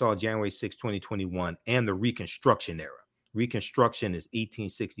that we saw January 6, 2021, and the Reconstruction era. Reconstruction is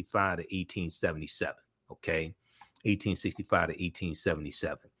 1865 to 1877. Okay, 1865 to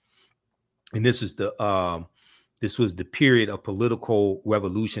 1877, and this was the period of political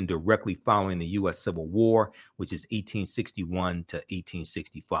revolution directly following the U.S. Civil War, which is 1861 to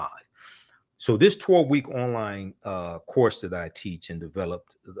 1865. So this 12-week online course that I teach and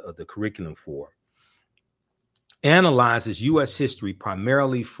developed the curriculum for analyzes U.S. history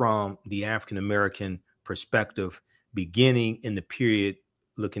primarily from the African-American perspective, beginning in the period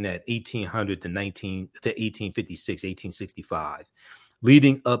looking at 1800 to 1856, 1865,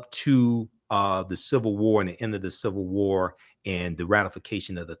 leading up to the Civil War and the end of the Civil War and the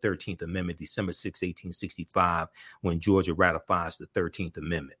ratification of the 13th Amendment, December 6, 1865, when Georgia ratifies the 13th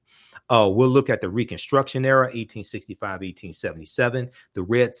Amendment. We'll look at the Reconstruction era, 1865, 1877, the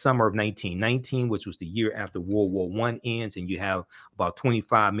Red Summer of 1919, which was the year after World War I ends, and you have about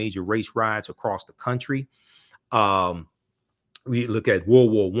 25 major race riots across the country. We look at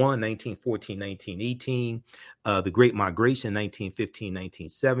World War I, 1914, 1918, the Great Migration, 1915,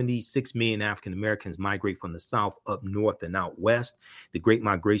 1970. 6 million African Americans migrate from the South up north and out west. The Great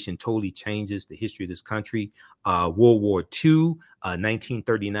Migration totally changes the history of this country. World War II,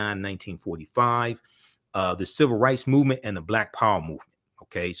 1939, 1945, the Civil Rights Movement and the Black Power Movement.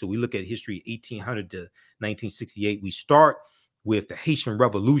 Okay, so we look at history 1800 to 1968. We start with the Haitian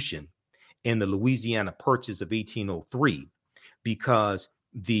Revolution and the Louisiana Purchase of 1803. Because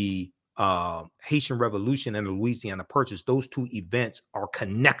the Haitian Revolution and the Louisiana Purchase, those 2 events are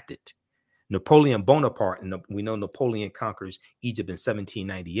connected. Napoleon Bonaparte, and we know Napoleon conquers Egypt in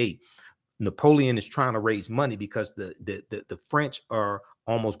 1798. Napoleon is trying to raise money because the French are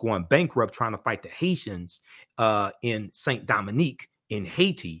almost going bankrupt trying to fight the Haitians in Saint Dominique in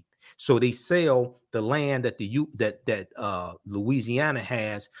Haiti. So they sell the land that Louisiana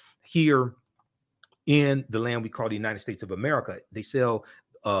has here in the land we call the United States of America. They sell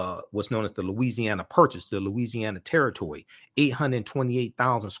what's known as the Louisiana Purchase, the Louisiana Territory,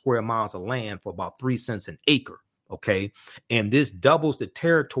 828,000 square miles of land for about 3 cents an acre. Okay. And this doubles the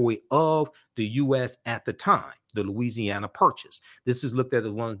territory of the U.S. at the time, the Louisiana Purchase. This is looked at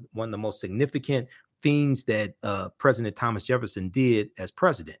as one of the most significant things that President Thomas Jefferson did as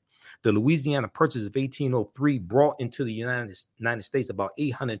president. The Louisiana Purchase of 1803 brought into the United States about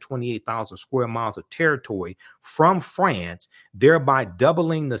 828,000 square miles of territory from France, thereby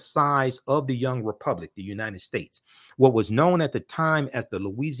doubling the size of the young republic, the United States. What was known at the time as the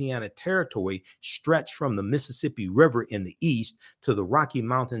Louisiana Territory stretched from the Mississippi River in the east to the Rocky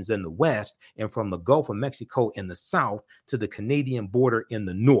Mountains in the west, and from the Gulf of Mexico in the south to the Canadian border in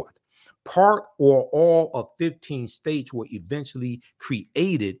the north. Part or all of 15 states were eventually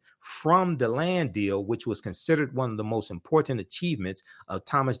created from the land deal, which was considered one of the most important achievements of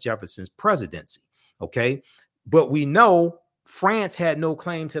Thomas Jefferson's presidency. Okay. But we know France had no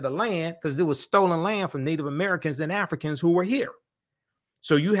claim to the land because there was stolen land from Native Americans and Africans who were here.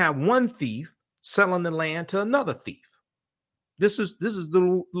 So you have one thief selling the land to another thief. This is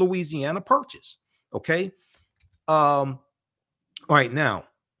the Louisiana Purchase. Okay. All right. Now,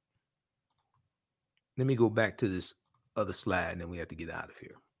 let me go back to this other slide, and then we have to get out of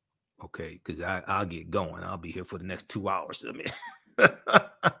here. Okay, because I'll get going. I'll be here for the next 2 hours. I mean,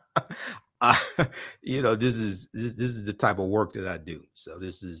 this is the type of work that I do. So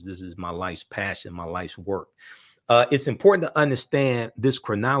this is my life's passion, my life's work. It's important to understand this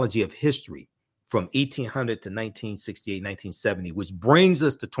chronology of history from 1800 to 1968, 1970, which brings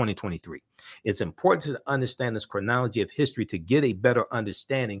us to 2023. It's important to understand this chronology of history to get a better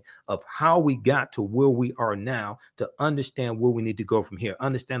understanding of how we got to where we are now, to understand where we need to go from here,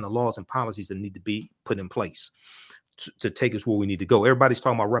 understand the laws and policies that need to be put in place to take us where we need to go. Everybody's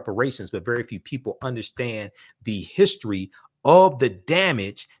talking about reparations, but very few people understand the history of the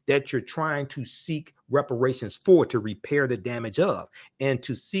damage that you're trying to seek reparations for, to repair the damage of. And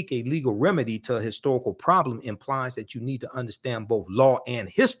to seek a legal remedy to a historical problem implies that you need to understand both law and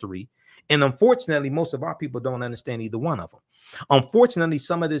history. And unfortunately, most of our people don't understand either one of them. Unfortunately,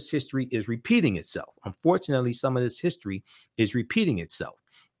 some of this history is repeating itself.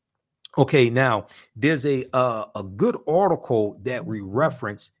 Okay, now there's a good article that we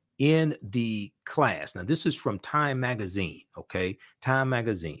reference in the class. Now, this is from Time Magazine, okay? Time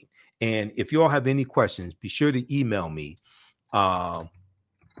Magazine. And if you all have any questions, be sure to email me.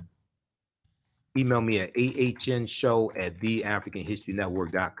 Email me at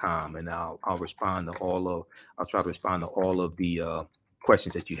ahnshow@theafricanhistorynetwork.com, and I'll try to respond to all of the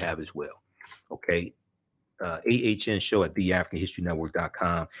questions that you have as well. Okay.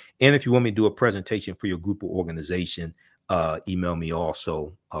 ahnshow@theafricanhistorynetwork.com. And if you want me to do a presentation for your group or organization, email me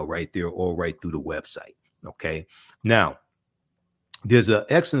also right there or right through the website. Okay. Now, there's an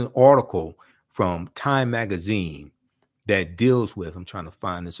excellent article from Time Magazine that deals with, I'm trying to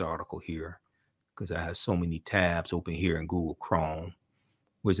find this article here because I have so many tabs open here in Google Chrome.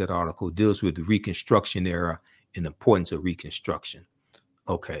 Where's that article? Deals with the Reconstruction era and the importance of Reconstruction.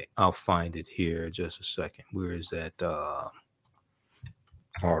 Okay, I'll find it here just a second. Where is that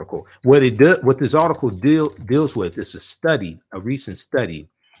article? What this article deals with is a recent study,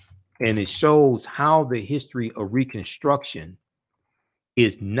 and it shows how the history of Reconstruction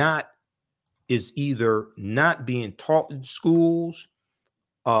is either not being taught in schools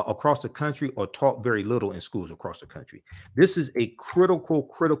across the country or taught very little in schools across the country. This is a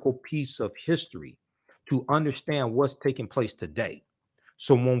critical piece of history to understand what's taking place today.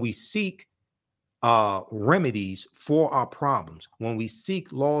 So when we seek remedies for our problems, when we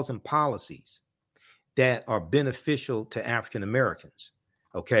seek laws and policies that are beneficial to African Americans,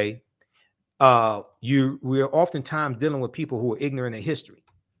 okay, we're oftentimes dealing with people who are ignorant of history,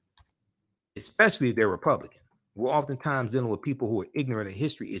 especially if they're Republican. We're oftentimes dealing with people who are ignorant of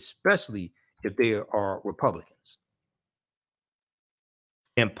history, especially if they are Republicans.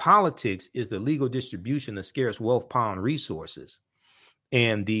 And politics is the legal distribution of scarce wealth, power, and resources.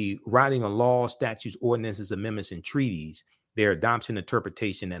 And the writing of laws, statutes, ordinances, amendments, and treaties, their adoption,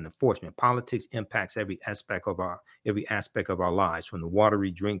 interpretation, and enforcement. Politics impacts every aspect of our lives, from the water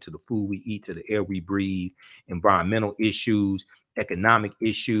we drink to the food we eat to the air we breathe, environmental issues, economic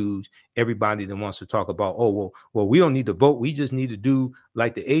issues. Everybody that wants to talk about, well, we don't need to vote. We just need to do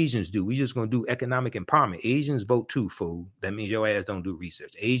like the Asians do. We just going to do economic empowerment. Asians vote too, fool. That means your ass don't do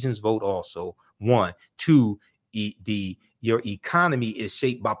research. Asians vote also. 1, 2, your economy is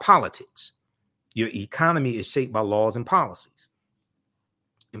shaped by politics. Your economy is shaped by laws and policies.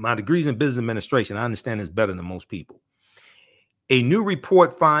 In my degrees in business administration, I understand this better than most people. A new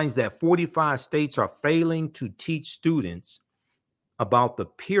report finds that 45 states are failing to teach students about the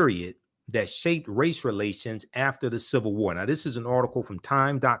period that shaped race relations after the Civil War. Now, this is an article from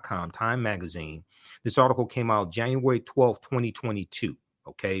time.com, Time Magazine. This article came out January 12, 2022,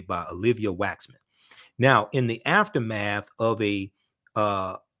 okay, by Olivia Waxman. Now, in the aftermath of the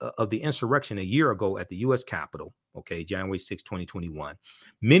insurrection a year ago at the U.S. Capitol, okay, January 6, 2021,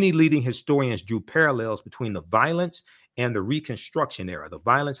 many leading historians drew parallels between the violence and the Reconstruction era. The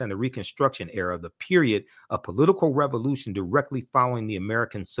violence and the Reconstruction era, the period of political revolution directly following the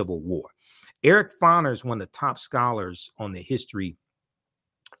American Civil War. Eric Foner is one of the top scholars on the history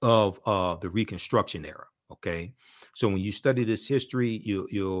of the Reconstruction era, okay? So when you study this history,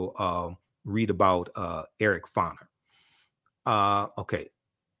 you'll read about Eric Foner. Okay,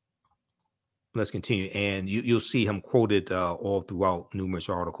 let's continue. And you'll see him quoted all throughout numerous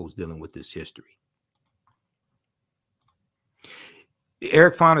articles dealing with this history.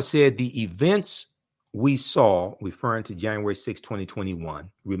 Eric Foner said, the events we saw, referring to January 6, 2021,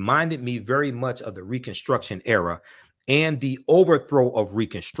 reminded me very much of the Reconstruction era and the overthrow of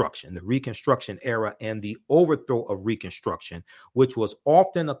Reconstruction, the Reconstruction era and the overthrow of Reconstruction, which was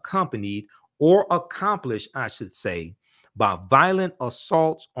often accompanied or accomplished, I should say, by violent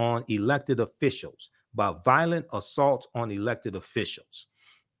assaults on elected officials,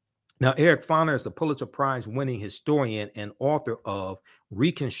 Now, Eric Foner is a Pulitzer Prize winning historian and author of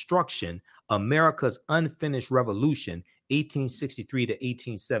Reconstruction, America's Unfinished Revolution 1863 to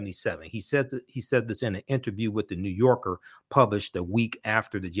 1877. He said this in an interview with the New Yorker published a week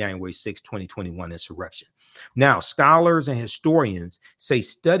after the January 6, 2021 insurrection. Now, scholars and historians say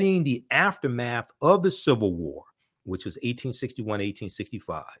studying the aftermath of the Civil War, which was 1861,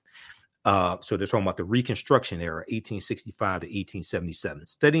 1865. So they're talking about the Reconstruction era, 1865 to 1877.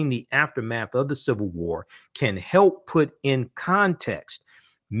 Studying the aftermath of the Civil War can help put in context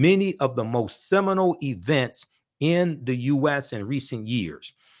many of the most seminal events in the U.S. in recent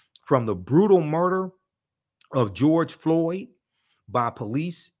years, from the brutal murder of George Floyd by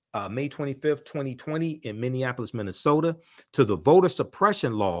police May 25th, 2020 in Minneapolis, Minnesota, to the voter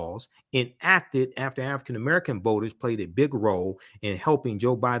suppression laws enacted after African-American voters played a big role in helping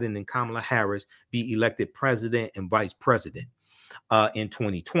Joe Biden and Kamala Harris be elected president and vice president in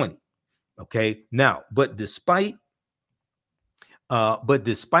 2020. Okay, now, but despite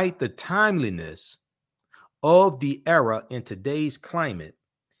the timeliness of the era in today's climate,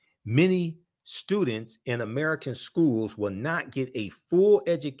 many students in American schools will not get a full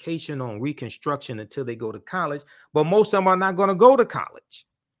education on Reconstruction until they go to college, but most of them are not going to go to college.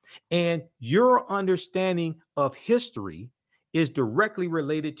 And your understanding of history is directly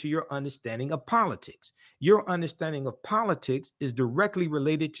related to your understanding of politics. Your understanding of politics is directly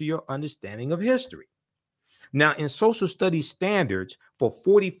related to your understanding of history. Now, in social studies standards for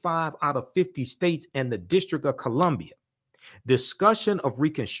 45 out of 50 states and the District of Columbia, discussion of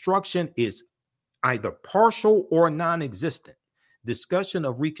Reconstruction is either partial or non-existent. Discussion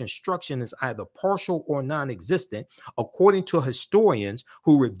of Reconstruction is either partial or non-existent, according to historians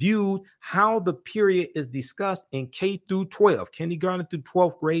who reviewed how the period is discussed in K through 12, kindergarten through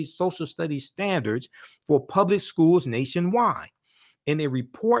 12th grade social studies standards for public schools nationwide. In a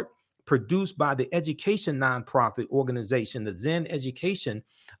report produced by the education nonprofit organization, the Zen Education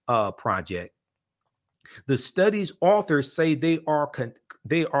Project, the study's authors say they are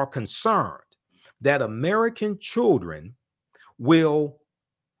concerned that American children will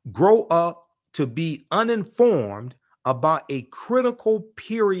grow up to be uninformed about a critical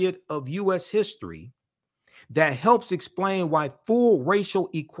period of U.S. history that helps explain why full racial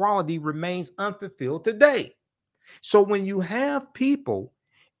equality remains unfulfilled today. So when you have people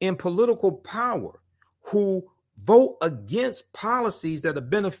in political power who vote against policies that are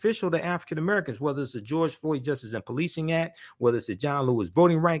beneficial to African Americans, whether it's the George Floyd Justice and Policing Act, whether it's the John Lewis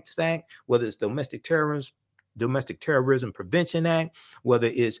Voting Rights Act, whether it's Domestic Terrorism Prevention Act, whether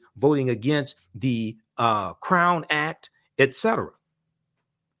it's voting against the Crown Act, etc.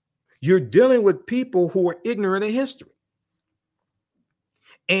 You're dealing with people who are ignorant of history.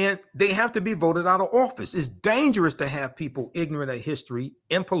 And they have to be voted out of office. It's dangerous to have people ignorant of history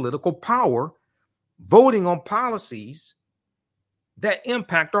in political power voting on policies that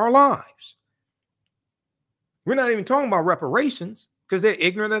impact our lives. We're not even talking about reparations because they're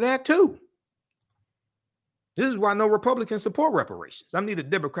ignorant of that too. This is why no Republicans support reparations. I'm neither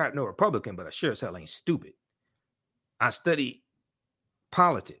Democrat nor Republican, but I sure as hell ain't stupid. I study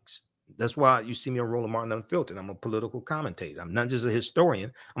politics. That's why you see me on Roland Martin Unfiltered. I'm a political commentator. I'm not just a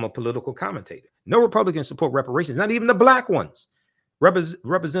historian. I'm a political commentator. No Republicans support reparations, not even the black ones.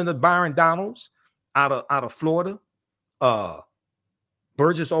 Representative Byron Donalds out of Florida,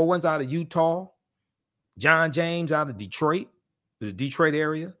 Burgess Owens out of Utah, John James out of Detroit, the Detroit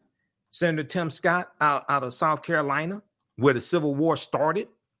area, Senator Tim Scott out of South Carolina, where the Civil War started.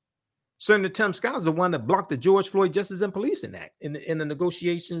 Senator Tim Scott is the one that blocked the George Floyd Justice and Policing Act in the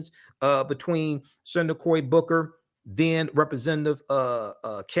negotiations between Senator Cory Booker, then Representative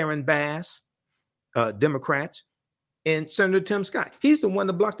Karen Bass, Democrats, and Senator Tim Scott. He's the one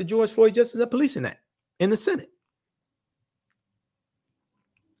that blocked the George Floyd Justice and Policing Act in the Senate.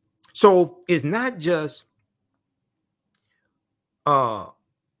 So it's not just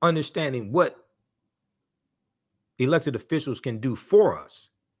understanding what elected officials can do for us.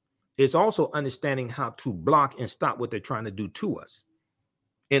 It's also understanding how to block and stop what they're trying to do to us,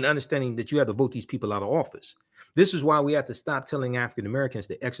 and understanding that you have to vote these people out of office. This is why we have to stop telling African Americans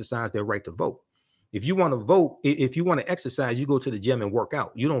to exercise their right to vote. If you want to vote, if you want to exercise, you go to the gym and work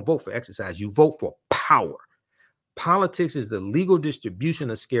out. You don't vote for exercise. You vote for power. Politics is the legal distribution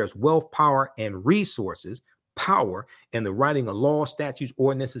of scarce wealth, power, and resources. Power and the writing of laws, statutes,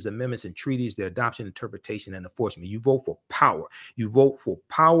 ordinances, amendments, and treaties, their adoption, interpretation, and enforcement. You vote for power. You vote for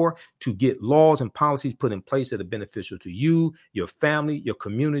power to get laws and policies put in place that are beneficial to you, your family, your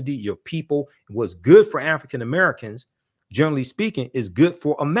community, your people. What's good for African Americans, generally speaking, is good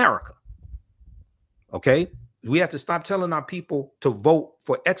for America. Okay? We have to stop telling our people to vote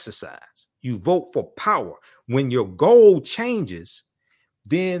for exercise. You vote for power. When your goal changes,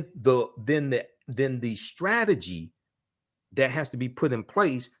 then the strategy that has to be put in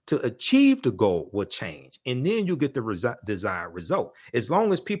place to achieve the goal will change. And then you get the desired result. As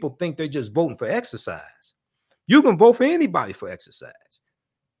long as people think they're just voting for exercise, you can vote for anybody for exercise.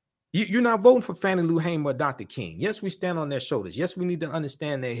 You're not voting for Fannie Lou Hamer or Dr. King. Yes, we stand on their shoulders. Yes, we need to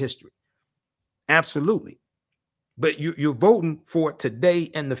understand their history. Absolutely. But you're voting for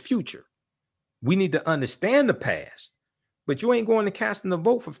today and the future. We need to understand the past. But you ain't going to casting a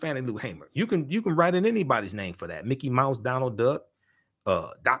vote for Fannie Lou Hamer. You can write in anybody's name for that. Mickey Mouse, Donald Duck,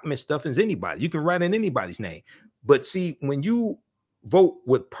 Doc McStuffins, anybody. You can write in anybody's name. But see, when you vote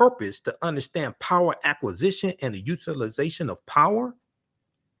with purpose to understand power acquisition and the utilization of power,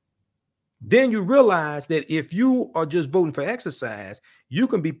 then you realize that if you are just voting for exercise, you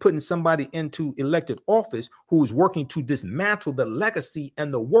can be putting somebody into elected office who is working to dismantle the legacy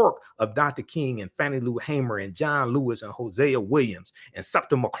and the work of Dr. King and Fannie Lou Hamer and John Lewis and Hosea Williams and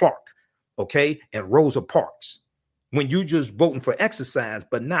Septima Clark, okay, and Rosa Parks, when you just voting for exercise,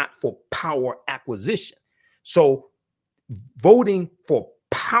 but not for power acquisition. So voting for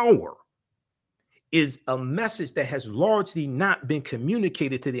power is a message that has largely not been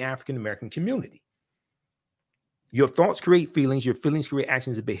communicated to the African-American community. Your thoughts create feelings, your feelings create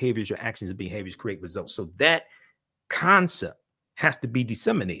actions and behaviors, your actions and behaviors create results. So that concept has to be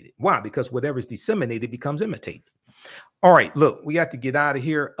disseminated. Why? Because whatever is disseminated becomes imitated. All right, look, we got to get out of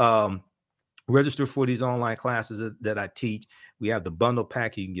here. Register for these online classes that I teach. We have the bundle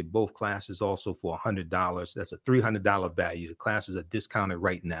pack. You can get both classes also for $100. That's a $300 value. The classes are discounted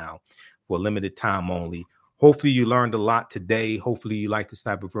right now for a limited time only. Hopefully you learned a lot today. Hopefully you like this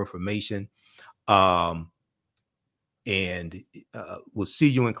type of information. And we'll see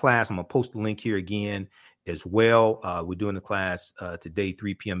you in class. I'm going to post the link here again as well. We're doing the class today,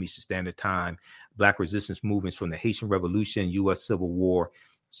 3 p.m. Eastern Standard Time. Black resistance movements from the Haitian Revolution, U.S. Civil War,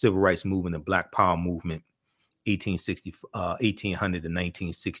 Civil Rights Movement, and Black Power Movement, 1800 to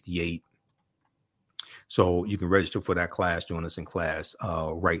 1968. So you can register for that class. Join us in class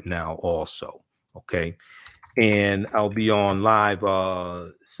right now also. Okay. And I'll be on live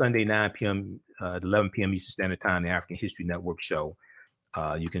Sunday, 9 p.m., 11 p.m. Eastern Standard Time, the African History Network show.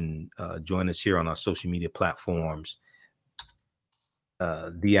 You can join us here on our social media platforms.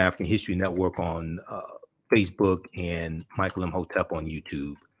 The African History Network on Facebook and Michael M. Hotep on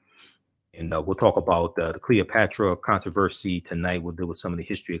YouTube. And we'll talk about the Cleopatra controversy tonight. We'll deal with some of the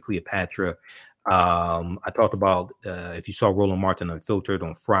history of Cleopatra. I talked about, if you saw Roland Martin Unfiltered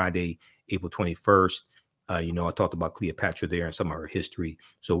on Friday, April 21st, I talked about Cleopatra there and some of her history.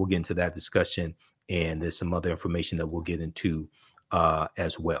 So we'll get into that discussion. And there's some other information that we'll get into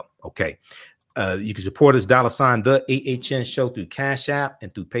as well. Okay. You can support us, $ the AHN show through Cash App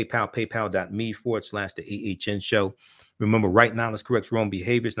and through PayPal, paypal.me/the AHN show. Remember, right now, let's correct wrong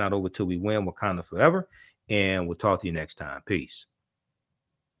behaviors. Not over till we win. Wakanda forever. And we'll talk to you next time. Peace.